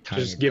I've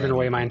just given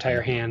away my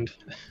entire hand.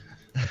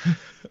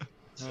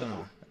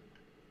 Oh.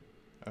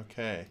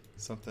 Okay,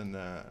 something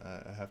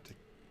I have to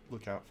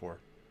look out for.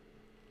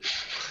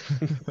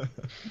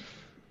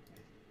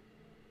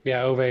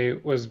 Yeah,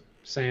 Ove was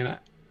saying I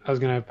was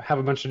going to have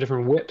a bunch of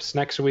different whips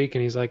next week,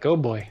 and he's like, oh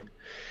boy,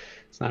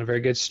 it's not a very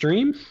good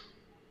stream.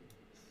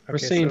 We're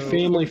saying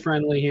family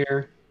friendly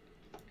here,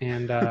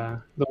 and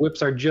the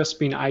whips are just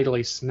being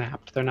idly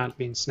snapped. They're not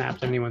being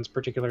snapped in anyone's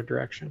particular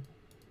direction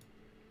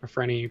or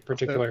for any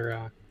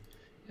particular...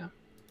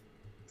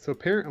 So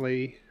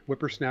apparently,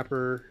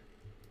 whippersnapper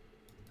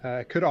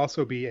could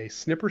also be a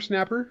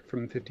snippersnapper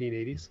from the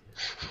 1580s,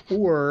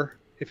 or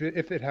if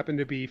it happened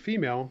to be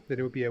female, then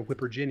it would be a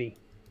whipperginny.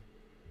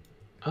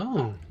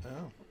 Oh.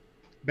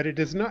 But it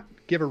does not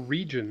give a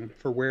region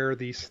for where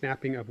the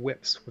snapping of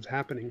whips was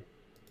happening.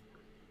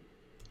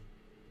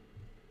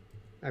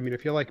 I mean, I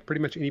feel like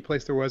pretty much any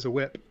place there was a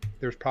whip,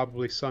 there's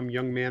probably some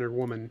young man or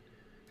woman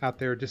out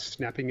there just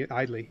snapping it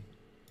idly.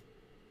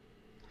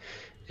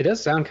 It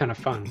does sound kind of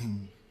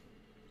fun.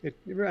 It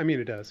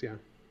does, yeah.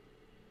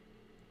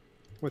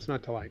 What's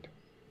not to like?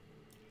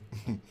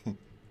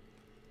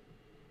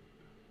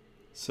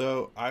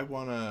 So I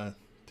want to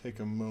take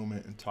a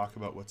moment and talk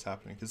about what's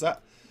happening, because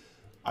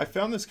I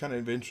found this kind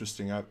of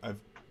interesting. I've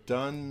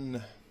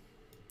done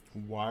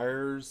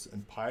wires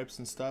and pipes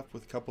and stuff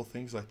with a couple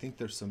things. I think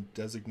there's some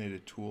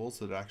designated tools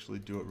that actually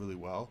do it really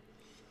well.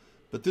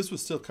 But this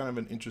was still kind of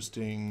an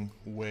interesting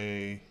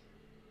way.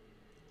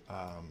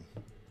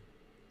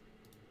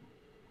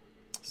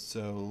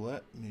 So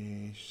let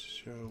me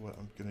show what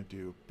I'm going to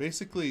do.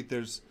 Basically,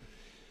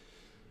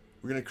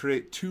 we're going to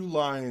create 2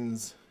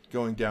 lines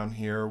going down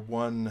here.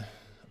 One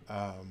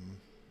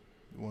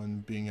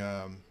being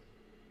I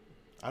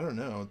don't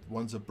know,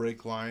 one's a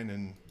break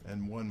line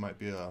and one might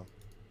be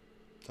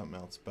something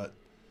else, but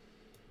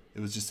it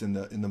was just in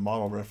the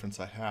model reference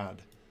I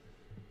had.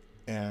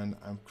 And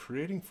I'm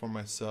creating for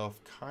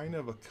myself kind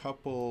of a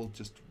couple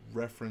just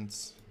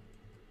reference.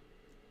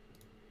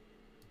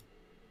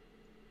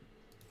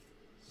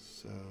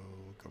 So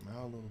we'll come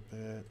out a little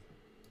bit.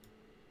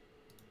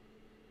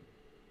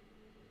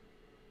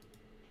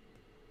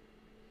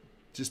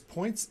 Just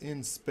points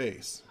in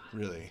space,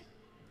 really.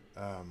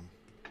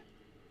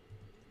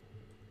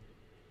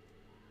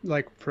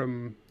 Like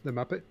from the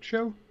Muppet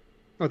Show?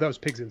 Oh, that was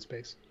Pigs in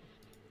Space.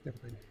 Never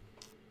mind.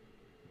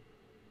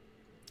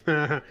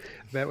 I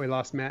bet we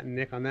lost Matt and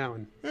Nick on that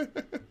one.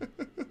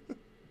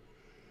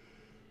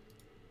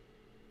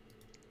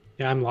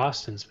 Yeah, I'm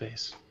lost in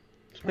space.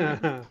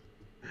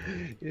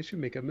 It should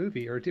make a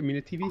movie, or a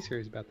TV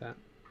series about that.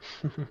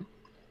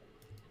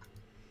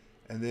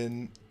 And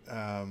then,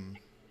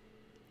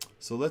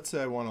 so let's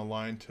say I want a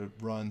line to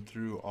run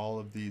through all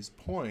of these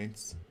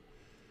points.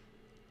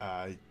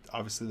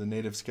 Obviously, the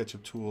native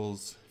SketchUp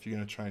tools, if you're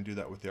going to try and do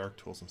that with the arc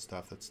tools and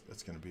stuff,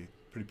 that's going to be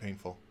pretty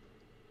painful.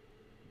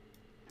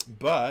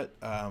 But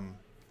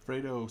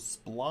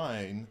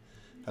FredoSpline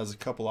has a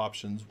couple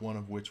options, one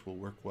of which will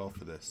work well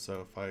for this.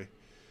 So if I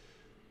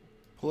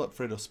pull up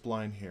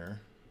FredoSpline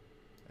here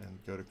and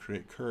go to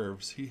create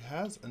curves, he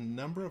has a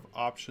number of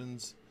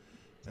options,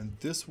 and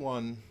this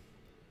one,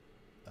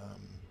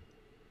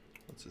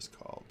 what's this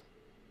called?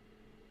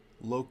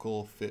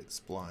 Local fit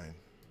spline.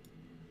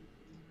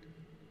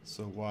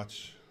 So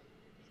watch,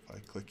 if I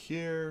click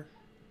here,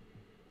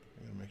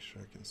 I'm going to make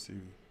sure I can see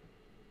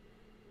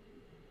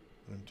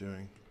what I'm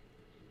doing.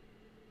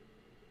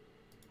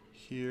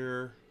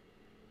 Here.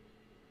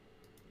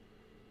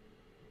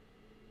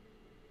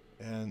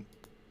 And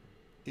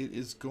it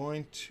is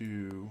going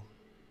to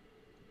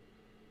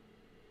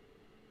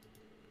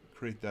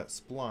create that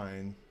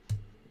spline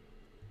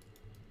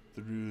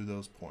through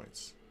those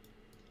points.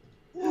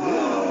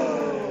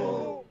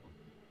 Ooh,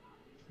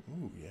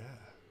 yeah.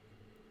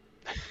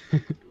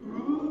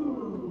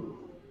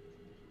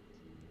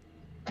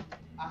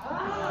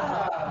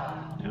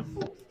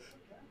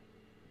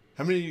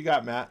 How many you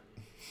got, Matt?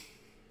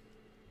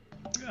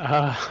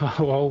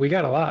 Well, we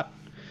got a lot.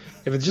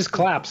 If it just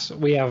claps,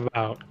 we have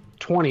about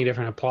 20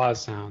 different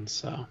applause sounds.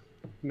 So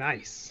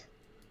Nice.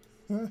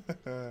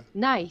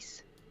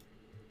 Nice.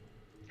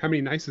 How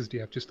many nices do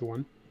you have? Just the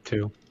one?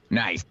 2.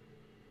 Nice.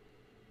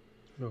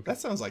 Okay. That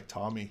sounds like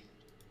Tommy.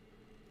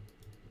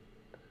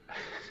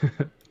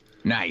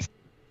 Nice.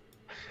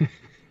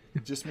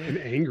 Just An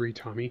me? angry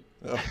Tommy.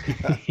 Oh,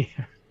 yeah. Yeah.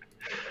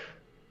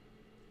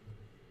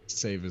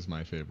 Save is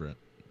my favorite.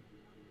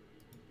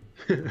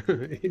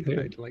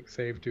 I'd like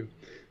save too.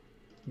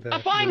 A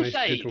fine nice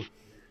save. gentle.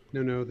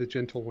 No, the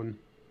gentle one.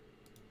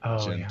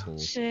 Oh, yeah. Gentle.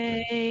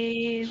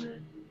 Save.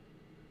 It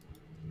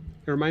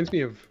reminds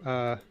me of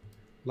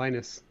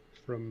Linus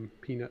from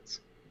Peanuts.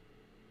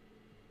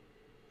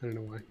 I don't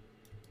know why.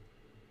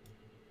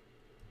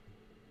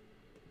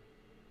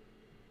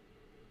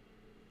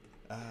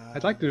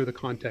 I'd like to know the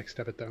context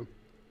of it though.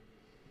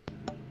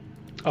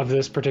 Of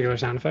this particular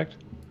sound effect?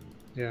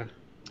 Yeah.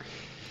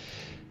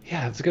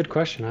 Yeah, that's a good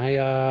question.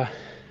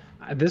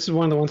 This is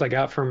one of the ones I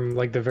got from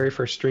like the very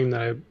first stream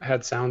that I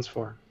had sounds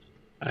for.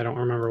 I don't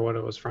remember what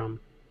it was from.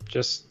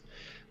 Just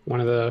one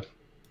of the,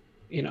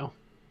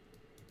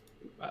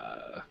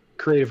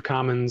 Creative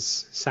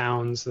Commons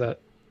sounds that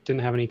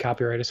didn't have any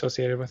copyright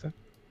associated with it.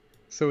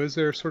 So is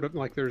there sort of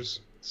like there's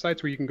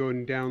sites where you can go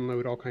and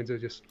download all kinds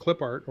of just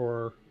clip art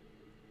or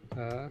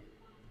what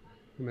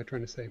am I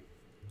trying to say?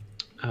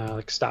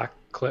 Like stock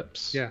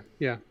clips.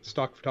 Yeah,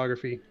 stock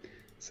photography.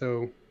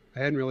 So I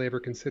hadn't really ever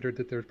considered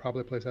that there's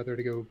probably a place out there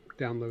to go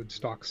download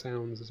stock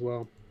sounds as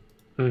well.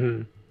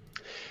 Mm-hmm.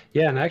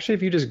 Yeah, and actually,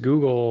 if you just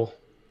Google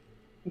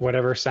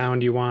whatever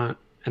sound you want,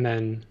 and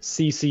then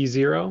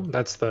CC0,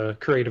 that's the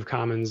Creative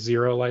Commons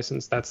 0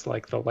 license. That's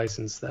like the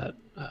license that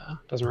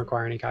doesn't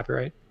require any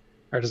copyright,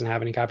 or doesn't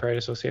have any copyright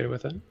associated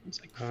with it. It's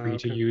like free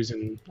to use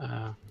and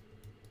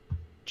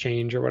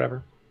change or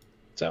whatever.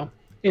 So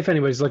if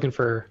anybody's looking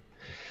for,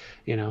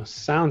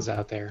 sounds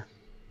out there,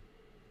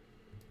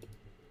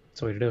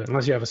 that's the way to do it.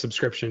 Unless you have a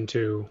subscription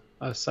to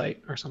a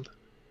site or something.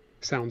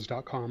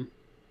 Sounds.com.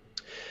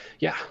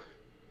 Yeah.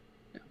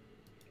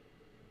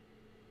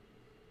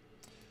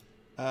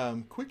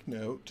 Quick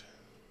note,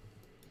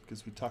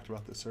 because we talked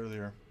about this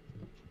earlier.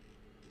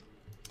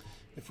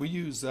 If we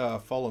use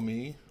follow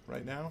me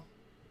right now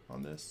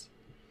on this,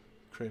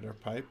 create our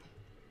pipe.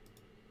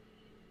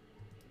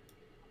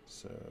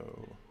 So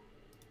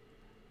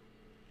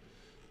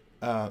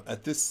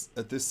at this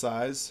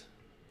size,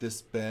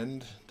 this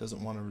bend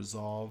doesn't want to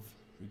resolve.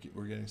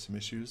 We're getting some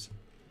issues.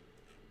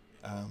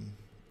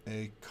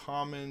 A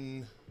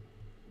common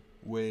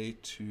way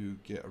to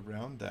get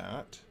around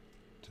that,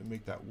 to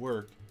make that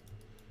work,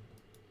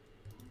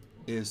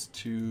 is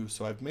to,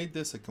 so I've made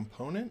this a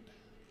component,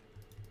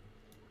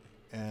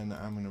 and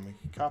I'm going to make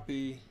a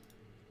copy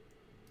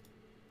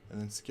and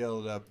then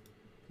scale it up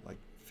like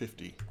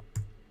 50,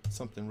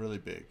 something really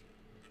big.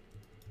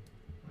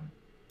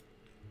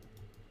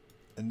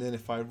 And then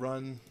if I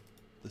run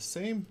the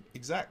same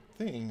exact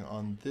thing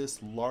on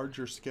this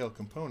larger scale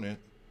component,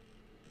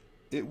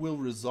 it will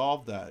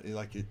resolve that. You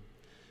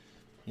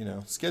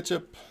know,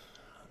 SketchUp,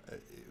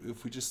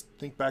 if we just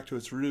think back to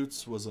its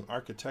roots, was an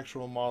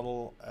architectural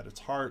model at its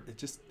heart.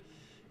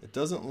 It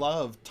doesn't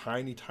love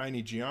tiny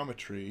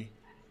geometry,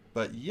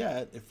 but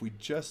yet if we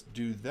just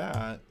do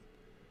that,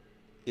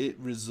 it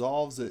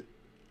resolves it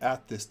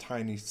at this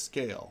tiny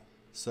scale.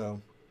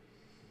 So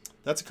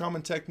that's a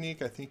common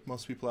technique. I think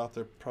most people out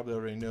there probably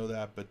already know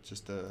that, but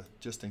just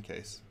in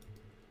case,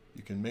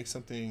 you can make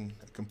something,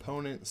 a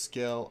component,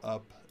 scale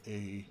up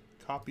a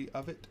copy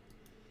of it,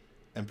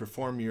 and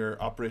perform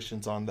your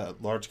operations on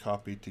that large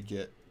copy to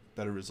get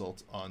better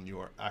results on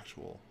your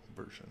actual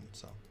version.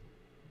 So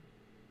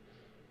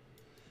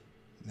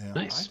now,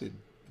 nice. I did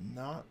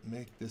not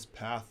make this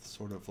path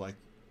sort of like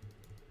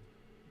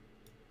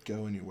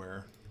go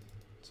anywhere,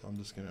 so I'm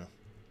just gonna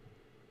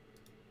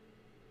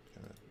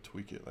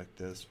tweak it like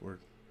this.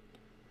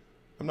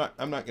 I'm not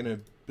gonna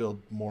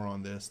build more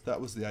on this. That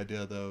was the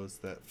idea, though, is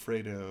that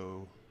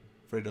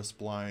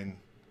FredoSpline,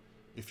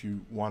 if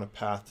you want a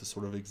path to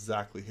sort of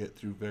exactly hit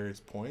through various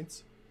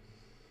points,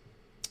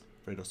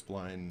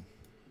 FredoSpline,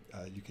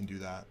 you can do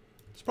that.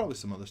 There's probably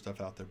some other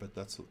stuff out there, but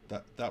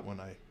that one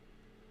I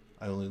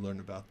only learned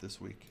about this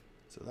week,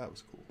 so that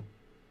was cool.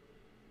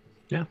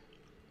 Yeah,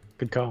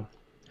 good call.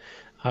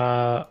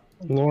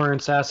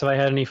 Lawrence asked if I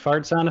had any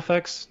fart sound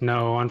effects.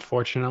 No,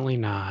 unfortunately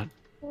not.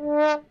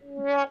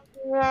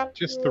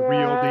 Just the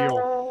real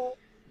deal.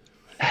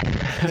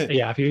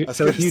 Yeah, if you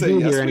do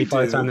hear any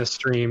farts on this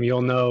stream,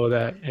 you'll know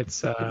that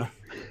it's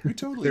we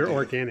totally they're do.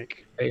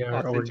 organic. They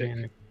are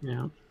authentic. organic.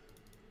 Yeah.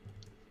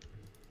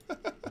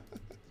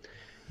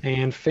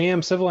 And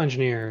Fam Civil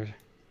Engineer,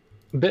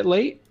 a bit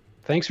late.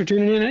 Thanks for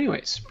tuning in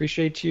anyways.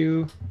 Appreciate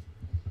you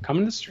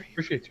coming to the stream.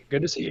 Appreciate you.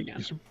 Good to see you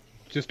again.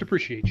 Just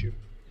appreciate you.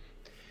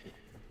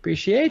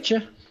 Appreciate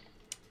you.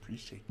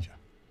 Appreciate you.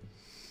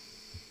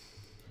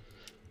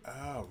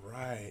 All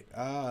right.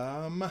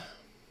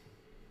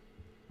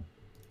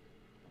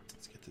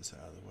 Let's get this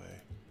out of the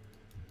way.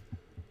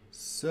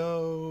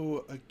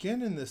 So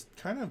again, in this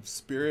kind of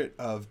spirit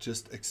of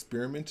just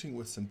experimenting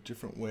with some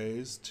different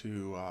ways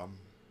to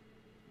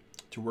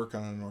work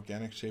on an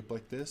organic shape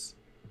like this,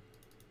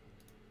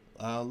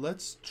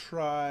 let's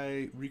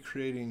try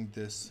recreating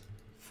this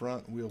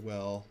front wheel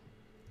well.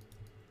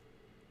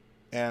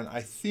 And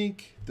I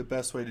think the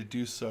best way to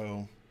do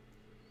so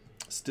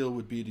still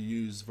would be to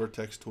use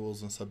Vertex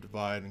Tools and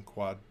Subdivide and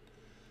Quad,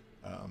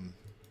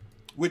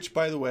 which,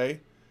 by the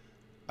way,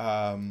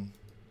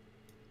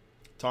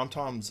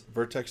 TomTom's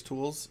Vertex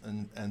Tools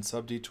and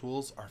Sub-D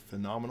tools are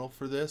phenomenal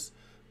for this,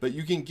 but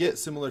you can get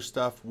similar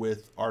stuff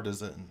with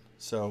Artisan.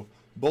 So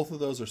both of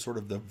those are sort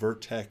of the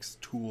Vertex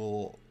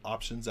tool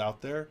options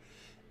out there,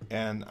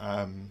 and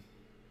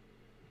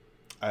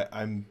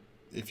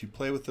if you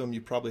play with them,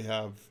 you probably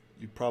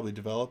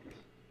develop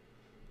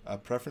a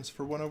preference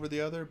for one over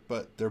the other,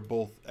 but they're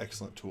both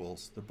excellent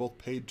tools. They're both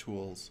paid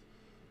tools,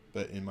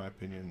 but in my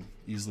opinion,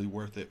 easily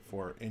worth it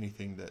for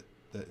anything that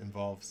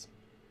involves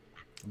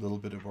a little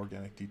bit of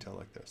organic detail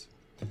like this.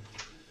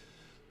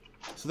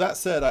 So that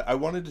said, I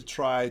wanted to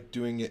try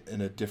doing it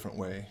in a different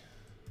way,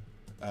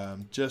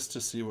 just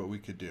to see what we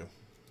could do.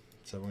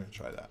 So we're going to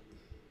try that.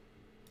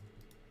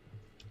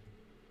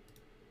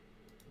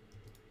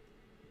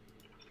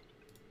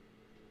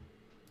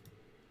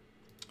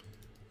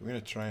 We're going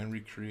to try and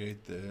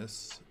recreate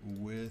this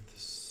with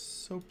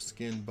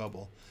Soapskin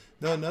Bubble.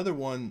 Now, another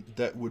one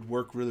that would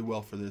work really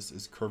well for this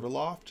is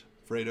Curviloft,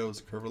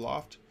 Fredo's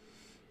Curviloft.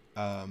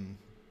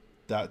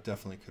 That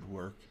definitely could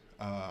work.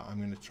 I'm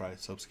going to try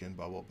Soapskin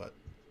Bubble, but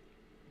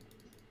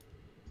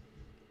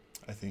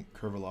I think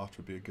Curviloft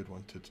would be a good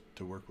one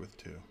to work with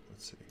too.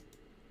 Let's see.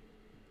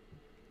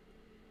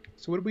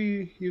 So what did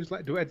we use?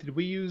 Did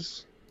we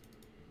use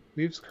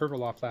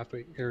Curviloft last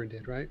week? Aaron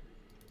did, right?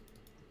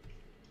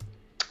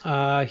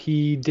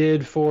 He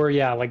did for,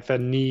 yeah, like the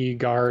knee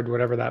guard,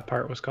 whatever that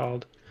part was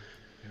called.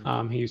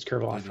 He used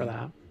Curviloft for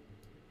that.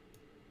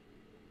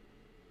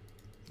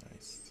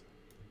 Nice.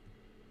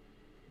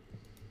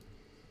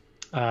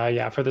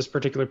 Yeah, for this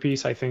particular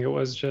piece, I think it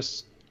was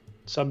just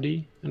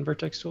Sub-D and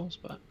Vertex Tools,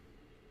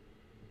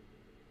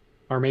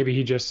 or maybe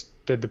he just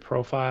did the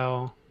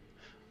profile.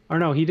 Or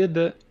no, he did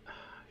the,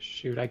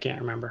 shoot, I can't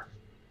remember.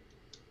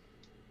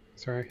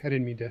 Sorry, I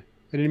didn't mean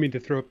to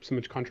throw up so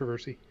much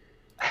controversy.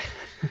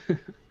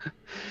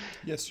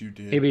 Yes, you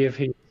did. Maybe if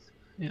he,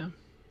 yeah.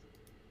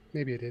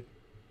 Maybe I did.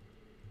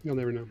 You'll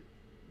never know.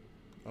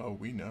 Oh,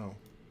 we know.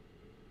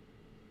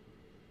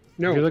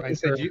 No, I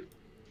said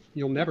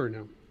you'll never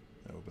know.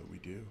 No, but we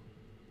do.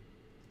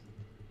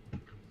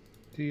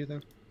 Do you though?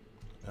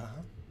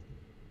 Uh-huh.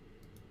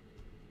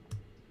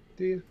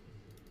 Do you?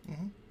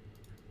 Mm-hmm.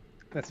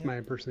 That's my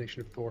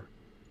impersonation of Thor.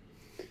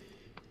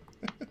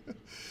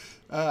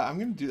 I'm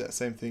going to do that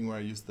same thing where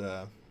I use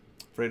the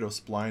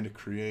FredoSpline to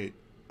create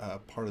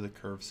part of the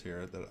curves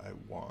here that I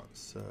want.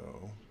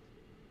 So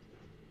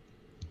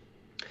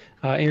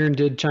Aaron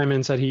did chime in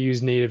and said he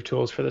used native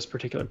tools for this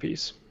particular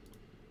piece.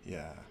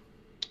 yeah.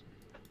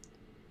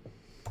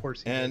 Of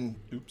course. And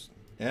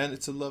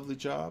it's a lovely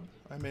job,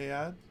 I may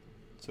add.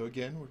 So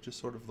again, we're just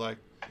sort of like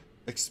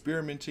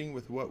experimenting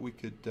with what we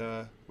could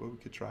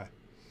try.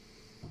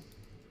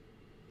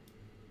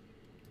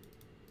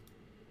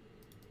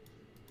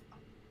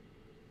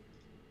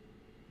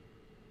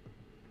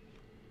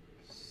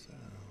 So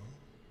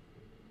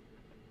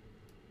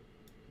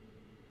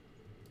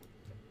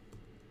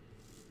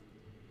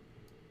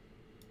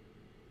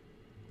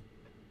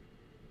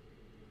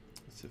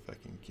let's see if I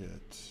can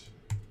get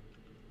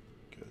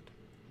good.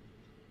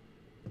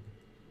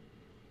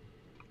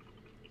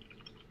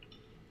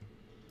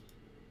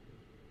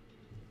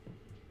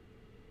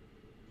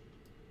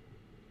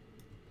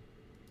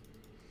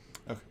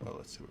 Okay, well,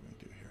 let's see what we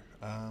can do here.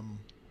 I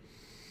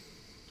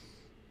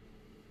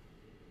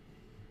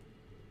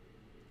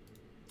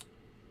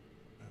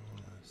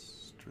want a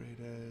straight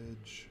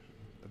edge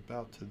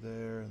about to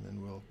there, and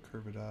then we'll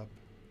curve it up.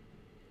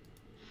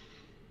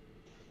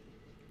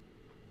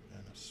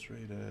 And a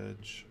straight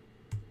edge,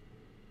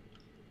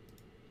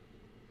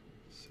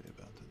 say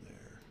about to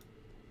there.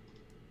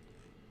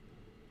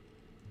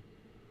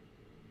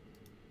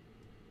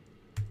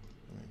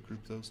 I'm going to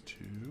group those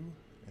two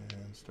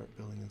and start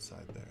building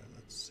inside there.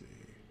 Let's see.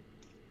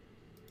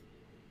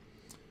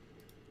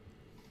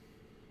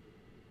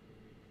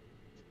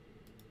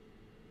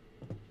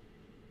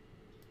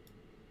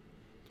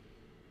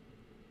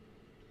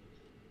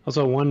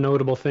 Also, one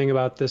notable thing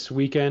about this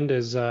weekend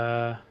is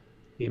the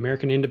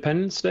American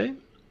Independence Day.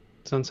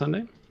 It's on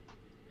Sunday.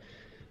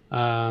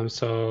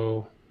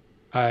 So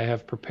I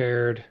have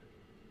prepared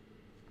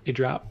a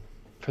drop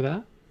for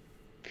that.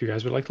 If you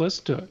guys would like to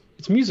listen to it,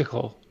 it's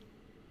musical,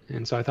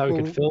 and so I thought we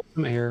could fill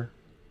some air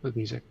with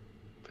music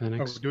for the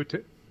next. Oh, do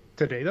it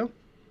today though.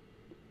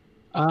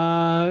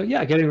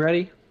 Yeah, getting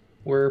ready.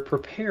 We're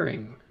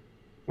preparing.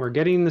 We're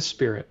getting the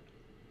spirit.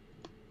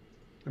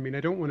 I mean, I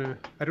don't want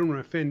to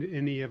offend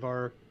any of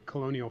our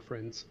colonial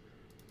friends.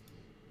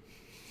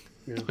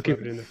 You know, Okay.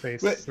 rub it in the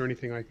face But- or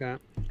anything like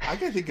that. I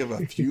can think of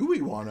a few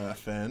we want to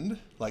offend,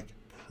 like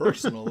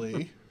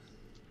personally.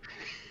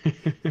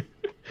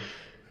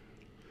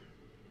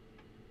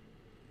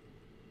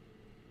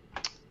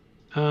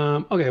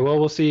 Okay, well,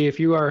 we'll see. If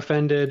you are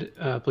offended,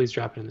 please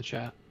drop it in the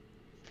chat.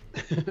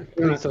 We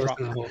don't have to Please listen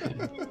to the whole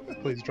thing.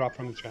 Please drop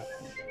from the chat.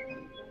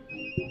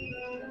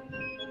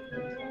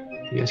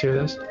 You guys hear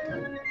this?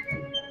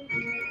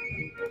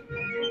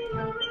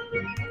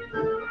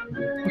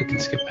 We can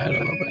skip ahead a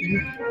little bit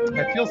here.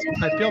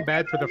 I feel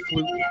bad for the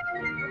flute.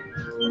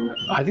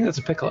 I think that's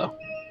a piccolo.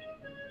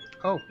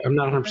 Oh, I'm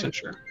not 100%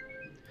 sure,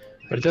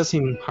 but it does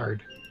seem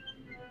hard.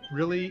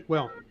 really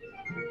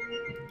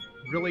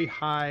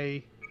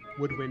high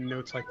woodwind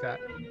notes like that.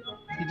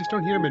 You just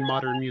don't hear them in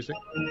modern music.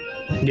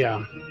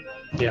 Yeah,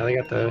 they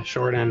got the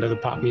short end of the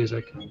pop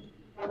music.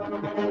 All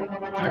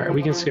right,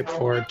 we can skip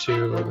forward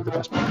to the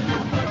best part.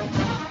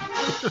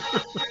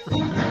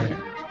 All right.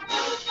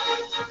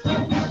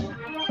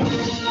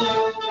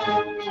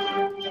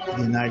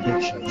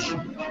 United Church.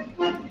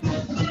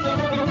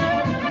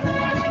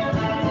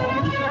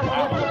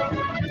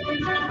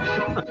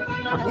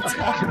 What's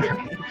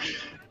happening?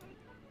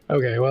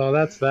 Okay, well,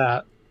 that's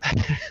that.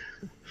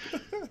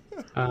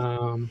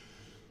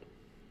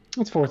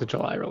 It's 4th of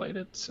July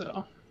related,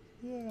 so.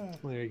 Yeah.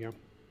 Well, there you go.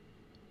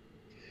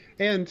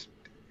 And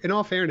in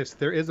all fairness,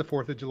 there is a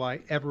 4th of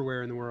July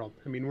everywhere in the world.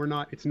 I mean,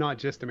 it's not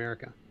just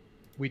America.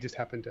 We just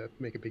happen to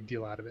make a big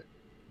deal out of it.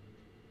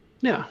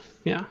 Yeah.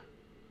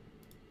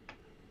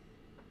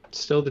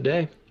 Still the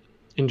day.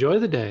 Enjoy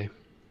the day.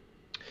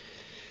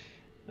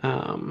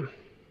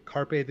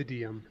 Carpe the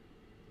diem.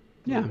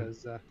 Yeah.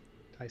 As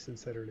Tyson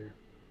said earlier.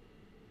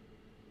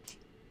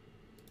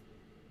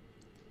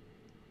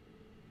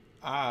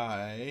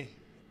 I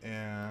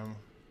am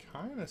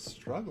kind of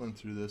struggling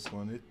through this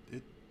one.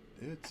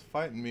 It's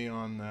fighting me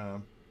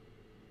on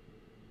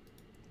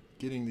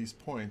getting these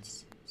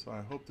points. So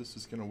I hope this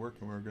is going to work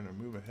and we're going to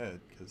move ahead,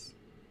 because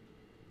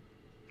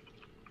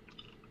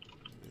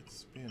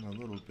it's being a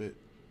little bit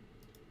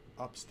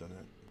obstinate.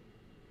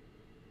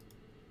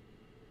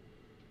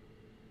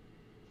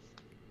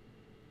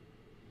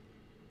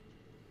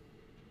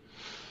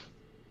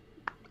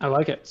 I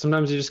like it.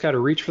 Sometimes you just got to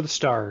reach for the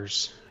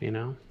stars, you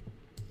know?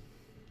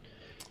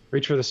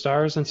 Reach for the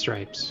stars and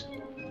stripes.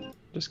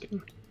 Just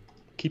kidding.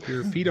 Keep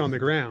your feet on the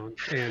ground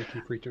and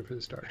keep reaching for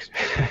the stars.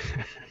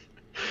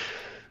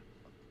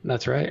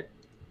 That's right.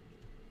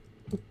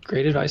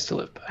 Great advice to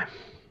live by.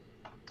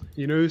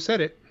 You know who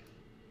said it?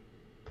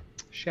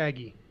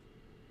 Shaggy.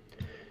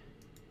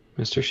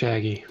 Mr.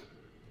 Shaggy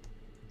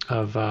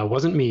of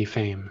Wasn't Me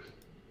fame.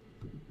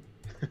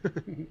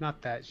 Not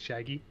that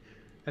Shaggy.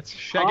 That's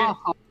Shaggy.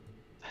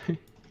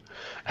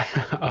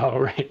 Oh,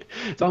 right.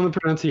 It's on the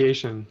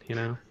pronunciation, you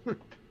know?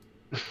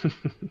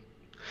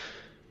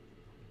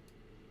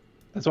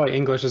 That's why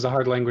English is a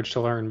hard language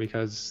to learn,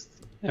 because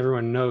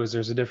everyone knows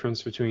there's a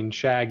difference between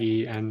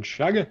shaggy and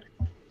shaggy.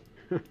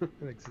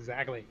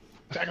 Exactly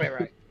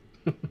right.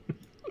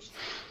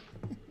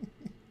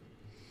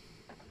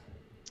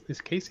 Is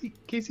Casey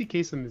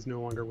Kasem is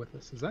no longer with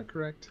us? Is that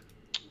correct?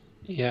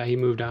 Yeah, he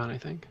moved on, I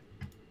think.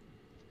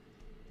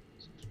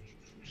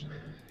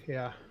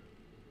 Yeah.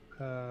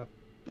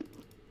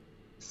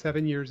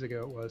 7 years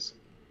ago it was.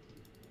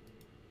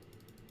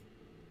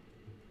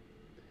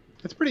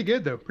 That's pretty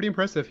good though. Pretty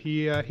impressive.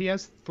 He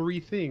has 3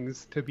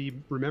 things to be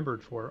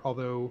remembered for.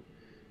 Although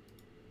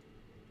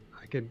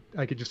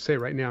I could just say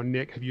right now,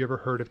 Nick, have you ever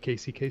heard of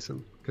Casey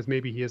Kasem? Because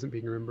maybe he isn't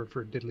being remembered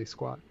for diddly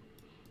squat.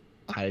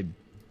 I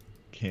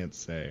can't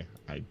say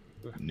I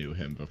knew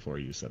him before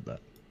you said that.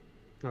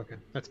 Okay,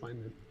 that's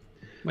fine then.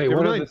 Wait,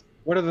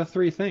 what are the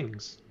 3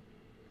 things?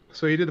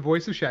 So he did the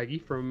voice of Shaggy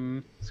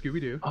from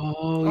Scooby-Doo.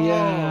 Oh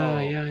yeah,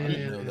 I yeah.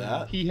 didn't know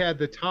that. He had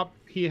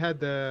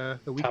the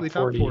weekly Top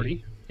top 40.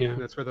 40. Yeah.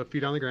 That's where the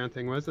feet on the ground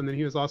thing was. And then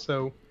he was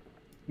also,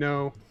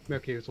 no,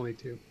 okay, it was only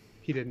 2.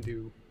 He didn't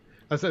do,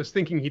 I was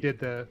thinking he did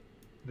the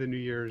New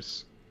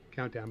Year's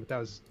countdown, but that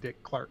was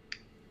Dick Clark.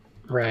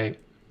 Right.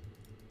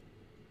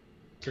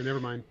 So never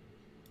mind.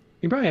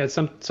 He probably had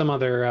some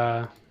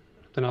other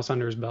something else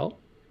under his belt.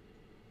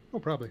 Oh,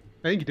 probably.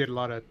 I think he did a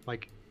lot of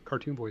like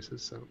cartoon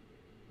voices, so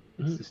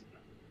it's just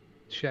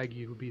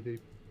Shaggy would be the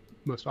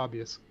most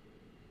obvious.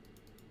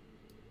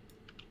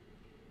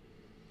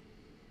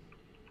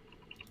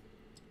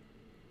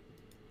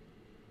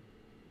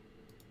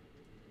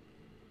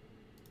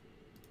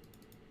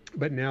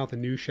 But now the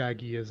new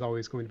Shaggy is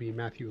always going to be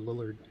Matthew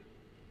Lillard.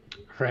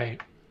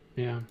 Right.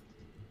 Yeah.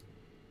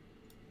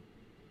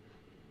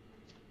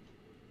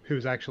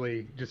 Who's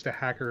actually just a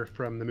hacker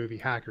from the movie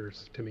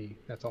Hackers to me.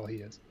 That's all he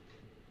is.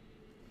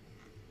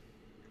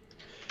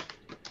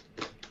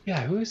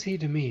 Yeah, who is he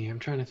to me? I'm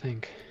trying to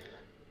think.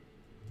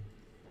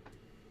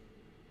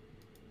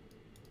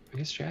 I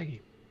guess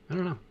Shaggy. I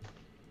don't know.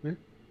 Yeah.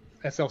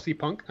 SLC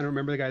Punk. I don't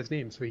remember the guy's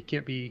name, so he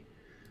can't be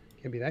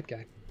that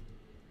guy.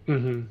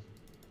 Mm-hmm.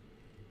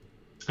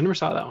 I never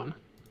saw that one.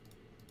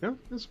 No,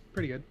 that's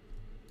pretty good.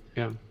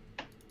 Yeah.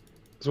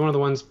 It's one of the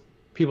ones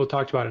people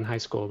talked about in high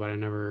school, but I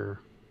never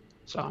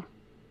saw.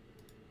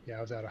 Yeah,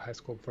 I was out of high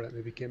school before that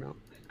movie came out.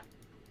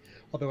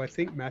 Although I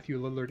think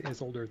Matthew Lillard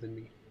is older than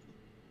me.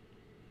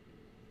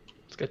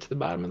 Let's get to the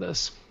bottom of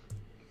this.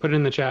 Put it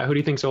in the chat. Who do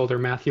you think's older,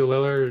 Matthew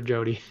Lillard or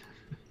Jody?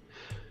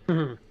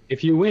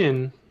 If you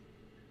win,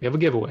 we have a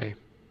giveaway.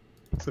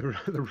 So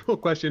the real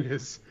question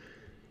is,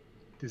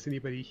 does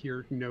anybody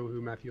here know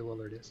who Matthew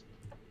Lillard is?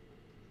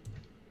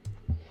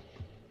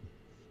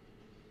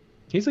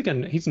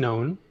 He's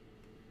known.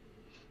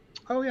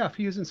 Oh yeah,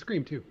 he was in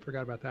Scream too.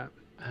 Forgot about that.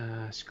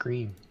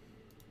 Scream.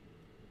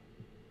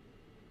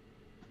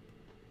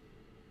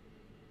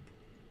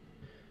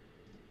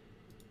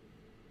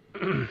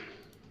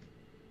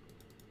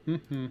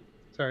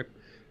 Sorry,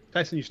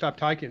 Tyson, you stopped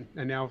talking,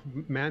 and now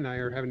Matt and I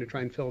are having to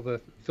try and fill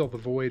the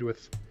void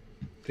with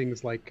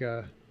things like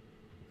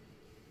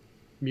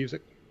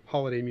music,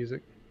 holiday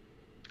music.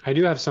 I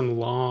do have some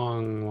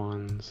long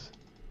ones.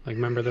 Like,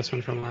 remember this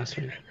one from last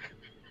week?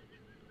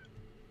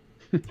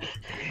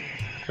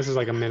 This is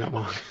like a minute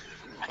long.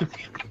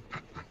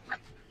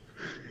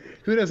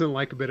 Who doesn't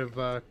like a bit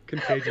of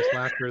contagious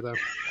laughter, though?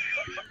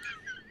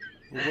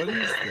 What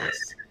is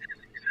this?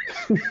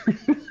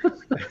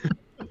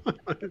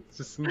 It's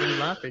just somebody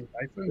laughing,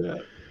 Tyson. Yeah.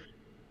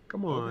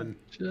 Come on.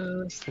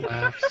 Just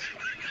laughs.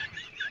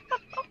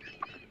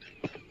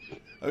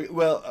 Okay,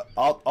 well,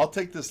 I'll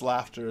take this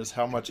laughter as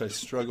how much I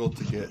struggled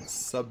to get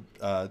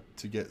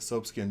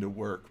Soapskin to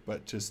work,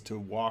 but just to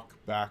walk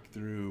back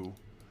through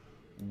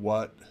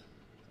what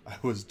I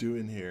was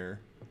doing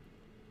here.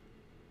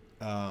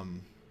 So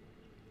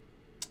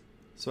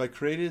I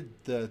created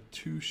the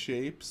 2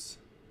 shapes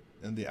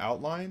and the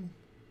outline,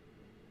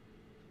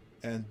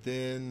 and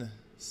then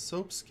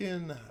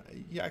Soapskin,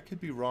 yeah, I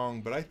could be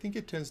wrong, but I think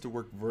it tends to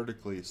work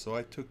vertically. So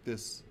I took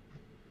this,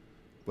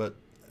 but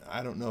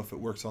I don't know if it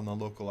works on the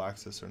local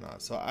axis or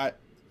not. So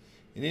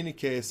in any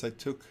case, I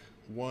took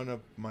one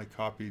of my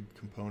copied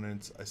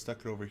components, I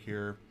stuck it over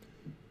here,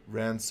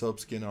 ran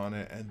Soapskin on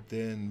it, and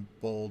then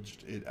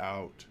bulged it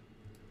out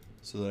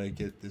so that I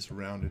get this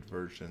rounded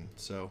version.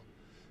 So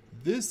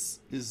this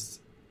is,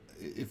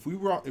 if we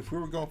were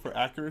going for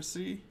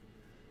accuracy,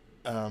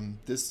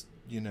 this,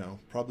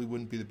 probably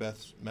wouldn't be the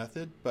best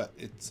method, but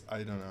it's,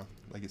 I don't know,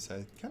 like I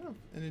said, kind of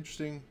an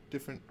interesting,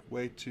 different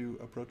way to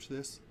approach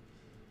this.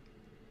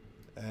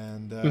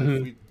 And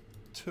if we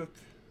took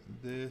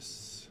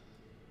this,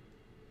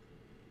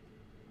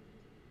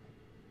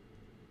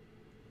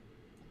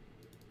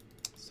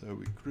 so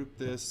we group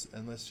this,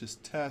 and let's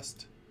just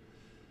test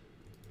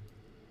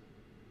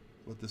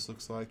what this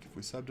looks like if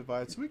we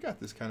subdivide. So we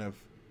got this kind of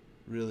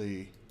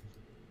really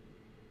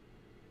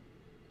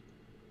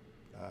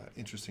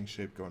interesting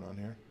shape going on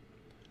here.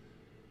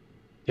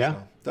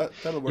 Yeah. So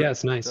that'll work. Yeah,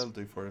 it's nice. That'll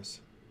do for us.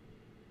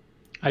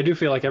 I do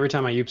feel like every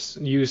time I use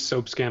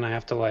Soapskin, I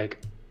have to like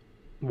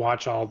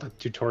watch all the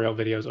tutorial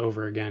videos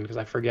over again because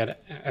I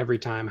forget every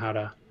time how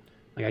to,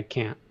 like, I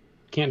can't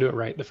do it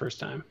right the first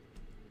time.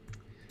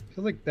 I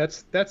feel like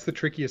that's the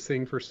trickiest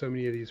thing for so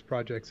many of these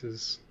projects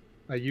is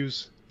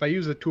if I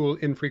use a tool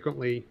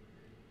infrequently,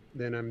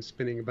 then I'm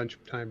spending a bunch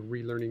of time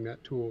relearning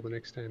that tool the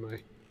next time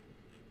I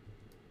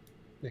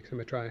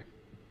try.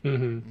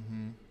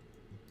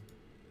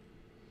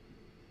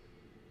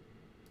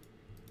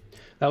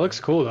 That looks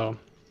cool though.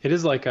 It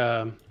is like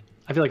I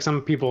feel like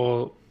some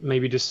people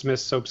maybe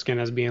dismiss soapskin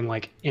as being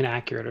like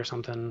inaccurate or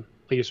something,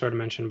 like you sort of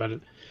mentioned, but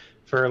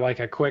for like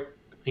a quick,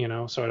 you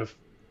know, sort of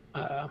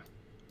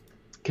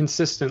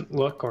consistent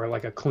look or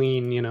like a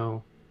clean, you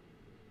know,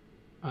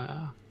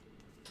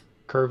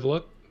 curved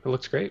look, it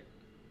looks great.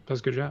 Does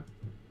a good job.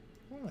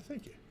 Oh,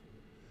 thank you.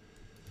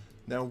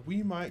 Now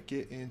we might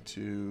get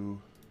into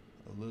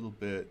a little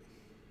bit.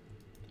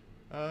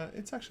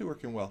 It's actually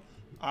working well.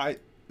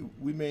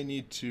 We may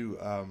need to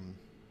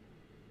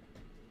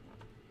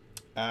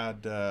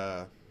add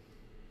what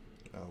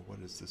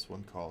is this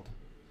one called?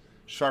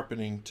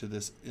 Sharpening to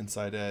this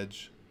inside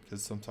edge,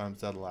 because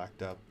sometimes that'll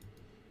act up.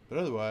 But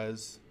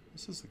otherwise,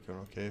 this is going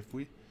okay. If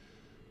we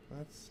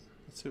let's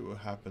see what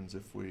happens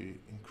if we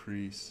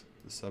increase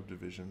the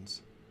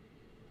subdivisions.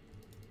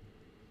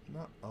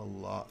 Not a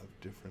lot of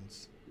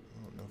difference. I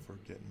don't know if we're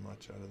getting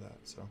much out of that,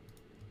 so.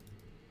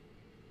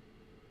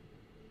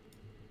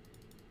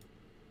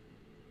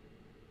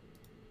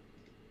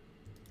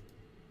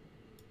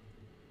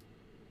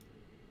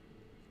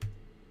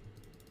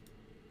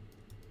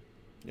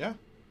 Yeah.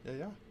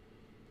 There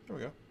we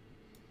go.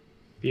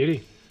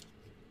 Beauty.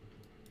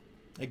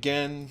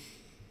 Again,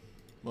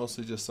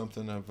 mostly just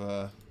something of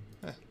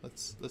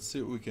let's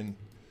see what we can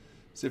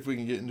see if we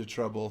can get into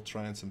trouble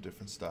trying some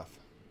different stuff.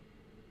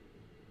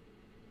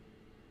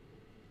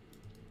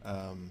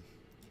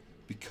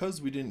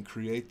 Because we didn't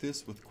create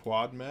this with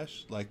quad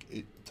mesh, like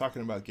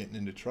talking about getting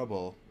into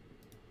trouble,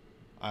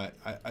 I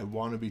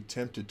want to be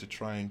tempted to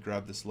try and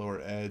grab this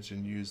lower edge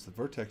and use the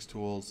Vertex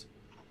tools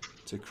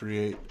to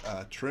create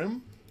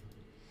trim.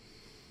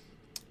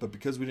 But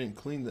because we didn't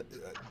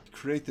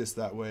create this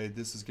that way,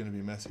 this is going to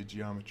be messy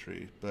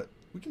geometry. But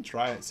we can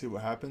try it, see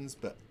what happens.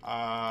 But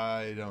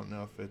I don't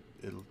know if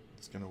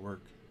it's going to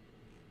work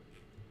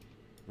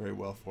very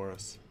well for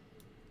us.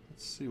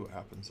 Let's see what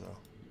happens though.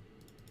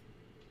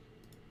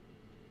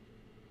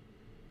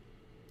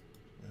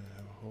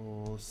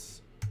 Whole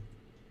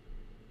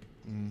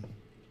from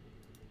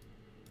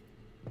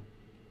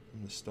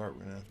the start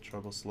we're gonna have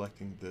trouble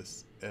selecting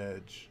this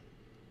edge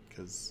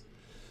because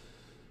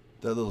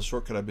that little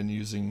shortcut I've been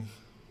using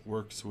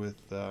works with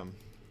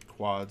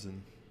quads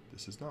and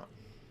this is not.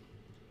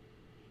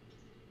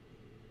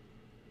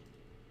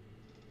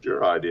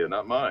 Your idea,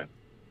 not mine.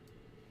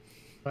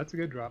 That's a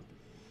good drop.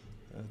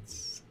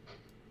 That's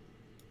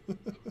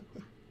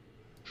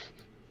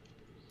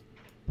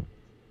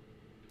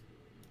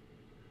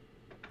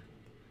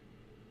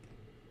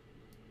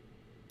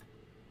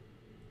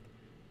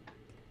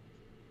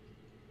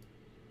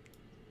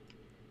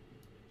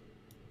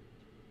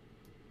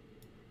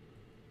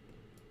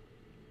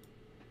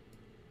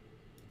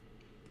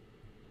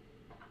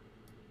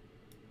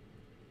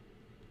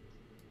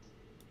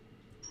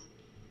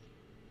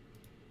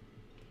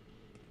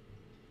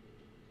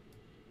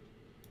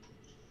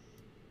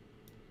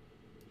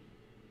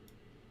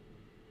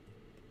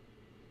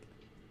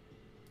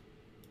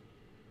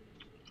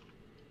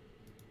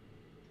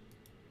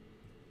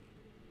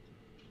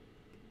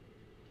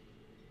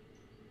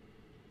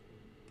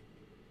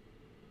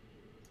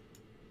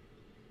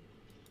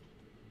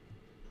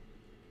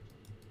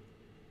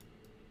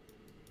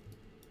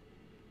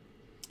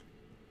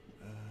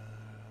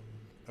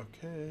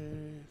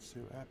okay, let's see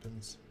what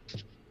happens.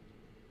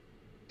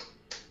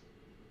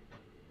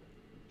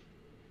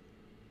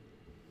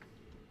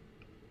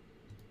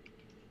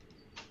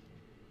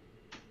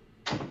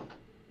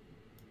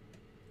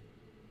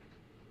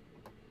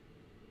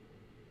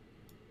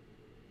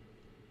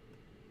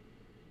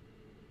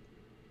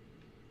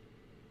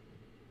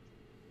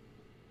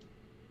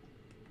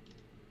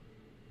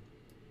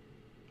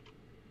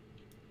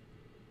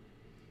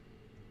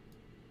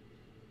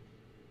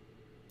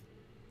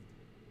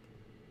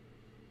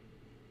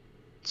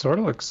 Sort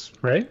of looks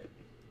right.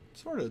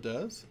 Sort of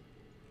does.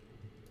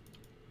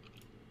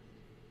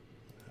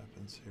 What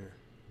happens here?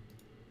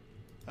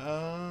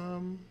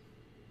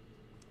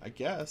 I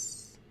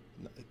guess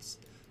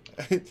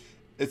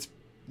it's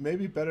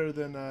maybe better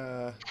than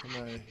I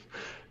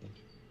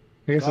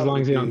guess as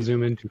long as you don't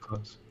zoom in too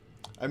close.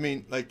 I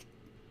mean, like,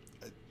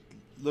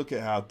 look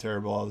at how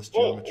terrible all this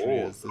geometry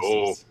is.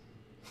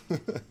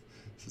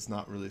 This is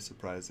not really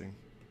surprising.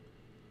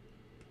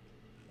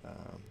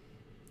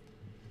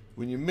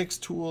 When you mix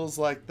tools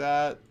like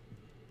that,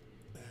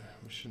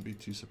 we shouldn't be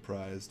too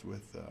surprised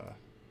with some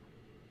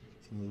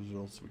of the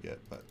results we get,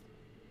 but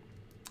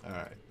all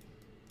right.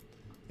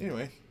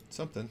 Anyway,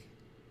 something.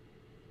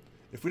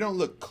 If we don't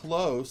look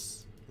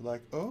close, we're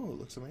like, oh, it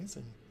looks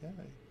amazing.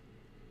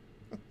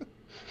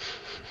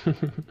 Yay.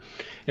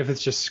 If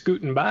it's just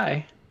scooting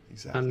by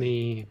Exactly. on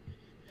the,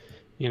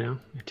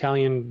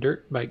 Italian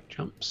dirt bike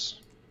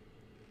jumps.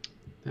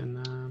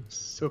 And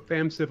So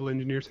FAM Civil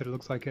Engineer said it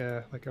looks like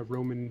a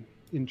Roman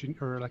engine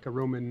or like a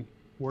Roman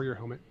warrior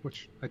helmet,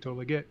 which I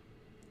totally get.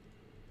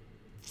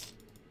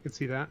 You can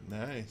see that.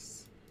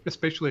 Nice.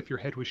 Especially if your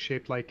head was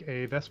shaped like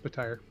a Vespa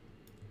tire,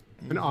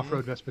 an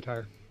off-road Vespa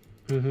tire.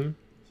 mm-hmm. So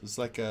it's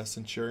like a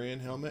Centurion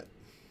helmet.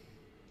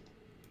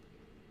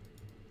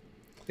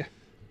 Yeah,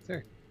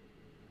 there.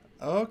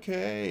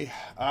 Okay.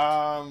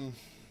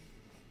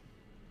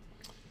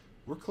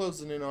 We're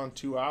closing in on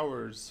 2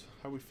 hours.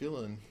 How we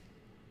feeling?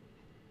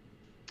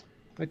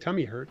 My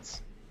tummy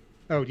hurts.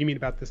 Oh, do you mean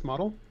about this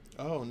model?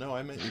 Oh no,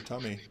 I meant your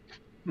tummy.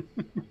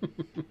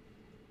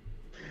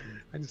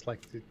 I just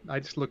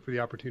look for the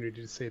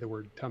opportunity to say the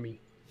word tummy.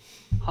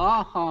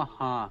 Ha ha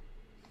ha.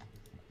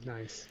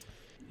 Nice.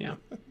 Yeah.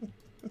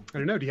 I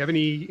don't know. Do you have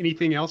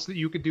anything else that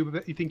you could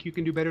do? You think you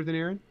can do better than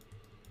Aaron?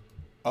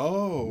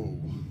 Oh.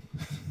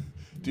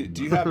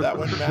 do you have that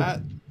one,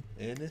 Matt?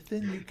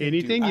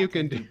 Anything you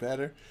can do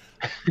better.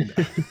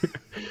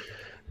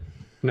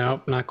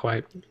 No, not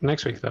quite.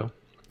 Next week though.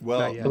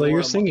 Well, although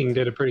your singing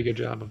did a pretty good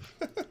job of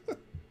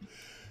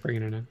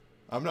bringing it in.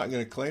 I'm not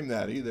going to claim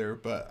that either,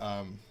 but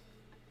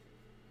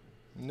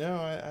no,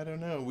 I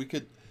don't know. We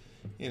could,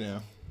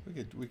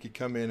 we could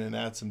come in and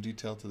add some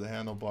detail to the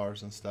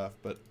handlebars and stuff,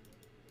 but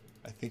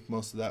I think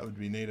most of that would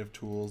be native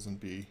tools and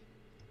be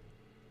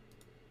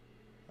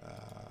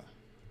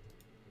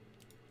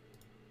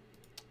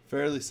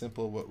fairly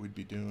simple what we'd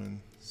be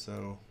doing,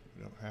 so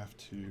we don't have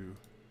to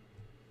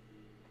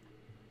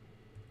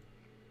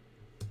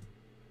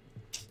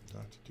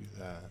do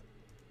that.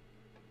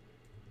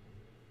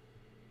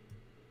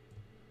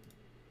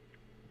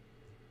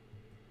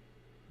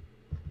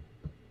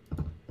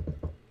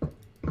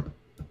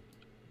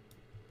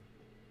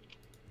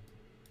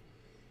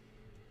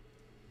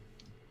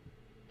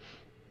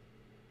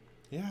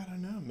 Yeah, I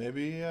don't know.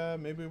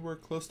 Maybe we're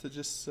close to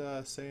just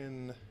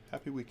saying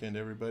happy weekend,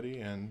 everybody,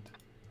 and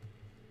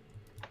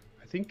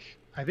I think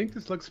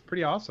this looks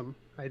pretty awesome.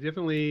 I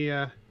definitely,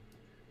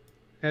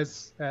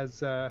 as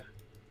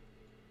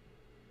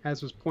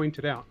was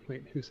pointed out.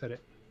 Wait, who said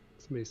it?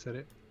 Somebody said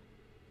it.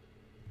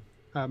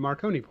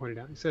 Marconi pointed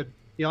out. He said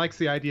he likes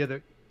the idea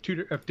that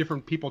of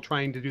different people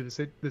trying to do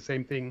the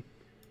same thing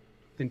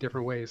in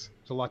different ways.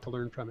 There's a lot to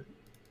learn from it.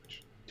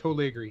 Which,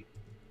 totally agree.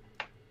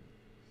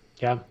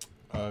 Yeah.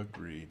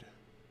 Agreed.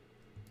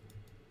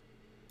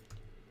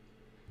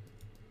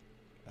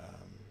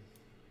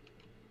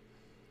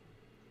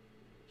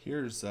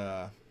 Here's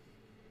I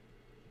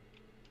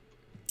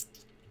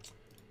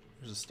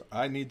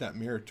need that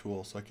mirror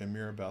tool so I can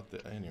mirror about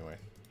the anyway.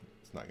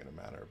 It's not gonna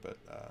matter, but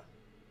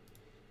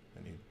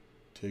I need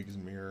Tig's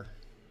mirror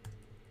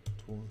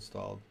tool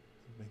installed.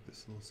 Make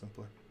this a little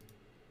simpler.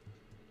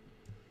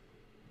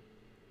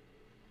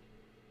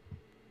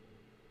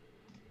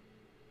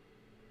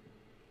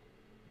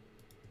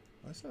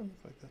 Why does that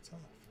look like that's off?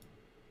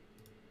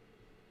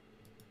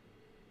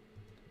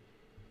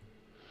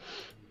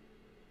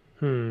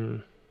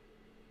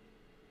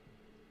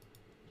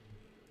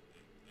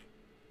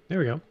 There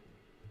we go.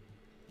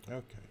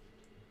 Okay.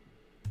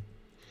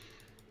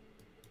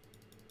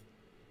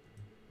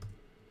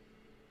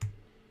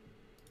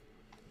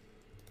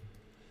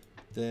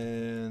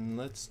 Then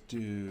let's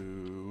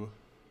do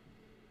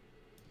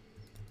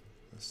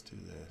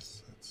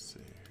this. Let's see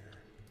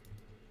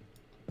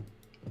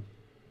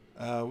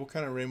here. What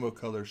kind of rainbow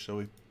colors shall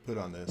we put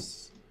on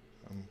this?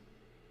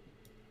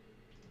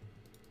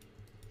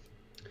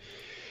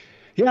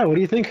 Yeah, what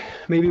do you think?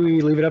 Maybe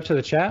we leave it up to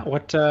the chat.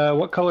 What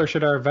color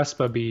should our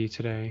Vespa be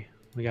today?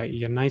 We got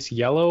a nice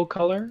yellow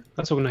color.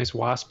 That's a nice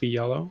waspy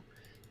yellow.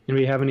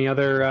 Anybody have any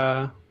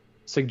other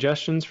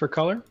suggestions for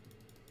color?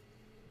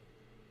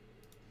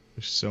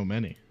 There's so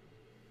many.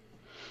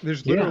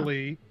 There's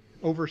literally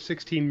over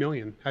 16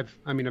 million. I've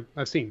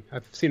seen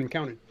them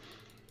counted.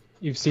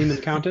 You've seen them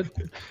counted?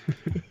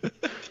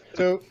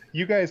 So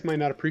you guys might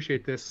not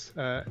appreciate this,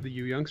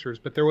 you youngsters,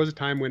 but there was a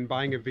time when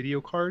buying a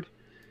video card,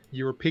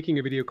 you were picking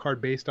a video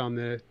card based on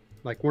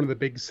one of the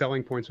big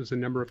selling points was the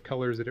number of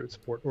colors that it would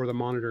support, or the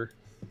monitor.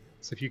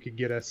 So if you could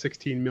get a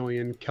 16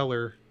 million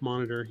color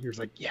monitor, you're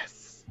just like,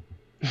 yes.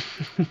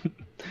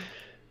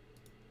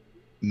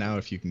 Now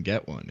if you can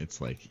get one, it's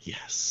like,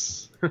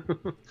 yes.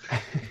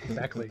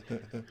 Exactly.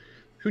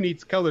 Who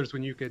needs colors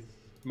when you could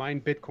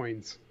mine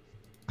bitcoins?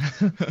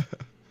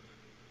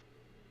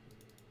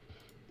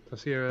 So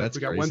see, That's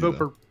we got crazy, one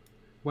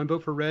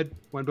vote for red,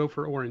 one vote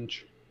for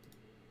orange.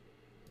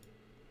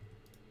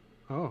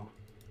 Oh,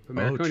 but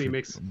Marconi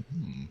makes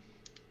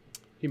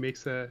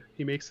a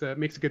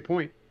good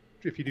point.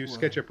 If you do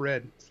SketchUp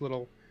red, it's a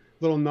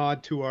little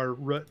nod to our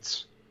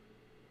roots.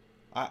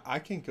 I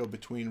can go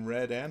between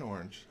red and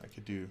orange. I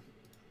could do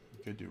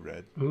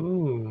red.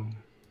 Ooh.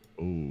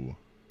 Ooh.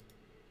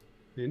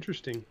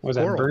 Interesting. Was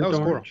that burnt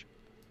orange?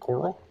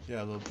 Coral?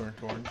 Yeah, a little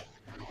burnt orange.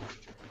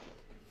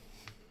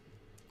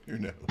 Who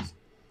knows?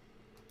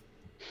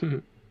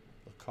 A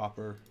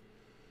copper.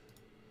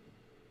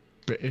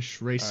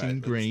 British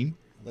racing green.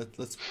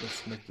 Let's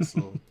make this a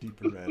little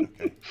deeper red.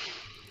 Okay.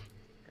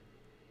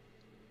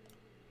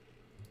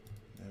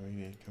 Then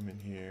we need to come in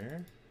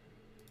here.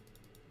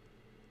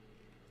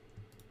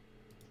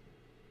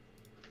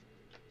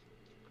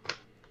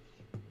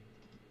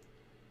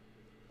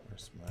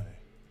 Where's my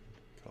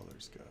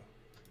colors go?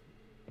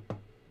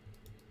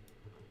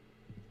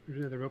 There's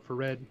another vote for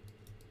red,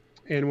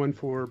 and one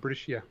for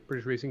British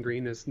Racing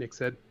Green, as Nick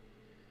said.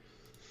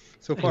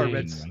 So far,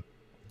 Hey.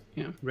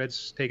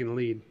 Red's taking the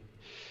lead,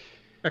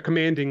 a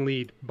commanding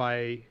lead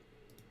by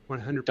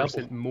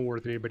 100% more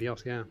than anybody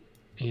else. Yeah.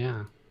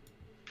 Yeah.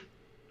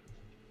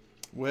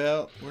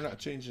 Well, we're not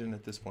changing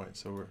at this point,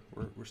 so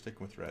we're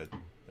sticking with red.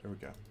 There we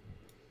go.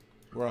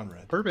 We're on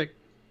red. Perfect.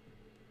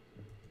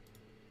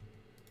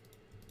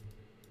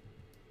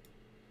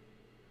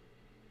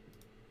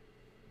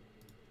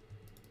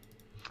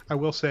 I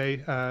will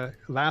say,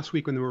 last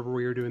week when we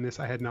were doing this,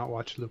 I had not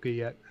watched Luca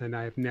yet, and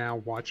I have now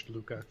watched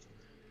Luca,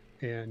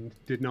 and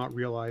did not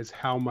realize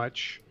how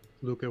much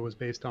Luca was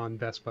based on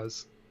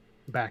Vespas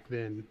back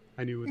then.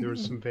 I knew there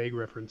was some vague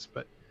reference,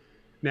 but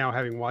now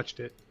having watched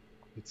it,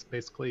 it's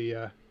basically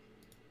it's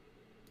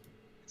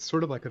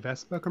sort of like a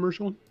Vespa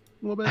commercial, a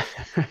little bit.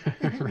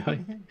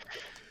 Really?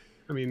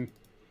 I mean,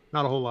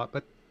 not a whole lot,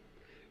 but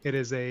it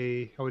is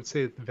I would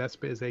say that the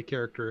Vespa is a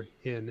character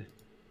in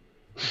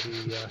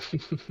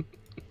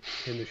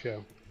the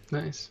show.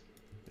 Nice.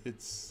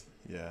 It's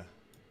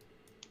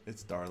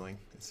darling.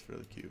 It's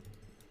really cute.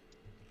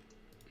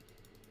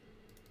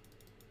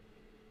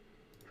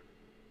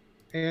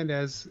 And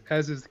as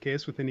is the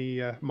case with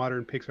any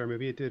modern Pixar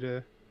movie, it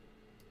did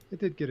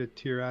get a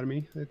tear out of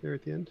me right there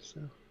at the end. So,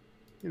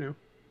 you know.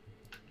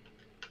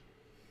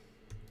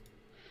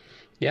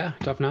 Yeah,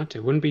 tough not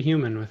to. Wouldn't be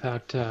human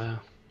without a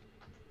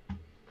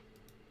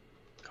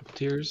couple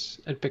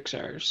tears at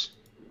Pixar's.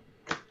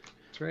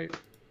 That's right.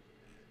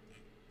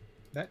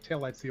 That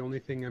taillight's the only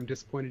thing I'm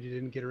disappointed you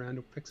didn't get around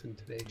to fixing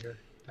today here,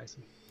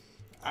 Tyson.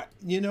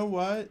 You know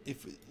what?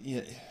 If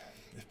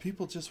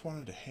people just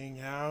wanted to hang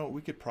out,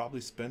 we could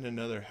probably spend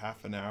another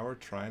half an hour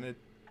trying to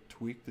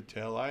tweak the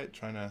taillight,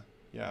 trying to,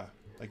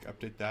 like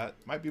update that.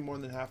 Might be more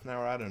than half an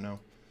hour, I don't know.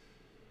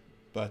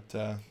 But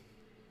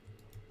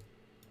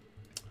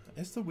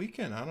it's the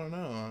weekend. I don't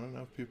know. I don't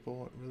know if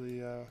people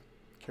really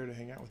care to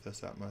hang out with us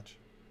that much.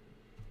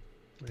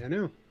 I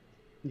know.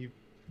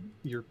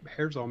 Your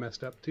hair's all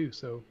messed up too,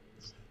 so...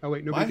 Oh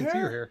wait, nobody can see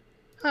your hair.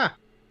 Ha!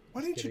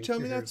 Why didn't you tell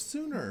me that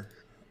sooner?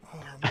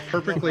 Oh, man,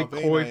 perfectly you know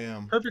how vain I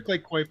am. Perfectly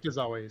coiffed as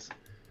always.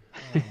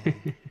 Oh,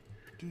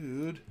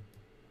 dude.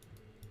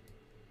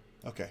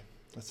 Okay,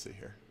 let's see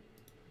here.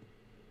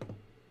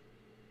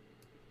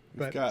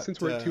 But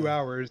since we're at 2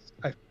 hours,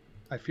 I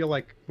feel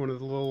like one of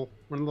the little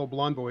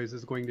blonde boys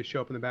is going to show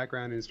up in the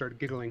background and start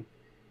giggling,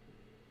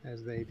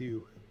 as they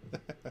do.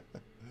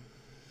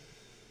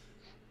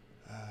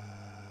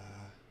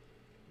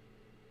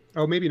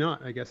 Oh, maybe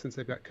not. I guess since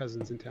they've got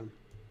cousins in town.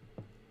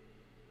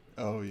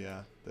 Oh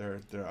yeah, they're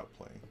out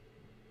playing.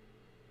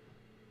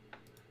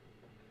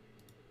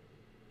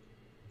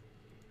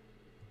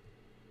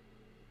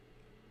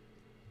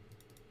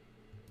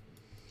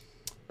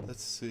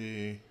 Let's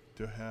see.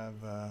 Do I have?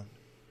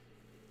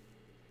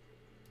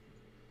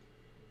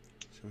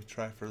 Should we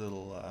try for a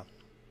little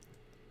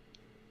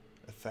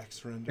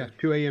effects render? Yeah,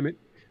 2 a.m.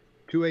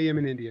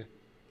 in India.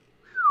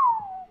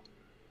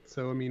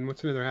 So I mean,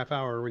 what's another half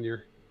hour when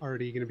you're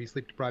already going to be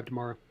sleep deprived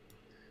tomorrow?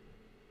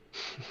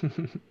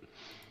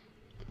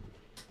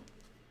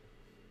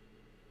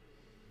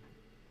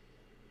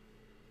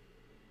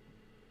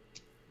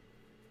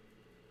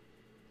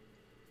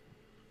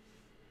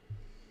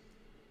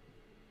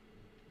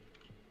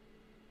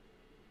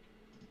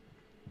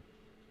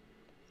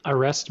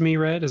 Arrest Me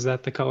Red, is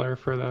that the color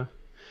for the...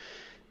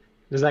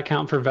 Does that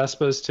count for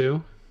Vespas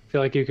too? I feel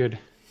like you could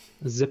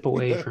zip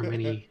away from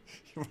any...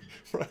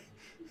 Right.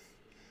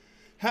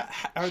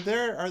 Are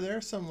there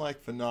some like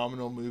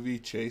phenomenal movie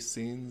chase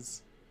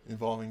scenes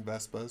involving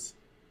Vespas?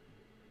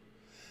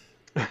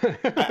 I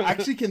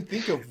actually can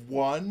think of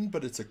one,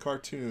 but it's a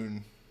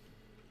cartoon.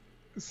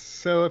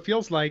 So it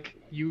feels like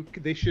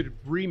they should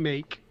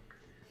remake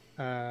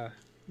the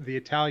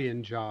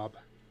Italian Job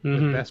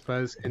with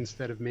Vespas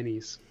instead of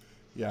minis.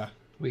 Yeah.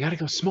 We got to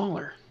go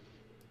smaller.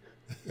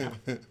 God,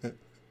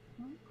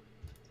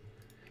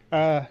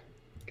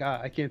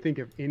 I can't think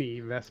of any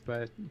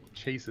Vespa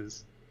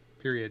chases,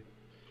 period.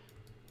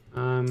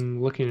 I'm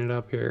looking it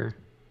up here.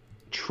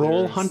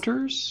 Troll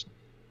Hunters?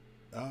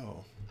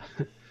 Oh.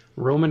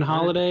 Roman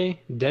Holiday?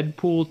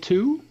 Deadpool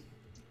 2?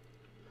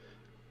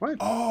 What?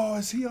 Oh,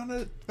 is he on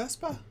a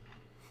Vespa?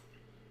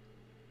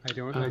 I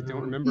don't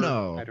remember.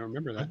 No. I don't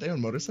remember that. Aren't they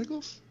on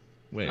motorcycles?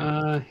 Wait.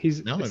 Now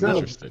I'm not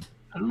interested.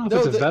 I don't know if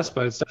it's a Vespa.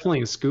 It's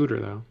definitely a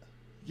scooter, though.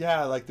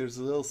 Yeah, like there's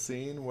a little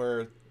scene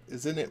where,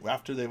 isn't it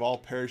after they've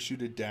all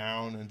parachuted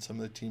down and some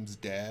of the team's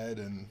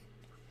dead,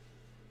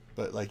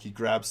 but like he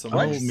grabs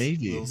someone's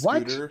little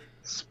scooter. What?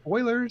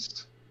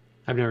 Spoilers?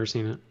 I've never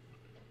seen it.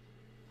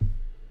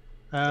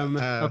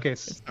 Okay,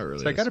 it's not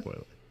really so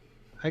spoiler.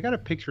 I got a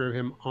picture of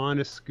him on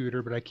a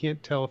scooter, but I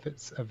can't tell if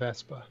it's a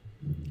Vespa.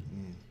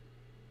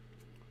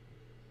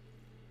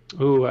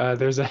 Ooh,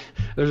 there's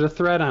a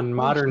thread on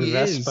modern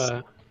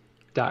Vespa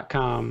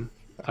Vespa.com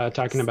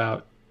talking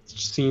about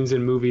scenes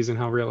in movies and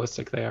how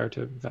realistic they are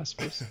to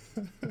Vespas.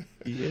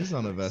 He is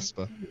on a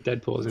Vespa.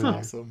 Deadpool is in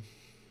That's there. awesome.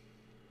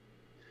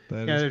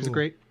 That Yeah, is there's cool.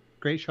 a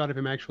great shot of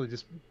him actually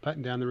just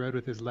putting down the road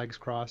with his legs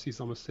crossed. He's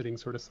almost sitting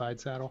sort of side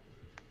saddle.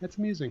 That's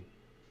amusing.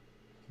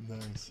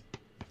 Nice.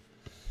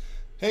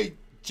 Hey,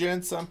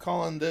 gents, I'm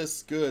calling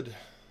this good.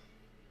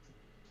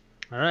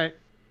 All right.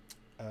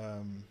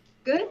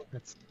 Good?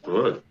 That's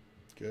Good.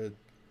 Good.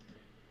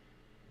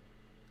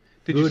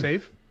 Did you Good.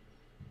 save?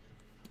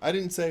 I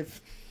didn't save.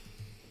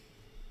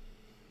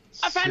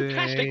 A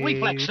fantastic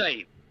reflex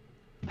save.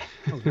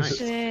 Oh, nice.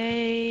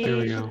 Save. There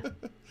we go.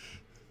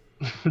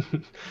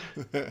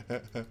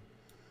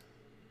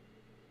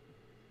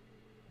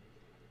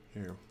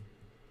 Here.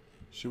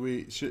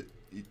 Should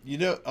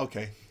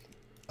okay.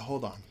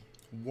 Hold on.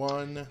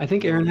 I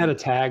think Aaron had a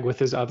tag with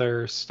his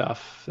other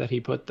stuff that he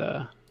put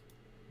the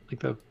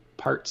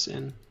parts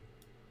in.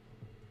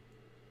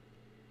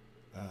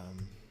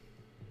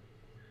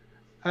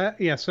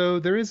 Yeah, so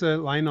there is a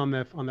line on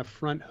the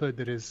front hood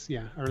that is,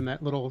 yeah, or in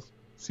that little,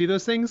 see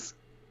those things?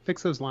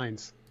 Fix those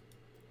lines.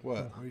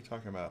 What are you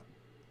talking about?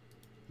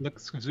 Look,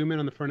 zoom in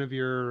on the front of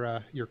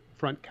your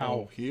front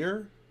cowl. Oh,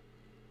 here?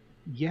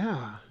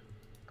 Yeah.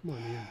 Come on,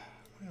 man.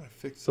 I gotta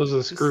fix Those are the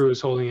this.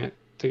 screws holding it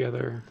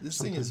together. This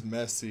thing is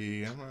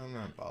messy. I'm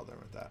not bothering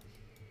with that.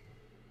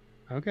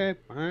 Okay,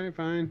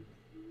 fine.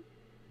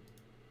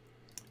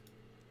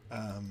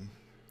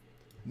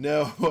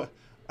 No.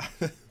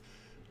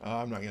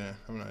 I'm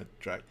gonna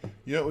drag.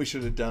 You know what we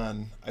should have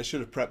done? I should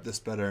have prepped this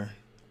better.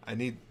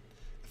 If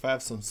I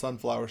have some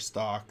sunflower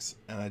stalks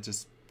and I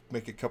just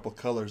make a couple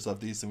colors of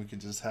these, and we can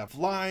just have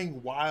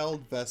flying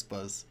wild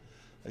Vespas.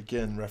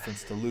 Again,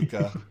 reference to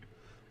Luca.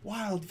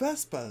 Wild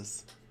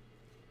Vespas.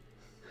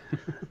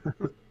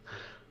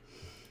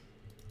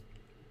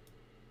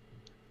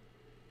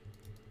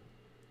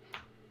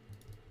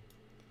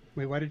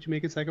 Wait, why did you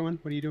make a second one?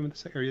 What are you doing with the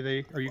second?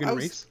 Are you gonna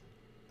race?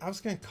 I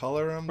was gonna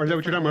color them. Or is that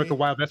what you're talking about with the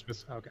wild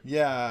Vespas? Oh, okay.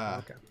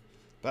 Yeah. Okay.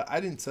 But I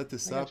didn't set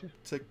this I up gotcha.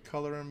 to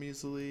color them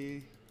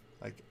easily.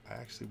 Like, I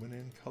actually went in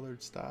and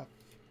colored stuff.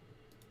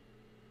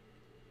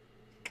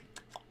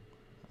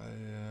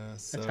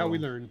 So That's how we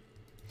learn.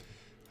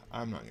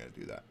 I'm not going to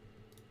do that.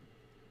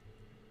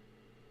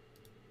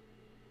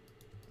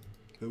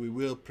 But we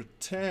will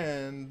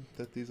pretend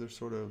that these are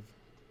sort of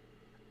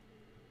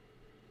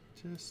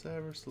just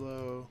ever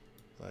slow,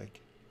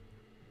 like...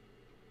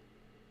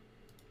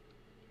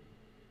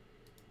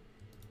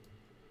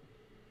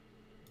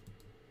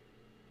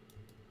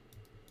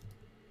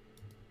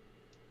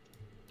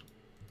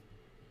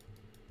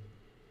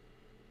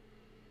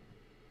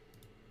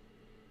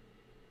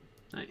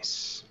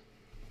 Nice.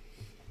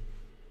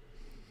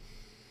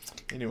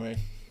 Anyway,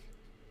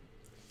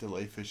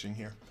 delay fishing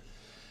here.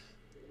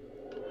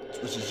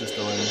 Which is just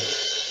delaying.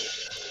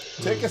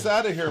 Take us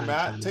out of here,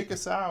 Matt. Take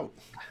us out.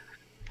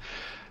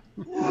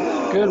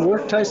 Good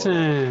work,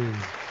 Tyson.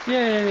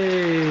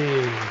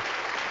 Yay.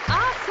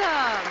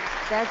 Awesome.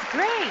 That's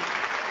great.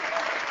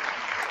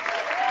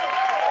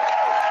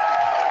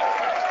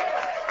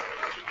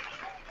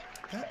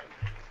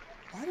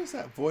 Why does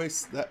that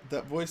voice,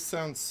 that voice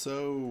sounds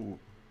so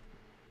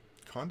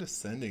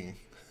condescending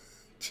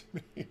to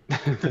me?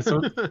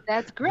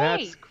 That's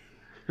great.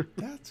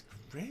 That's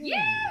great.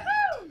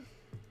 Yahoo!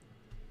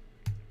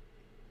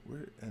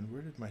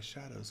 Where did my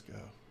shadows go?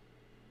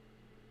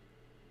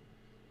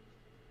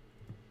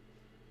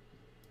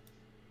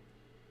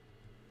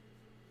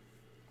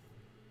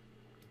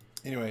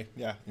 Anyway,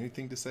 yeah.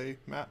 Anything to say,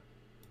 Matt?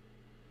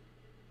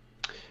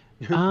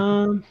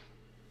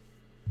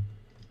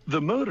 The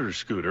motor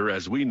scooter,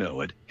 as we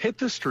know it, hit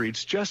the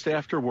streets just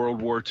after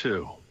World War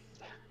II.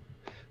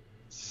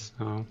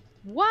 So,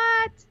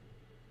 What?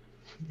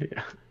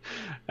 yeah.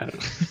 I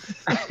don't know.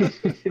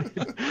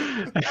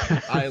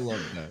 I love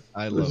that.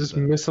 I There's love just that.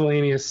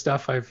 miscellaneous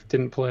stuff I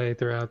didn't play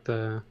throughout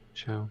the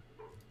show.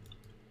 I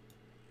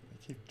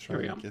keep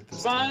trying to get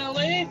this.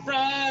 Finally,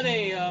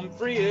 Friday, I'm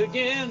free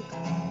again.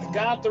 I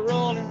got the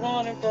rolling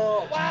running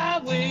for a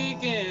wild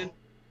weekend.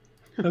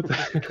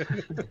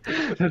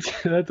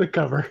 That's a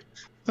cover.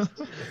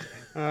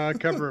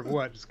 Cover of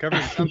what? Just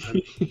covering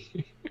something.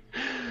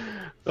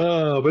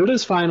 Oh, but it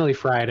is finally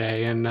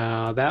Friday, and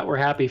that we're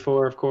happy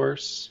for, of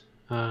course.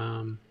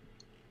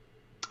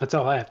 That's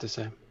all I have to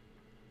say.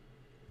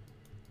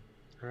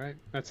 All right,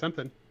 that's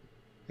something.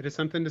 It is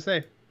something to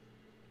say.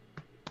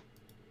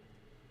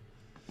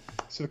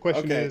 So the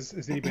question Okay. is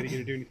anybody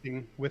going to do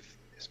anything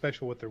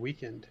special with their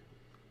weekend?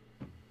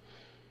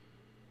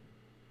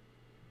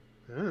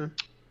 I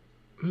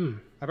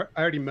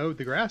already mowed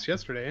the grass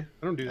yesterday. I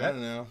don't do I that.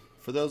 don't know.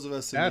 For those of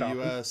us in That the often.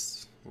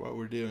 U.S., what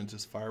we're doing is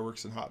just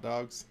fireworks and hot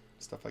dogs,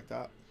 stuff like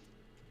that.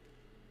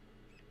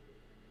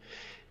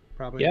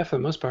 Probably. Yeah, for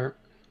the most part.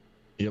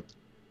 Yep.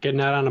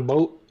 Getting out on a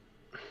boat.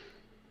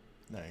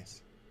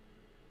 Nice.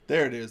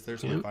 There it is.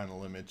 There's my Yep.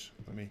 final image.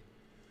 Let me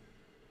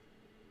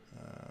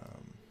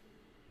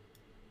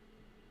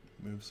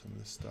move some of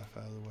this stuff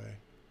out of the way.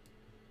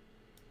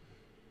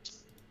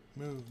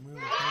 Move.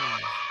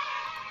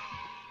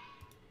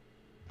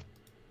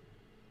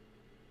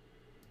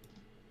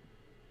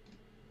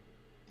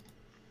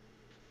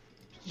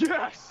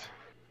 Yes.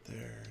 There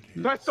it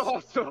is. That's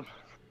awesome.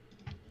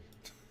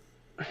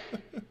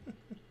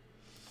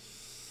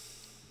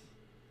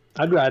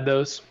 I'd ride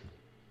those.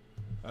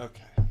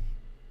 Okay.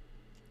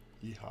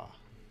 Yeehaw.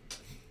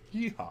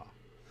 Yeehaw.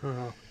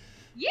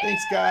 Yeah.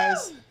 Thanks,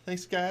 guys.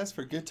 Thanks, guys,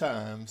 for good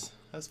times.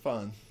 That's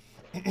fun.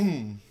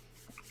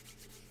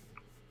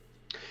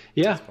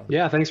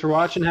 Yeah, thanks for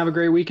watching. Have a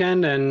great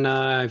weekend. And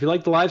if you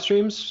like the live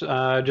streams,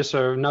 just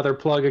another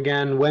plug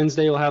again.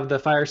 Wednesday we'll have the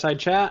fireside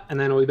chat, and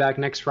then we'll be back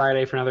next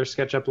Friday for another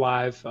SketchUp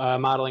Live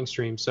modeling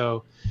stream.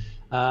 So,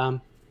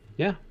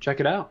 yeah, check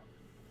it out.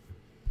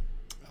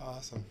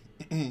 Awesome.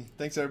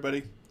 Thanks,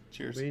 everybody.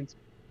 Cheers.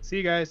 See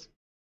you guys.